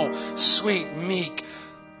gentle, sweet, meek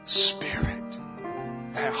spirit,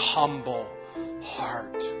 that humble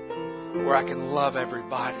heart where I can love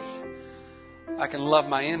everybody. I can love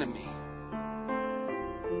my enemy.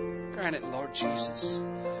 Grant it, Lord Jesus.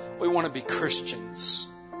 We want to be Christians,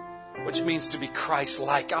 which means to be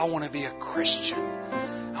Christ-like. I want to be a Christian.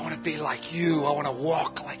 I want to be like you. I want to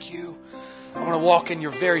walk like you. I want to walk in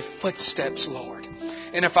your very footsteps, Lord.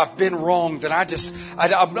 And if I've been wrong, then I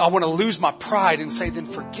want to lose my pride and say, then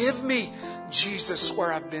forgive me, Jesus,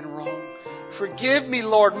 where I've been wrong. Forgive me,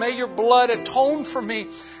 Lord. May your blood atone for me.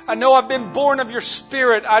 I know I've been born of your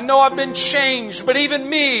Spirit. I know I've been changed. But even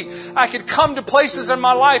me, I could come to places in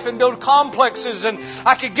my life and build complexes. And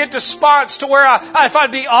I could get to spots to where if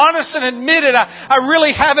I'd be honest and admit it, I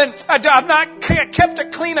really haven't, I've not kept a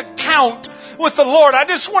clean account with the Lord. I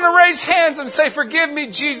just want to raise hands and say, forgive me,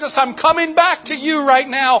 Jesus. I'm coming back to you right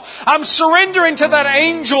now. I'm surrendering to that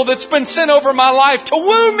angel that's been sent over my life to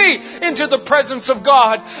woo me into the presence of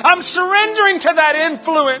God. I'm surrendering to that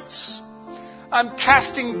influence. I'm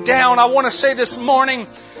casting down. I want to say this morning,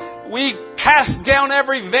 we cast down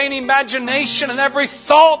every vain imagination and every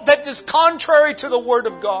thought that is contrary to the Word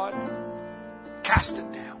of God. Cast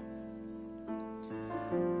it down.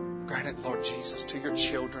 Grant it, Lord Jesus, to your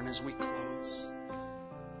children as we close.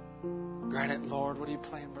 Grant it, Lord. What are you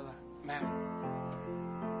playing, Brother Matt?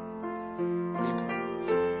 What are you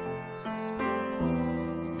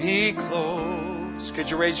playing? Be close. Could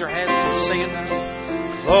you raise your hands and sing it now?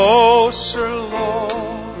 Closer,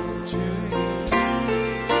 Lord, to you.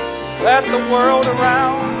 Let the world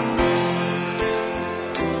around,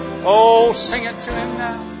 oh, sing it to Him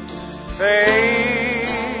now. Fade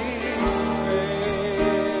away.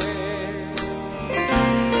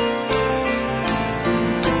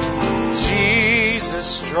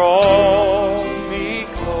 Jesus, draw me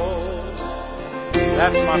close.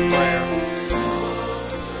 That's my prayer.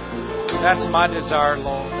 That's my desire,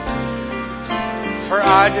 Lord. For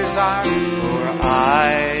I desire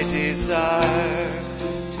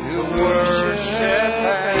to worship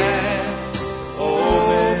and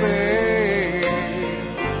obey.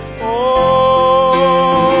 Oh,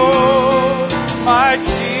 my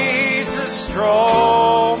Jesus,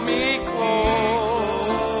 draw me close,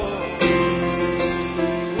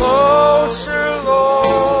 closer,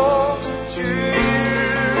 Lord, to you.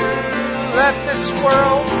 Let this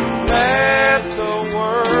world, let the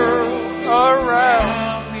world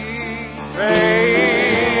around me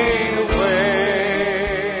fade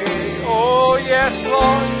away. Oh, yes,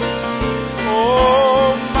 Lord.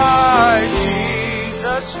 Oh, my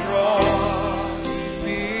Jesus, draw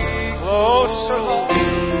me closer, Lord,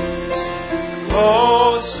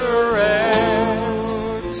 closer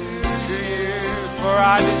and to you. For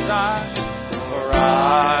I desire to.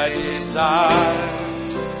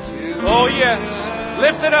 Oh, yes.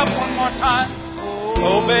 Lift it up one more time.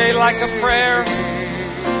 Obey like a prayer.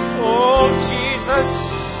 Oh, Jesus.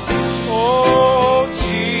 Oh,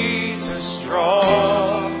 Jesus,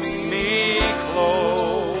 draw me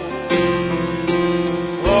close.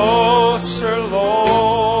 Closer,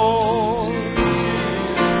 Lord.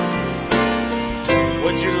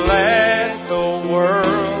 Would you let the world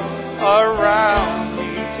around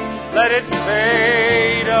me, let it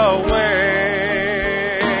fade away.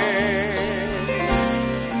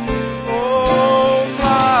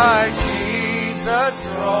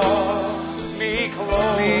 Draw me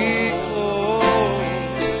close,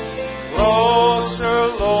 closer,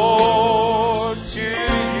 Lord, to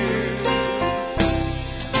you.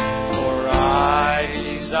 For I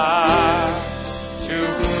desire to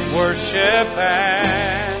worship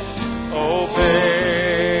and obey.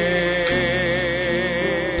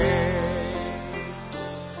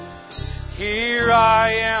 Here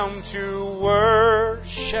I am to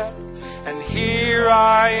worship, and here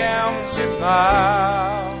I am to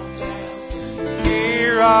bow.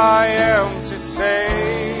 here I am to say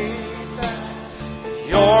that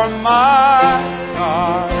you're my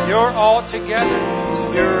God. You're altogether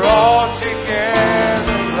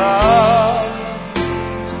love.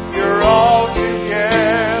 You're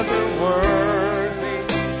altogether worthy,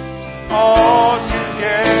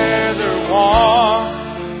 altogether one.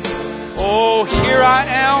 Oh, here I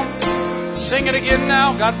am. Sing it again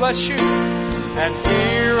now. God bless you. And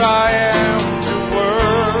here I am to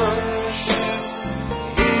worship.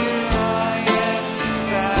 Here I am to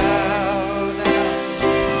bow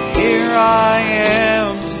down. Here I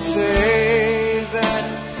am to say that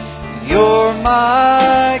you're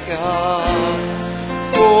my God,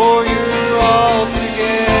 for you're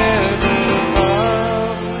altogether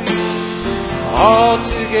lovely,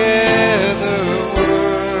 altogether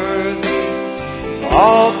worthy,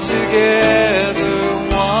 altogether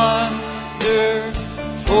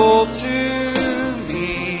wonderful to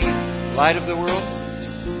me. Light of the world,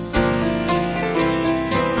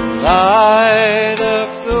 light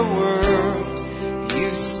of the world,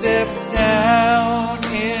 you step down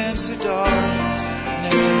into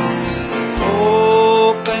darkness.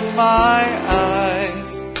 Open my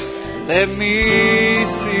eyes, let me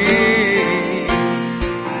see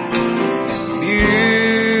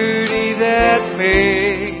beauty that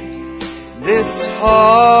made this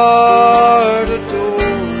heart adore you.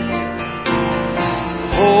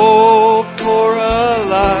 Hope for a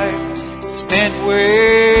life spent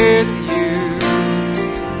with you.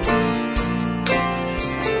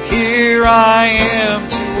 So here I am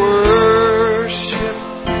to worship.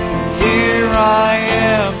 Here I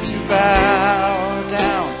am to bow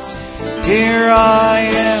down. Here I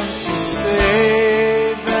am to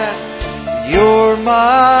say that you're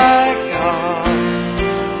my God.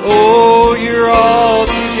 Oh, you're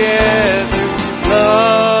altogether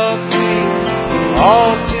lovely,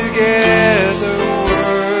 altogether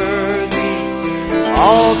worthy,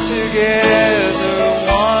 altogether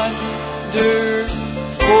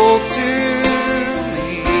wonderful to me.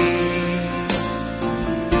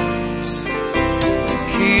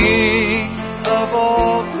 King of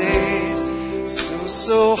all days,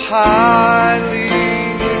 so highly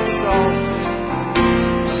exalted,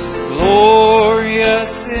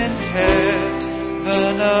 glorious in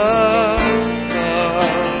heaven above.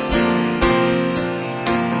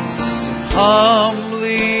 So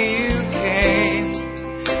humbly you came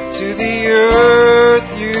to the earth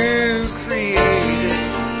you created,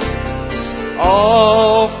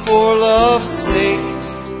 all for love's sake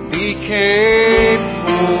became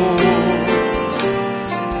poor.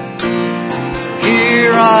 So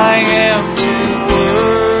here I am to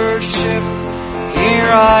worship.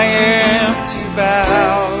 Here I am to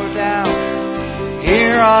bow down.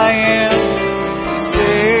 Here I am to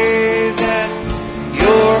say that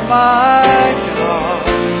you're my God.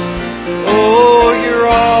 Oh, you're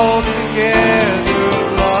altogether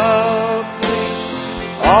lovely,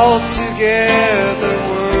 altogether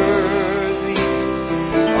worthy,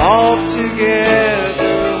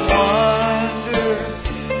 altogether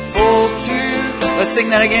wonderful to. Let's sing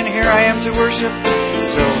that again. Here I am to worship.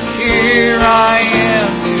 So here I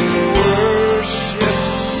am to worship.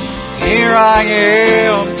 Here I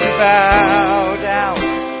am to bow down.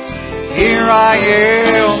 Here I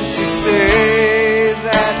am to say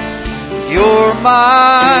that you're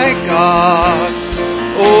my God.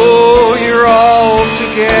 Oh, you're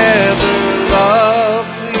altogether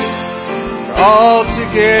lovely,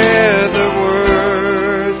 altogether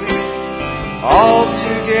worthy,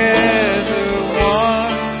 altogether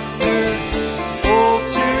wonderful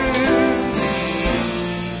to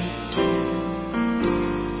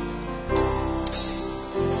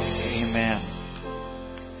me. Amen.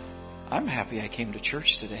 I'm happy I came to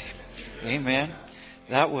church today. Amen.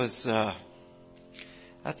 That was,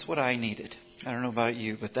 that's what I needed. I don't know about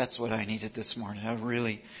you, but that's what I needed this morning. I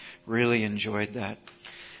really, really enjoyed that.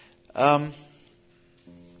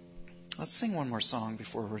 Let's sing one more song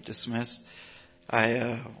before we're dismissed.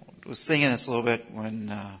 I was singing this a little bit when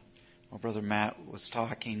my brother Matt was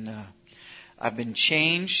talking. I've been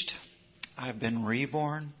changed. I've been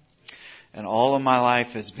reborn. And all of my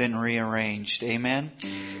life has been rearranged. Amen.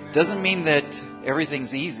 Doesn't mean that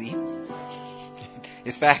everything's easy.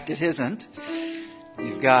 In fact, it isn't.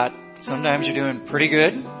 You've got, sometimes you're doing pretty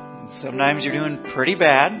good. Sometimes you're doing pretty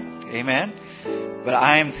bad. Amen. But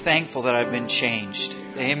I am thankful that I've been changed.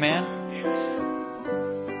 Amen.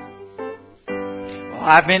 Well,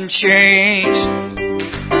 I've been changed.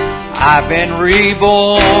 I've been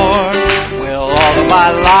reborn. Well, all of my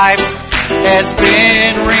life has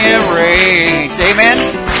been rearranged. Amen.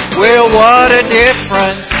 Well, what a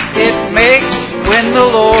difference it makes when the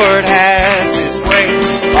Lord has His way.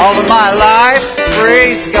 all of my life.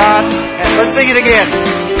 Praise God. And let's sing it again.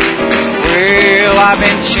 Well, I've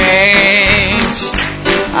been changed.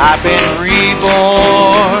 I've been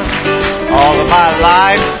reborn. All of my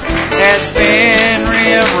life has been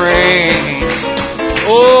rearranged.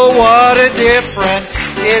 Oh, what a difference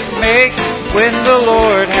it makes when the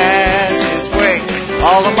Lord has His way.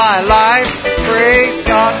 All of my life, praise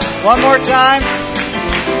God. One more time.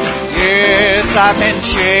 Yes, I've been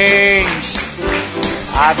changed.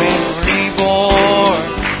 I've been reborn.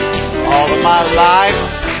 All of my life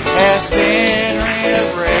has been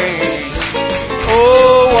rearranged.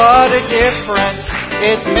 Oh, what a difference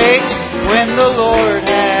it makes when the Lord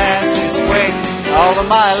has His way. All of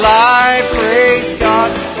my life, praise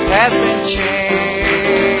God, has been changed.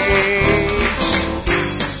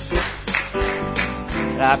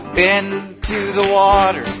 And I've been to the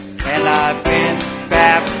water, and I've been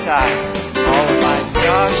baptized. All of my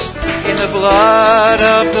washed in the blood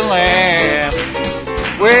of the Lamb.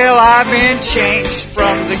 Well, I've been changed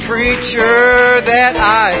from the creature that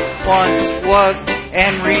I once was,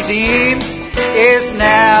 and redeemed is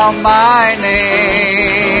now my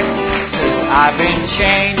name. 'Cause I've been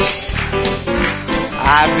changed,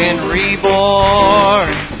 I've been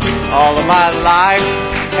reborn. All of my life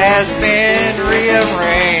has been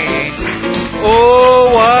rearranged.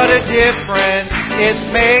 Oh, what a difference it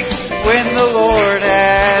makes when the Lord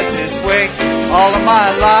has His way. All of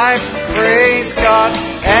my life, praise God,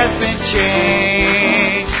 has been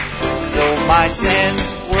changed. Though my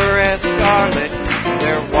sins were as scarlet,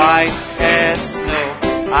 they're white as snow.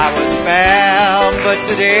 I was bound, but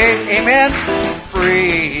today, amen,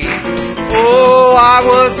 free. Oh, I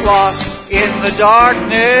was lost in the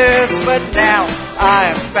darkness, but now I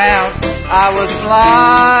am found. I was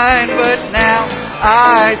blind, but now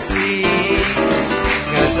I see.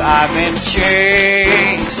 'Cause I've been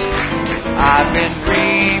changed. I've been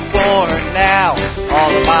reborn now.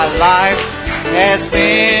 All of my life has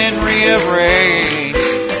been rearranged.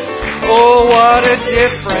 Oh, what a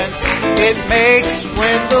difference it makes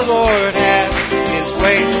when the Lord has His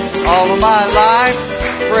way. All of my life,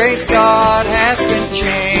 praise God, has been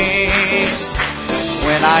changed.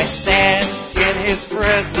 When I stand in His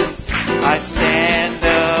presence, I stand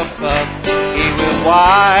above. He will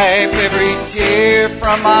wipe every tear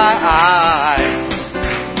from my eyes.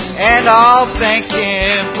 And I'll thank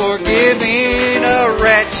Him for giving a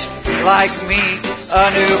wretch like me a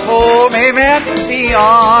new home, amen,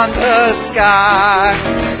 beyond the sky.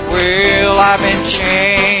 Well, I've been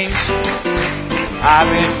changed. I've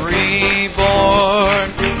been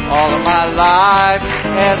reborn. All of my life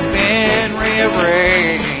has been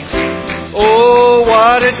rearranged. Oh,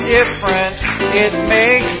 what a difference it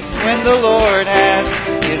makes when the Lord has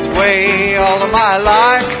His way. All of my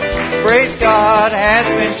life, praise God, has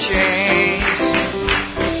been changed.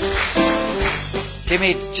 Give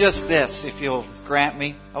me just this, if you'll grant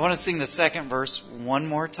me. I want to sing the second verse one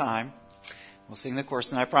more time. We'll sing the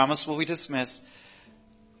chorus, and I promise we'll be dismissed.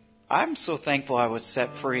 I'm so thankful I was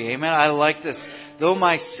set free. Amen. I like this. Though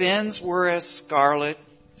my sins were as scarlet,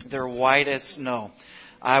 they're white as snow.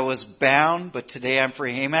 I was bound, but today I'm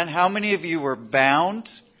free. Amen. How many of you were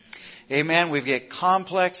bound? Amen. We get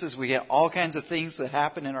complexes. We get all kinds of things that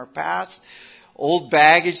happen in our past. Old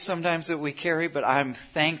baggage sometimes that we carry, but I'm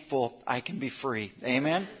thankful I can be free.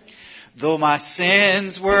 Amen. Though my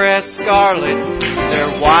sins were as scarlet,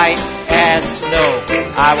 they're white as snow.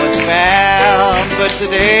 I was bound, but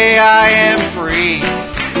today I am free.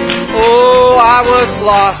 Oh, I was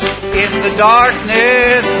lost in the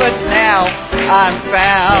darkness, but now I'm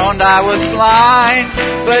found. I was blind,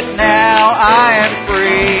 but now I am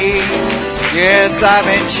free. Yes, I've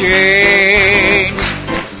been changed.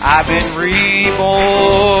 I've been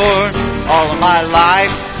reborn. All of my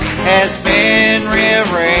life has been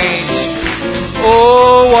rearranged.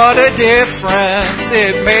 Oh, what a difference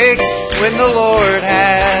it makes when the Lord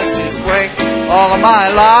has His way. All of my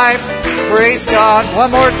life, praise God, one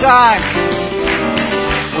more time.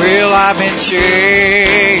 Well, I've been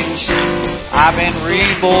changed. I've been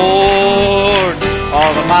reborn.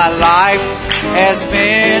 All of my life has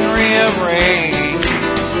been rearranged.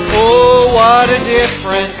 Oh, what a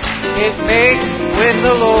difference it makes when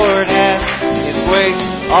the Lord has His way.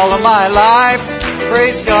 All of my life,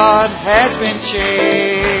 praise God, has been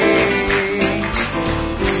changed.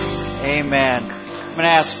 Amen. I'm going to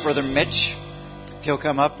ask Brother Mitch if he'll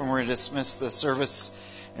come up, and we're going to dismiss the service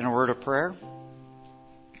in a word of prayer.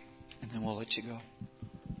 And then we'll let you go.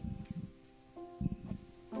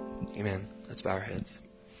 Amen. Let's bow our heads.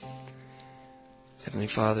 Heavenly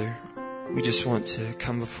Father, we just want to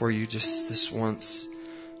come before you just this once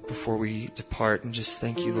before we depart and just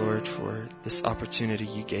thank you, Lord, for this opportunity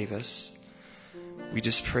you gave us. We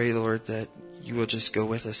just pray, Lord, that you will just go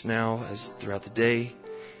with us now as throughout the day,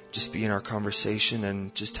 just be in our conversation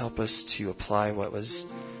and just help us to apply what was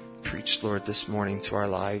preached, Lord, this morning to our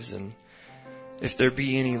lives. And if there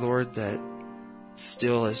be any, Lord, that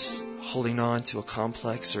still is holding on to a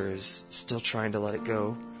complex or is still trying to let it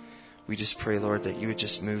go, we just pray, Lord, that you would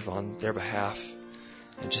just move on their behalf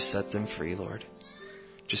and just set them free, Lord.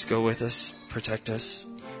 Just go with us, protect us,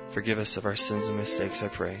 forgive us of our sins and mistakes, I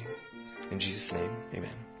pray. In Jesus' name, amen.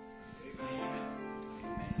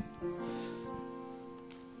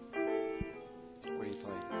 What are you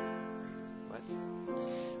playing? What?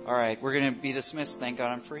 All right, we're going to be dismissed. Thank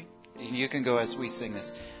God I'm free. And you can go as we sing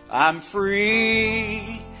this. I'm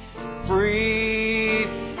free, free,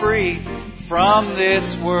 free from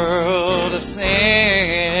this world of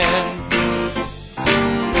sin.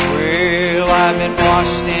 Well, I've been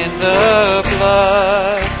washed in the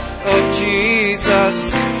blood of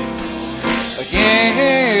Jesus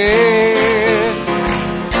again.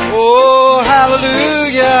 Oh,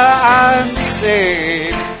 hallelujah, I'm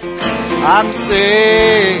saved. I'm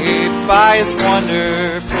saved by His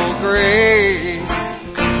wonderful grace.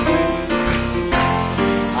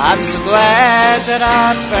 I'm so glad that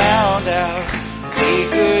I found out He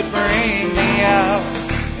could bring me out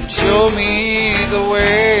and show me the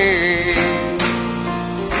way.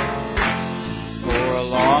 For a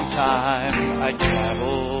long time I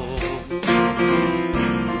traveled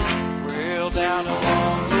real down a